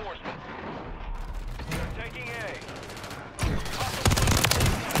reinforcements. They're taking A.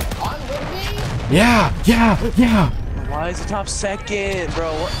 On with me. Yeah, yeah, yeah. Why is the top second,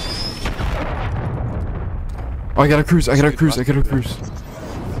 bro? What? Oh, I got a cruise. I got a cruise. I got a cruise.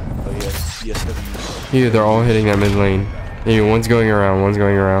 Oh yes, CSW. Yeah, they're all hitting that mid lane. Yeah, one's going around. One's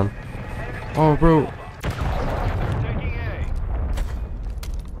going around. Oh, bro. Taking A.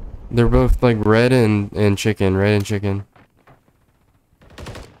 They're both like red and chicken. Red and chicken.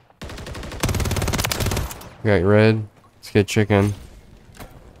 Got red. Let's get chicken.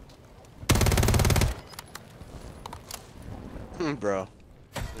 Bro,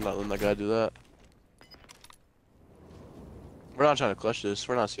 I'm not letting that guy do that. We're not trying to clutch this.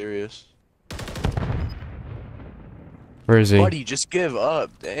 We're not serious. Where is he? Buddy, just give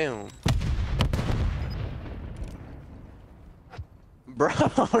up. Damn. Bro,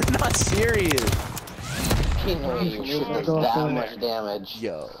 we're not serious. Can't believe you shooting us that much damage.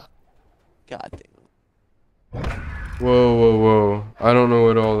 Yo. God damn. Whoa, whoa, whoa. I don't know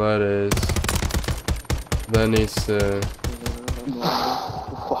what all that is. That needs to... Dude,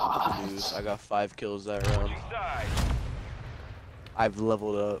 I got 5 kills that round. Switching sides. I've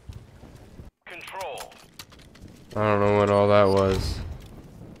leveled up. Control. I don't know what all that was.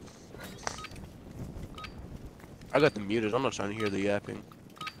 I got them muted. I'm not trying to hear the yapping.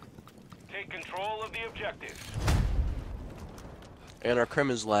 Take control of the objective. And our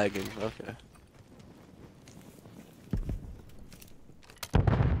crim is lagging. Okay.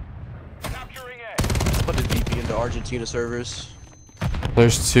 Capturing A. Put the VP into Argentina servers.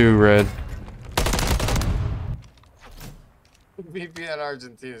 There's 2 red. VP in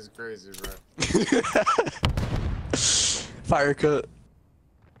Argentina is crazy, bro. Fire cut.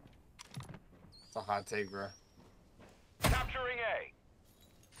 It's a hot take, bro. Capturing A.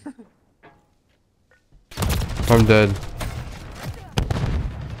 I'm dead.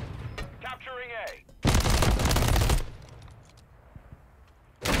 Capturing A.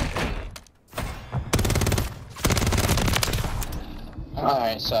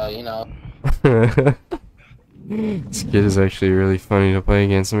 Alright, so you know. This kid is actually really funny to play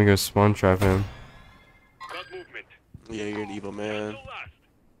against. Let me go spawn trap him. Yeah, you're an evil man.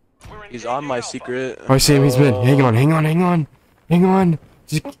 He's on my secret. Oh, I see him. He's mid. Hang on, hang on, hang on. Hang on.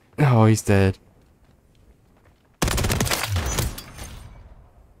 Just... Oh, he's dead.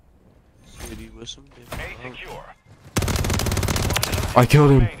 I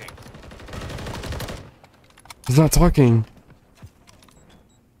killed him. He's not talking.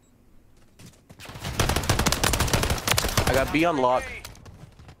 I got B on lock.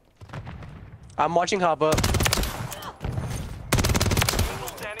 I'm watching hop up.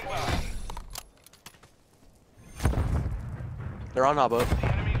 They're on hop up.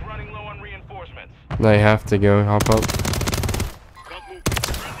 They have to go hop up.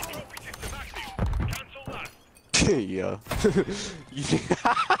 Yeah.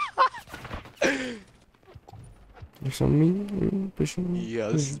 Push on me. Push on me. Yeah,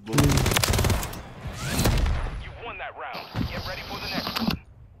 this is bull. You won that round. Get ready for the next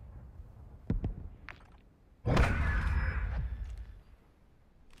one.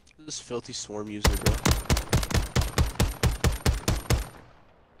 This filthy swarm user, bro.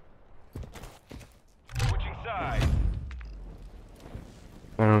 Switching sides.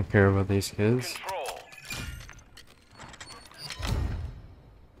 I don't care about these kids. Control.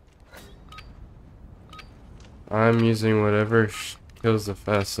 I'm using whatever kills the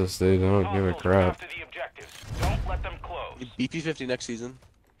fastest, dude. I don't give a crap. After the objectives. Don't let them close. BP50 next season.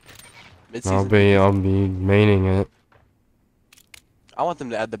 I'll be maining it. I want them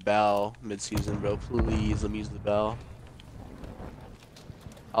to add the bow mid-season, bro. Please, let me use the bow.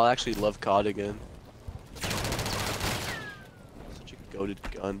 I'll actually love COD again. Such a goated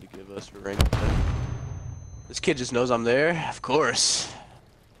gun to give us for rank play. This kid just knows I'm there, of course.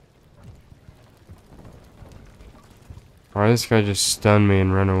 Alright, this guy just stunned me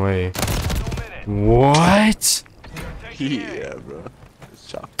and ran away. What? Yeah, bro. It's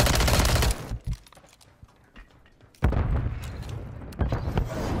chalk.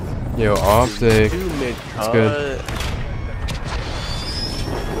 Yo, optic. It's good.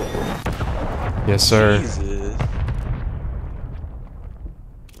 Yes, sir. Jesus.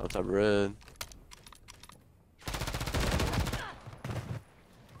 On top red.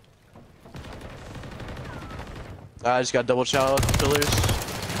 I just got double chow pillars.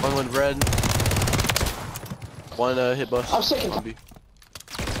 One went red. One hit bust. I'm sick of Might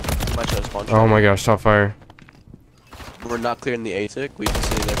try to spawn. Oh my gosh, top fire. We're not clearing the A-tick. We've been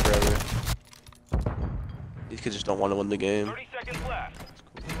sitting there forever. These kids just don't want to win the game. 30 seconds left.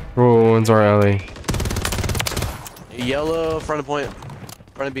 Roll one's our alley. Yellow, front of point.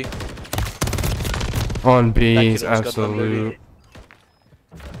 Front of B. On That B kid is almost got done absolute.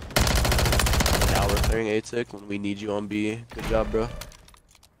 Now we're clearing A-tick when we need you on B. Good job, bro.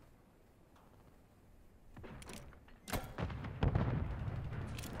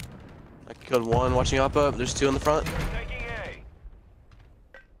 I killed one watching hop up. There's two in the front. Taking A.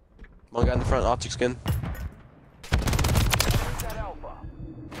 One guy in the front, optic skin. That alpha.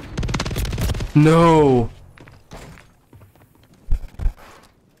 No!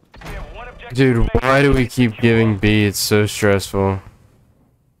 We have one objective Dude, remaining. why do we keep giving B? It's so stressful.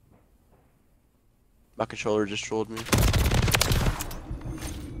 My controller just trolled me.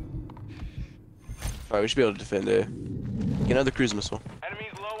 Alright, we should be able to defend A. Get another cruise missile.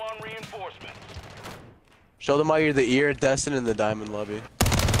 Enemies low on reinforcements. Show them why you're the ear, Destin, in the diamond lobby.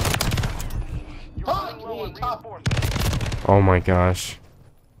 You're running low on reinforcements. Oh my gosh.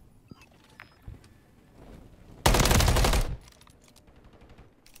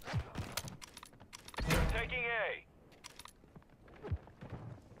 Taking A.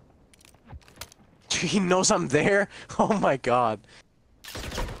 He knows I'm there? Oh my god.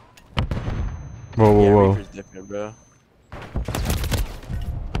 Whoa, whoa, Yeah, whoa. Reaper's different, bro.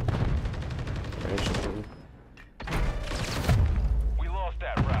 We lost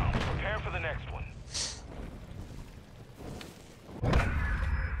that round. Prepare for the next one.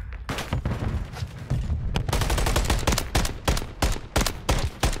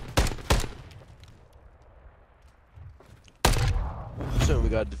 So we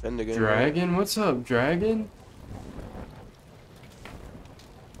gotta defend again. Dragon? What's up, Dragon?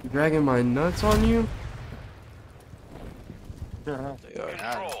 You dragging my nuts on you? They are.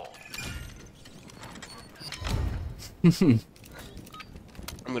 Control.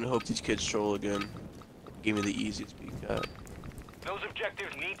 I'm gonna hope these kids troll again. Give me the easiest beat cut. Those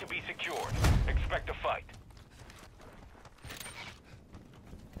objectives need to be secured. Expect a fight.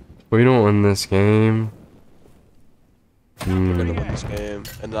 We don't win this game. We're gonna win this game,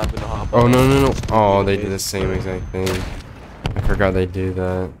 and then I'm gonna hop Oh, on. no, no, no. Oh, they did the same exact thing. I forgot they do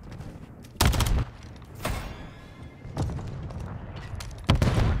that.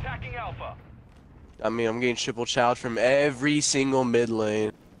 Attacking Alpha. I mean, I'm getting triple chowed from every single mid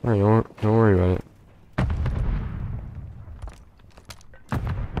lane. Alright, don't worry about it.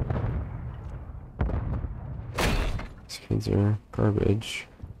 These kids are garbage.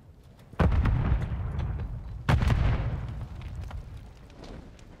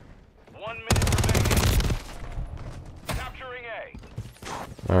 1 minute remaining. Capturing A.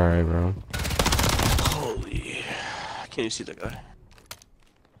 Alright, bro. Holy. Can't even see that guy.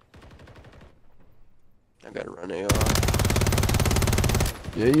 I gotta run AR.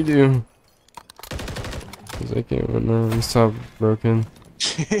 Yeah, you do. Cause I can't run now. This top broken.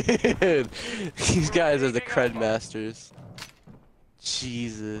 Dude, these guys are the cred masters.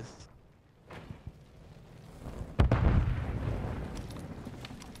 Jesus.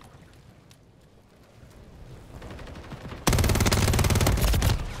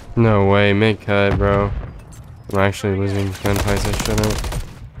 No way, make cut, bro. I'm actually losing gunfights. I shouldn't.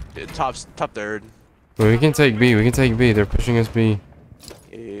 Yeah, top third. Wait, we can take B. We can take B. They're pushing us B.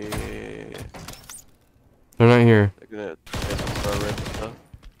 Yeah. They're not here. They're gonna rip stuff.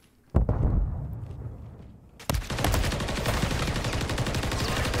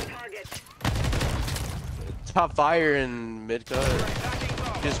 Top fire in mid cut.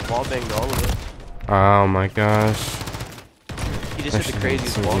 Just wall banged all of it. Oh my gosh. He just hit the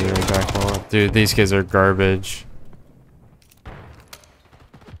craziest wall. Back wall. Dude, these kids are garbage.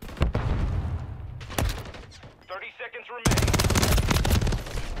 30 seconds remaining.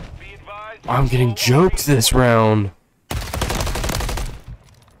 Be advised. I'm getting joked this round. Capturing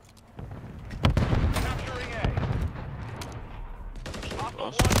A.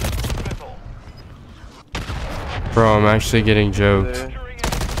 Hostile 1 missile. Bro, I'm actually getting joked. Capturing A.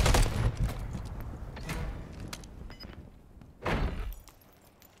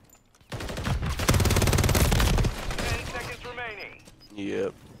 10 seconds remaining.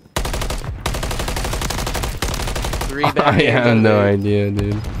 Yep. 3 I back have no idea,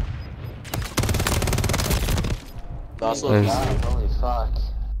 dude. Also, Nice. Holy fuck.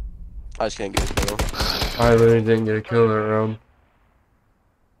 I just can't get it though. I literally didn't get a kill that round.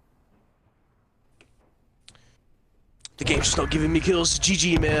 The game's just not giving me kills.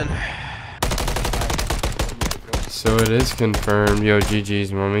 GG, man. So it is confirmed. Yo,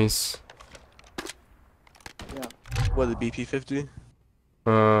 GG's, mummies. What, the BP-50?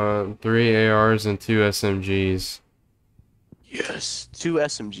 3 ARs and 2 SMGs. Yes. 2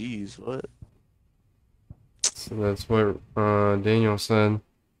 SMGs. What? So that's what Daniel said.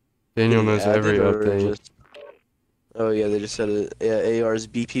 Daniel knows Yeah, every they were update. Oh yeah, they just said it. Yeah, AR's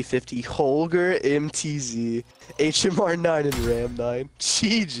BP-50, Holger, MTZ, HMR9, and RAM9.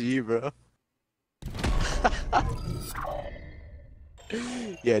 GG, bro.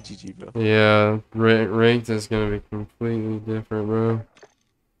 Yeah, GG, bro. Yeah, ranked is gonna be completely different, bro.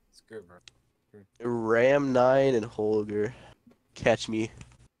 It's good, bro. RAM9 and Holger. Catch me.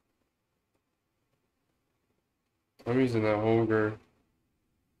 I'm using that Holger.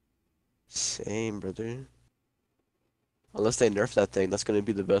 Same, brother. Unless they nerf that thing, that's gonna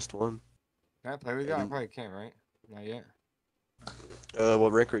be the best one. Can I play with you? I probably can't, right? Not yet.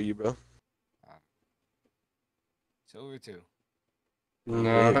 What rank are you, bro? Silver 2.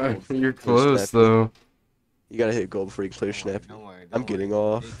 Nah, gold you're for close snapping. though. You gotta hit gold before you can play your Don't worry, snap. don't worry, I'm don't getting worry.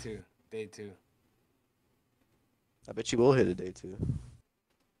 off. Day 2. Day 2. I bet you will hit a day too.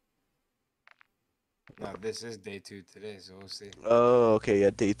 No, this is day 2 today, so we'll see. Oh, okay, yeah,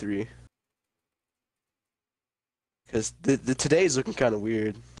 day 3. Cause the today is looking kind of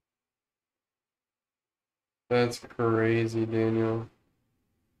weird. That's crazy, Daniel.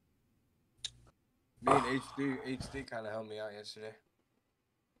 Me and HD kind of helped me out yesterday.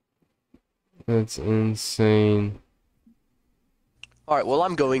 That's insane. All right, well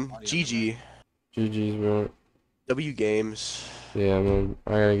I'm going. GG. GG's, bro. W games. Yeah, man.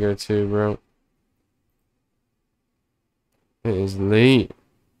 I gotta go too, bro. It is late.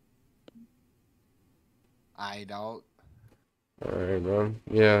 Aye, dog. Alright, bro.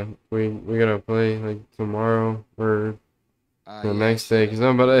 Yeah, we gotta play like tomorrow or the Yeah, next day, cause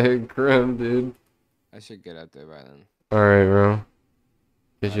I'm about to hit Crim, dude. I should get out there by then. Alright, bro.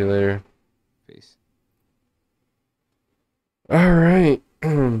 Catch you later. Peace. Alright.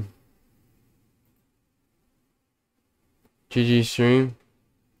 GG stream.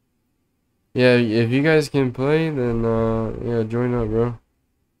 Yeah, if you guys can play, then yeah, join up, bro.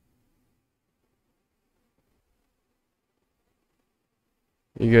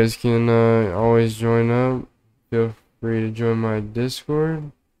 You guys can always join up. Feel free to join my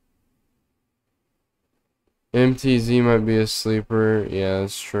Discord. MTZ might be a sleeper. Yeah,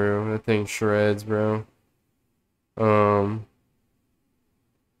 that's true. That thing shreds, bro. I'll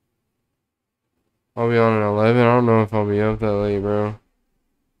be on at 11. I don't know if I'll be up that late, bro.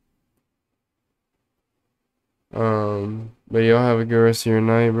 But y'all have a good rest of your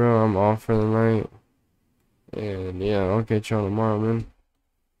night, bro. I'm off for the night. And yeah, I'll catch y'all tomorrow, man.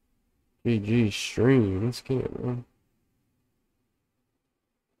 GG stream. Let's get it, bro.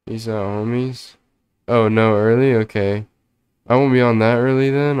 Peace out, homies. Oh, no, early? Okay. I won't be on that early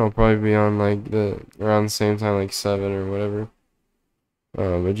then. I'll probably be on like around the same time, like 7 or whatever.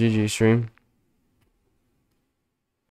 But GG stream.